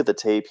when you look at the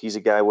tape, he's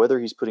a guy, whether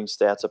he's putting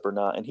stats up or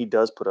not, and he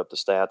does put up the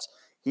stats,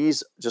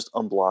 he's just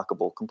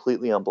unblockable,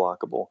 completely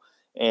unblockable.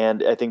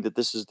 And I think that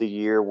this is the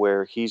year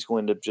where he's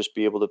going to just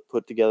be able to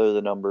put together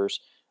the numbers.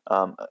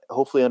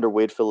 Hopefully, under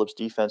Wade Phillips'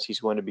 defense, he's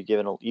going to be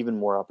given even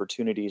more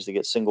opportunities to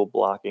get single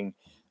blocking,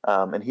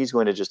 and he's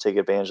going to just take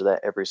advantage of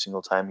that every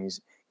single time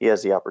he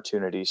has the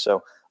opportunity.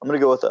 So I'm going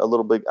to go with a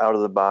little bit out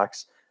of the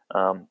box.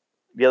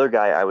 The other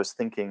guy I was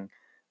thinking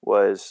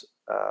was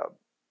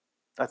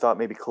I thought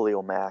maybe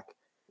Khalil Mack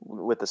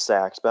with the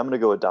sacks, but I'm going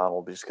to go with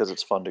Donald just because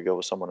it's fun to go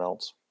with someone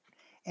else.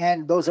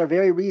 And those are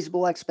very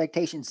reasonable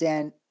expectations.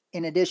 And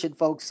in addition,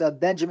 folks,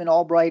 Benjamin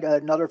Albright,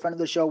 another friend of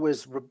the show,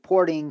 was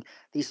reporting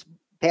these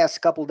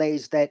past couple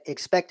days that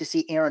expect to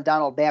see Aaron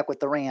Donald back with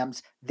the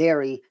Rams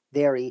very,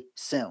 very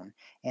soon.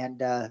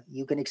 And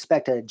you can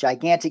expect a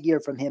gigantic year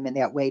from him in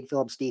that Wade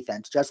Phillips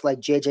defense, just like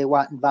J.J.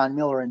 Watt and Von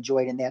Miller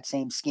enjoyed in that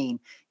same scheme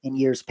in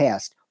years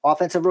past.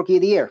 Offensive Rookie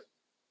of the Year.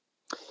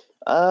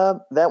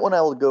 That one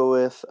I will go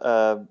with.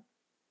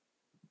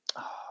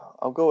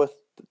 I'll go with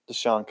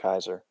DeShone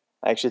Kizer.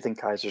 I actually think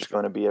Kaiser's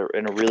going to be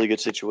in a really good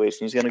situation.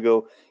 He's going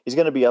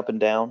to be up and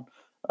down,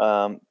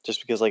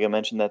 just because, like I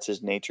mentioned, that's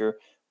his nature.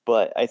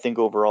 But I think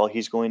overall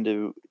he's going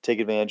to take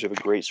advantage of a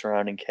great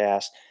surrounding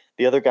cast.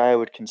 The other guy I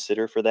would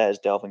consider for that is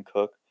Dalvin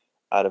Cook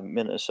out of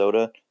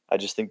Minnesota. I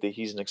just think that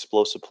he's an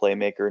explosive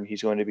playmaker, and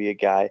he's going to be a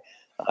guy.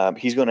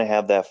 He's going to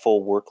have that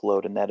full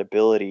workload and that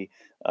ability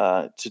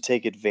to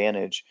take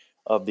advantage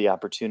of the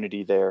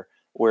opportunity there.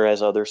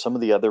 Whereas some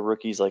of the other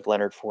rookies like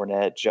Leonard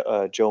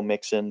Fournette, Joe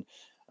Mixon,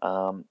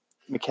 um,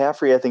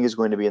 McCaffrey, I think is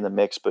going to be in the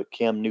mix, but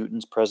Cam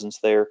Newton's presence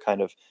there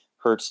kind of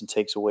hurts and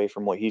takes away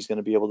from what he's going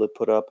to be able to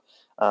put up.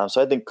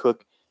 So I think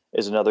Cook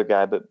is another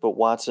guy, but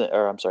Watson,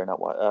 or I'm sorry,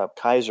 not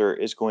Kaiser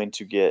is going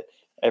to get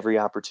every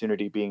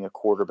opportunity being a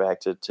quarterback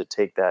to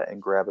take that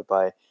and grab it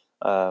by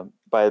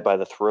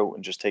the throat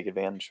and just take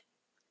advantage.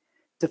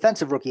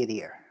 Defensive Rookie of the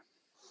Year.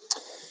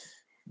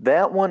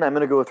 That one, I'm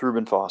going to go with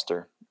Reuben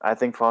Foster. I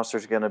think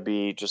Foster's going to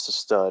be just a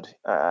stud.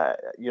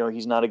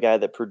 He's not a guy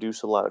that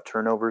produced a lot of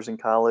turnovers in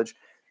college,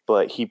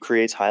 but he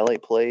creates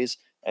highlight plays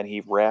and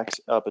he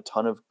racks up a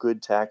ton of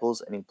good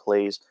tackles and he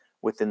plays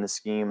within the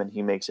scheme and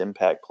he makes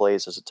impact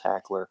plays as a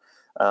tackler.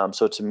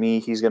 So to me,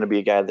 he's going to be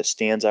a guy that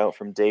stands out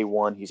from day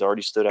one. He's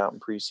already stood out in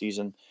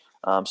preseason.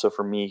 So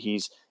for me,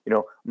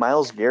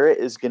 Myles Garrett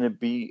is going to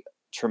be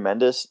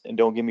tremendous. And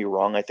don't get me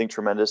wrong, I think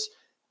tremendous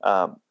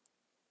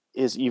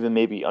is even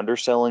maybe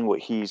underselling what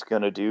he's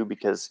going to do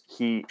because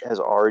he has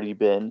already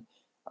been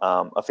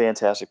a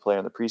fantastic player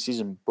in the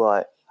preseason.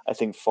 But I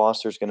think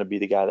Foster's going to be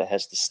the guy that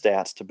has the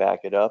stats to back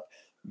it up.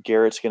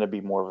 Garrett's going to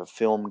be more of a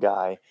film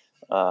guy,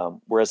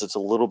 whereas it's a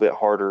little bit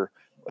harder,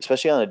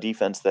 especially on a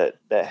defense that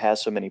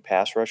has so many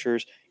pass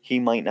rushers. He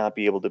might not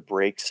be able to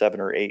break 7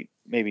 or 8,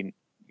 maybe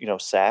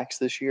sacks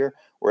this year,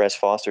 whereas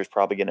Foster's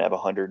probably going to have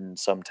 100 and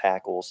some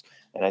tackles,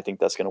 and I think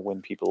that's going to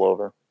win people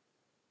over.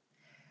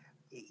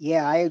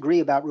 Yeah, I agree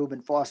about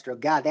Reuben Foster.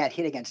 God, that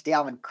hit against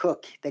Dalvin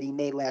Cook that he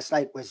made last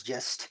night was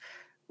just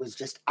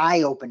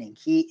eye-opening.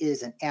 He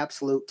is an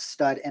absolute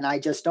stud, and I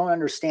just don't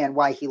understand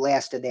why he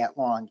lasted that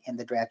long in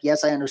the draft.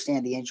 Yes, I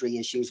understand the injury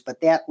issues,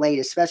 but that late,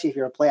 especially if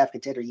you're a playoff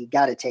contender, you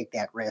got to take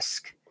that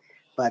risk.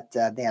 But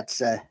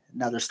that's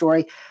another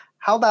story.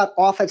 How about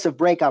offensive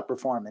breakout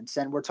performance?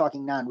 And we're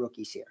talking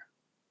non-rookies here.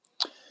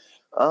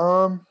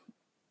 I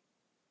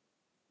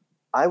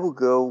will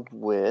go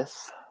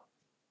with.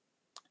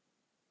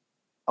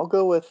 I'll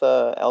go with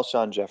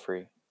Alshon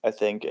Jeffrey. I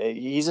think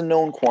he's a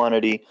known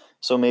quantity,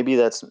 so maybe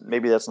that's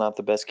not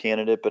the best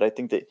candidate, but I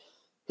think that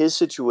his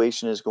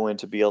situation is going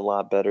to be a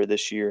lot better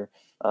this year,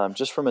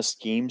 just from a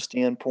scheme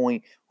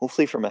standpoint,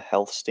 hopefully from a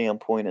health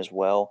standpoint as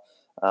well.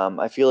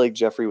 I feel like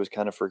Jeffrey was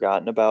kind of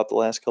forgotten about the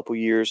last couple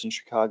years in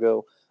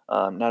Chicago,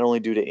 not only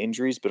due to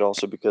injuries, but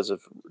also because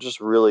of just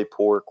really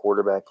poor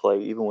quarterback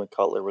play, even when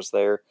Cutler was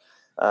there.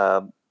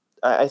 Um,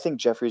 I think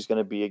Jeffrey's going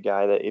to be a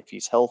guy that if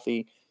he's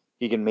healthy,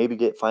 he can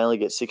maybe finally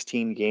get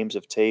 16 games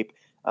of tape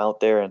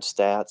out there and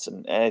stats,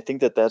 and I think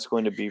that that's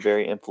going to be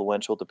very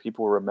influential to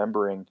people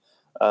remembering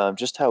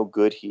just how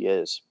good he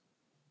is.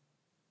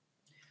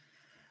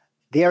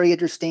 Very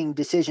interesting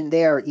decision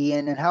there,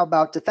 Ian. And how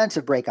about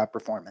defensive breakout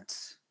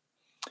performance?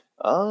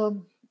 That's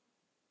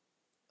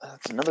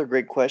another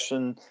great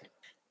question.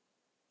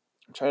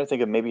 I'm trying to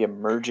think of maybe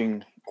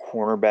emerging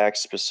cornerbacks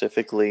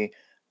specifically.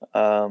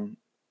 Um,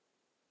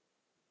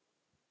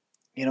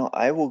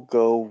 I will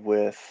go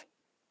with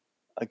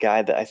a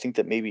guy that I think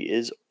that maybe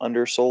is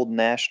undersold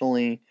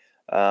nationally.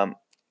 Um,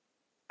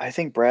 I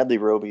think Bradley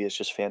Roby is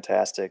just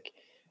fantastic,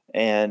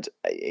 and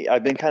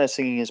I've been kind of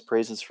singing his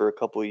praises for a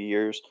couple of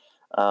years.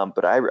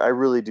 But I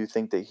really do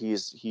think that he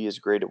is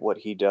great at what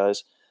he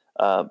does.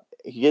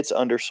 He gets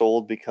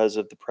undersold because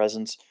of the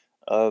presence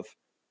of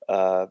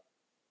uh,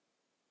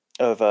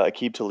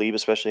 Aqib Talib,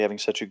 especially having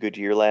such a good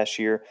year last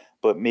year.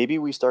 But maybe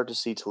we start to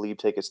see Talib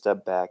take a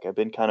step back. I've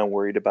been kind of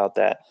worried about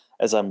that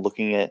as I'm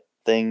looking at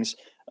things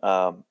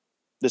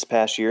this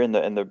past year, and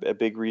a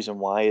big reason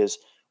why is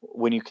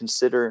when you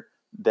consider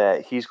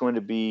that he's going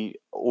to be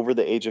over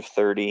the age of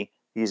 30.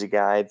 He's a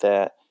guy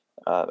that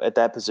at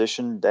that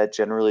position that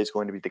generally is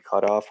going to be the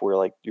cutoff where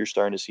like you're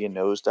starting to see a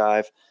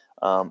nosedive.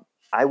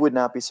 I would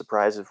not be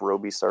surprised if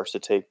Roby starts to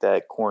take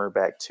that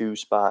cornerback 2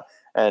 spot,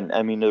 and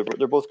I mean they're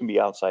both going to be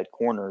outside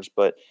corners,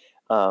 but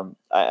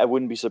I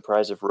wouldn't be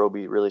surprised if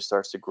Roby really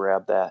starts to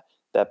grab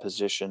that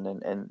position,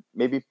 and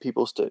maybe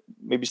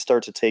maybe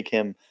start to take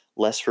him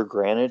less for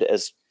granted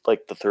as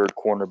like the third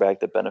cornerback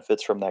that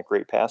benefits from that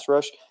great pass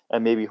rush,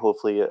 and maybe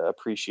hopefully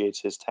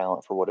appreciates his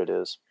talent for what it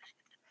is.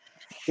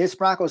 This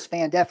Broncos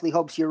fan definitely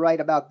hopes you're right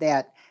about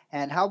that.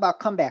 And how about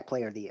comeback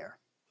player of the year?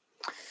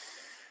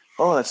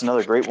 Oh, that's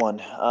another great one.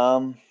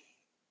 Trying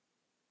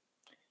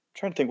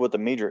to think what the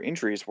major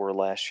injuries were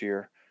last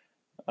year.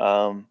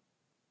 Um,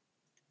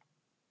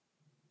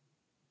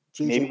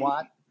 J.J. maybe,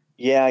 Watt?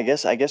 yeah, I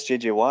guess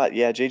J.J. Watt.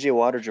 Yeah, J.J.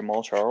 Watt or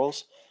Jamal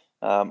Charles.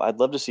 I'd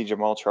love to see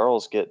Jamal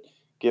Charles get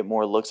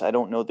more looks. I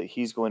don't know that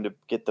he's going to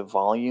get the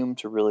volume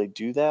to really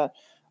do that.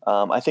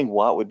 I think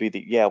Watt would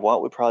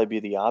probably be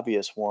the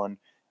obvious one.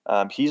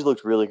 He's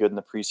looked really good in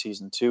the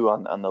preseason too.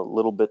 On the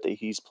little bit that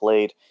he's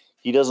played,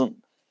 he doesn't.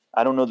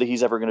 I don't know that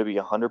he's ever going to be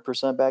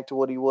 100% back to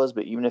what he was,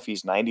 but even if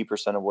he's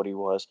 90% of what he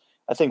was,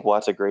 I think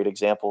Watt's a great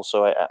example.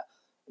 So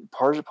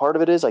part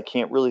of it is I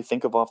can't really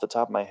think of off the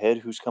top of my head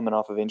who's coming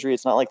off of injury.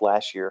 It's not like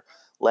last year.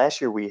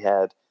 Last year we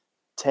had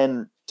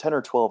 10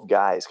 or 12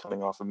 guys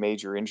coming off a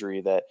major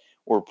injury that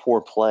or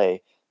poor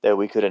play that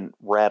we couldn't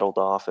rattled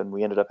off, and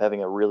we ended up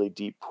having a really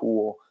deep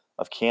pool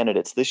of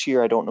candidates. This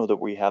year I don't know that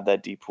we have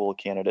that deep pool of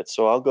candidates.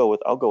 So I'll go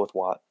with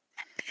Watt.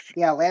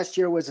 Yeah, last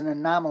year was an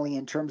anomaly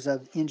in terms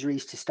of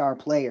injuries to star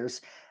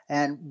players.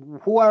 And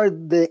who are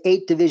the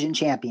 8 division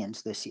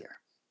champions this year?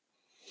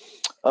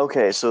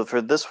 Okay, so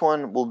for this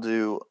one, we'll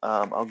do.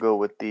 I'll go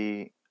with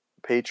the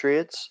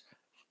Patriots,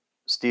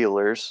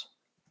 Steelers.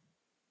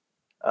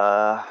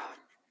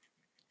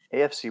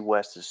 AFC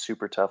West is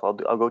super tough. I'll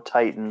go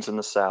Titans in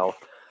the South.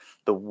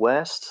 The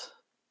West.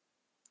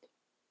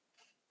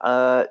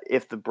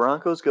 If the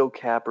Broncos go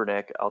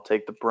Kaepernick, I'll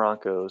take the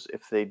Broncos.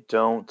 If they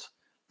don't,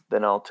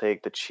 then I'll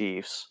take the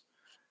Chiefs.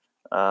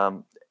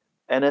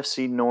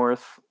 NFC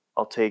North,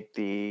 I'll take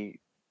the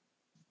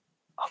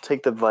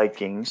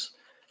Vikings.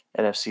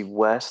 NFC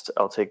West,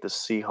 I'll take the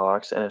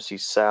Seahawks. NFC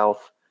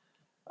South,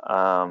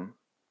 I'll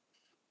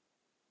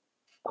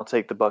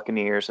take the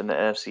Buccaneers. And the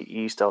NFC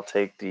East, I'll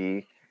take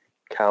the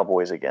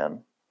Cowboys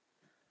again.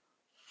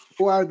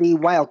 Who are the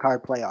wild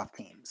card playoff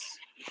teams?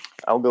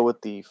 I'll go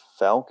with the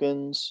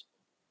Falcons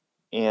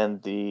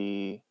and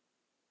the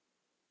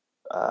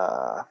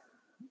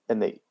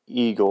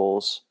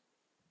Eagles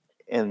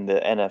in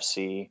the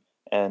NFC.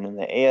 And in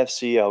the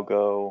AFC, I'll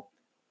go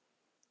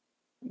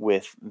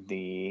with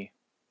the.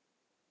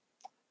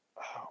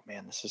 Oh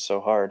man, this is so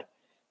hard.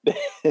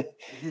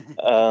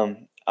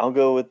 I'll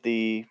go with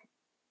the.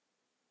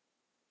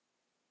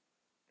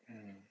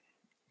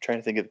 Trying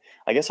to think of.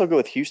 I guess I'll go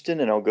with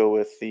Houston, and I'll go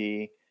with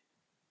the.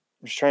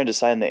 I'm just trying to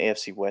decide on the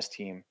AFC West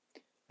team.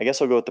 I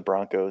guess I'll go with the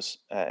Broncos.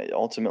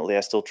 Ultimately, I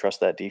still trust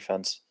that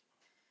defense.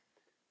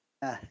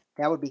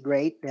 That would be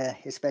great,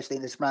 especially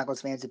in this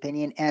Broncos fans'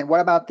 opinion. And what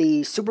about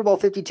the Super Bowl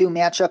 52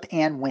 matchup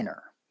and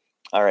winner?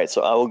 All right,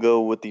 so I will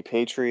go with the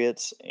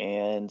Patriots,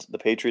 and the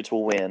Patriots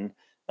will win.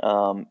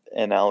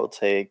 And I'll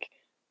take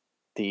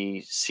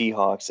the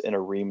Seahawks in a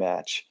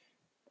rematch.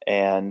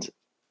 And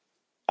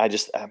I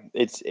just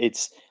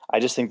I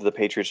just think that the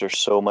Patriots are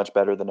so much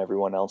better than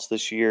everyone else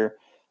this year.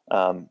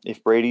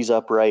 If Brady's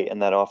upright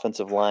and that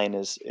offensive line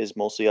is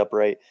mostly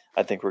upright,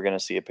 I think we're going to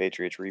see a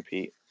Patriots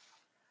repeat.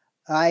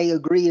 I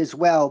agree as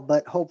well,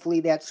 but hopefully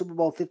that Super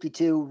Bowl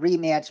 52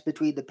 rematch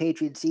between the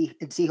Patriots and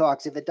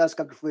Seahawks, if it does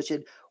come to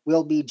fruition,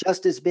 will be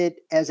just as bit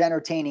as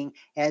entertaining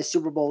as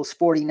Super Bowls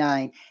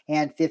 49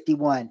 and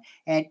 51.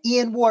 And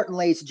Ian Wharton,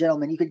 ladies and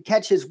gentlemen, you can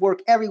catch his work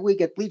every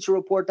week at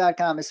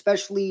BleacherReport.com,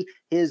 especially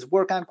his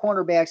work on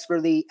cornerbacks for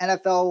the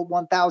NFL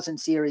 1000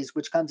 series,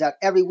 which comes out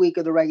every week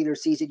of the regular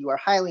season. You are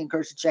highly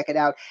encouraged to check it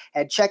out,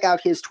 and check out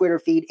his Twitter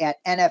feed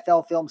at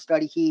NFL Film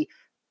Study. He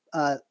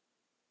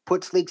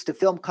puts leaks to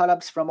film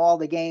cut-ups from all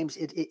the games.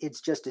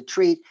 It's just a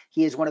treat.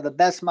 He is one of the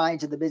best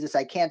minds in the business.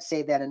 I can't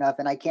say that enough,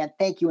 and I can't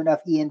thank you enough,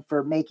 Ian,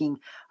 for making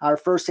our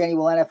first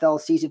annual NFL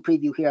season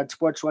preview here at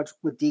Sports Watch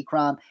with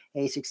D-Crom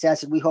a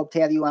success, and we hope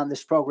to have you on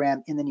this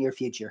program in the near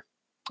future.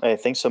 Hey,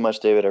 thanks so much,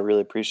 David. I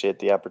really appreciate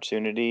the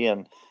opportunity,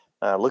 and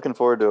looking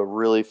forward to a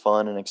really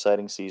fun and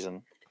exciting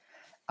season.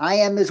 I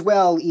am as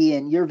well,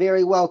 Ian. You're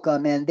very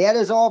welcome. And that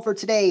is all for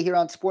today here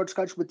on Sports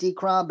Coach with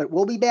D-Crom, but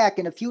we'll be back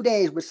in a few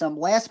days with some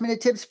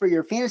last-minute tips for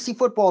your fantasy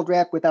football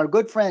draft with our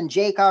good friend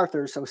Jake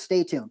Arthur, so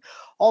stay tuned.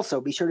 Also,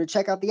 be sure to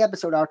check out the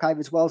episode archive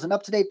as well as an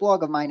up-to-date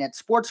blog of mine at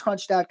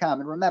sportscrunch.com,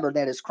 and remember,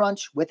 that is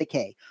Crunch with a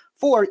K.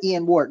 For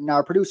Ian Wharton,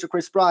 our producer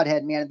Chris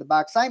Broadhead, man in the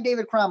box, I'm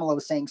David Cromwell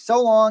saying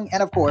so long,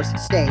 and of course,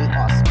 stay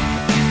awesome.